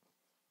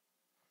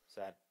 Is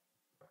that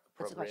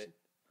What's the question? appropriate?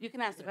 You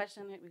can ask the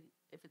question.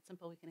 If it's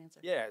simple, we can answer.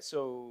 Yeah,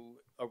 so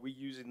are we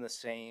using the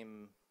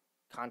same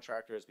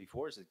contractor as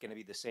before? Is it going to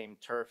be the same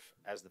turf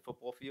as the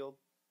football field?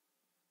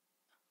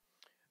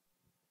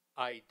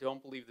 I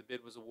don't believe the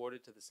bid was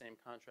awarded to the same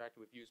contractor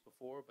we've used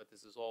before, but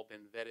this has all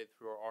been vetted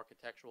through our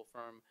architectural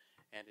firm,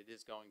 and it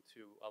is going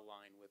to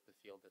align with the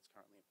field that's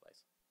currently in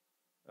place.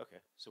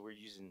 Okay, so we're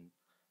using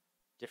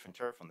different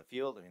turf on the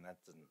field? I mean, that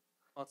doesn't...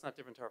 Well, it's not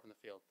different turf in the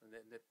field. And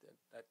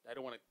I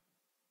don't want to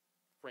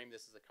frame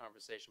this as a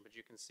conversation, but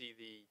you can see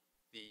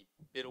the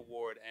bid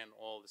award and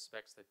all the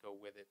specs that go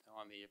with it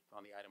on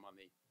the item on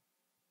the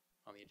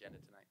agenda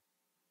tonight.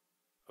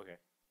 Okay.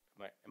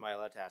 Am I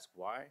allowed to ask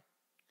why?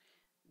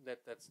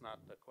 That's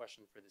not the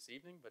question for this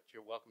evening, but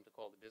you're welcome to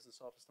call the business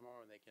office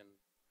tomorrow, and they can.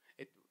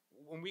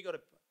 When we go to,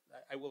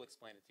 I will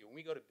explain it to you. When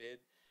we go to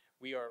bid,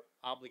 we are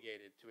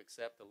obligated to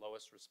accept the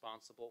lowest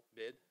responsible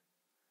bid.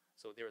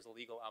 So there is a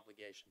legal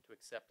obligation to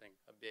accepting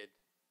a bid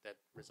that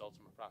results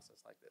from a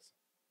process like this.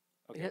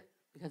 Okay.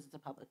 Because it's a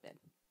public bid.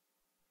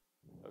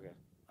 Okay.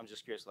 I'm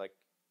just curious, like,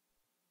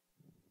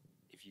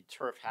 if you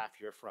turf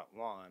half your front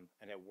lawn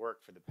and it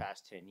worked for the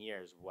past 10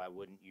 years, why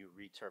wouldn't you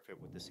re-turf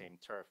it with the same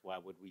turf? Why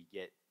would we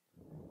get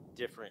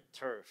different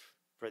turf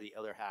for the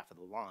other half of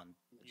the lawn?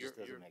 It just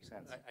doesn't make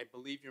sense. I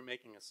believe you're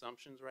making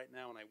assumptions right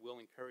now, and I will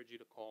encourage you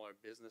to call our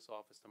business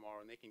office tomorrow,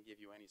 and they can give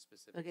you any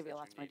specifics. They'll give you that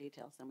lots more need.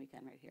 details than we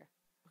can right here.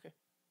 Okay.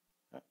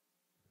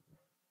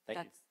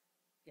 Thank you.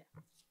 Yeah.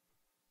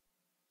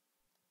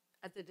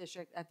 At the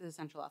district, at the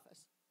central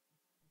office.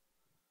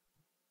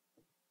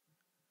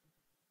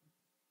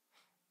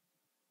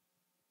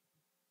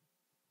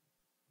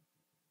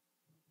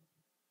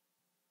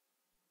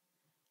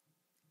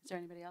 Is there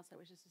anybody else that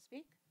wishes to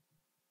speak?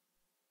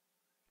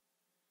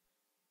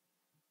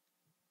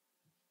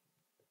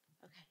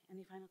 Okay,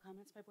 any final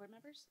comments by board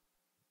members?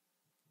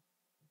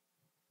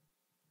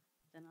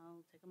 Then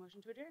I'll take a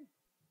motion to adjourn.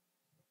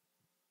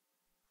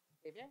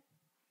 Xavier?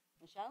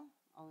 Michelle?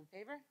 All in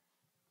favor?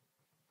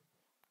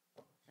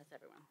 That's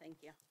everyone. Thank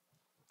you.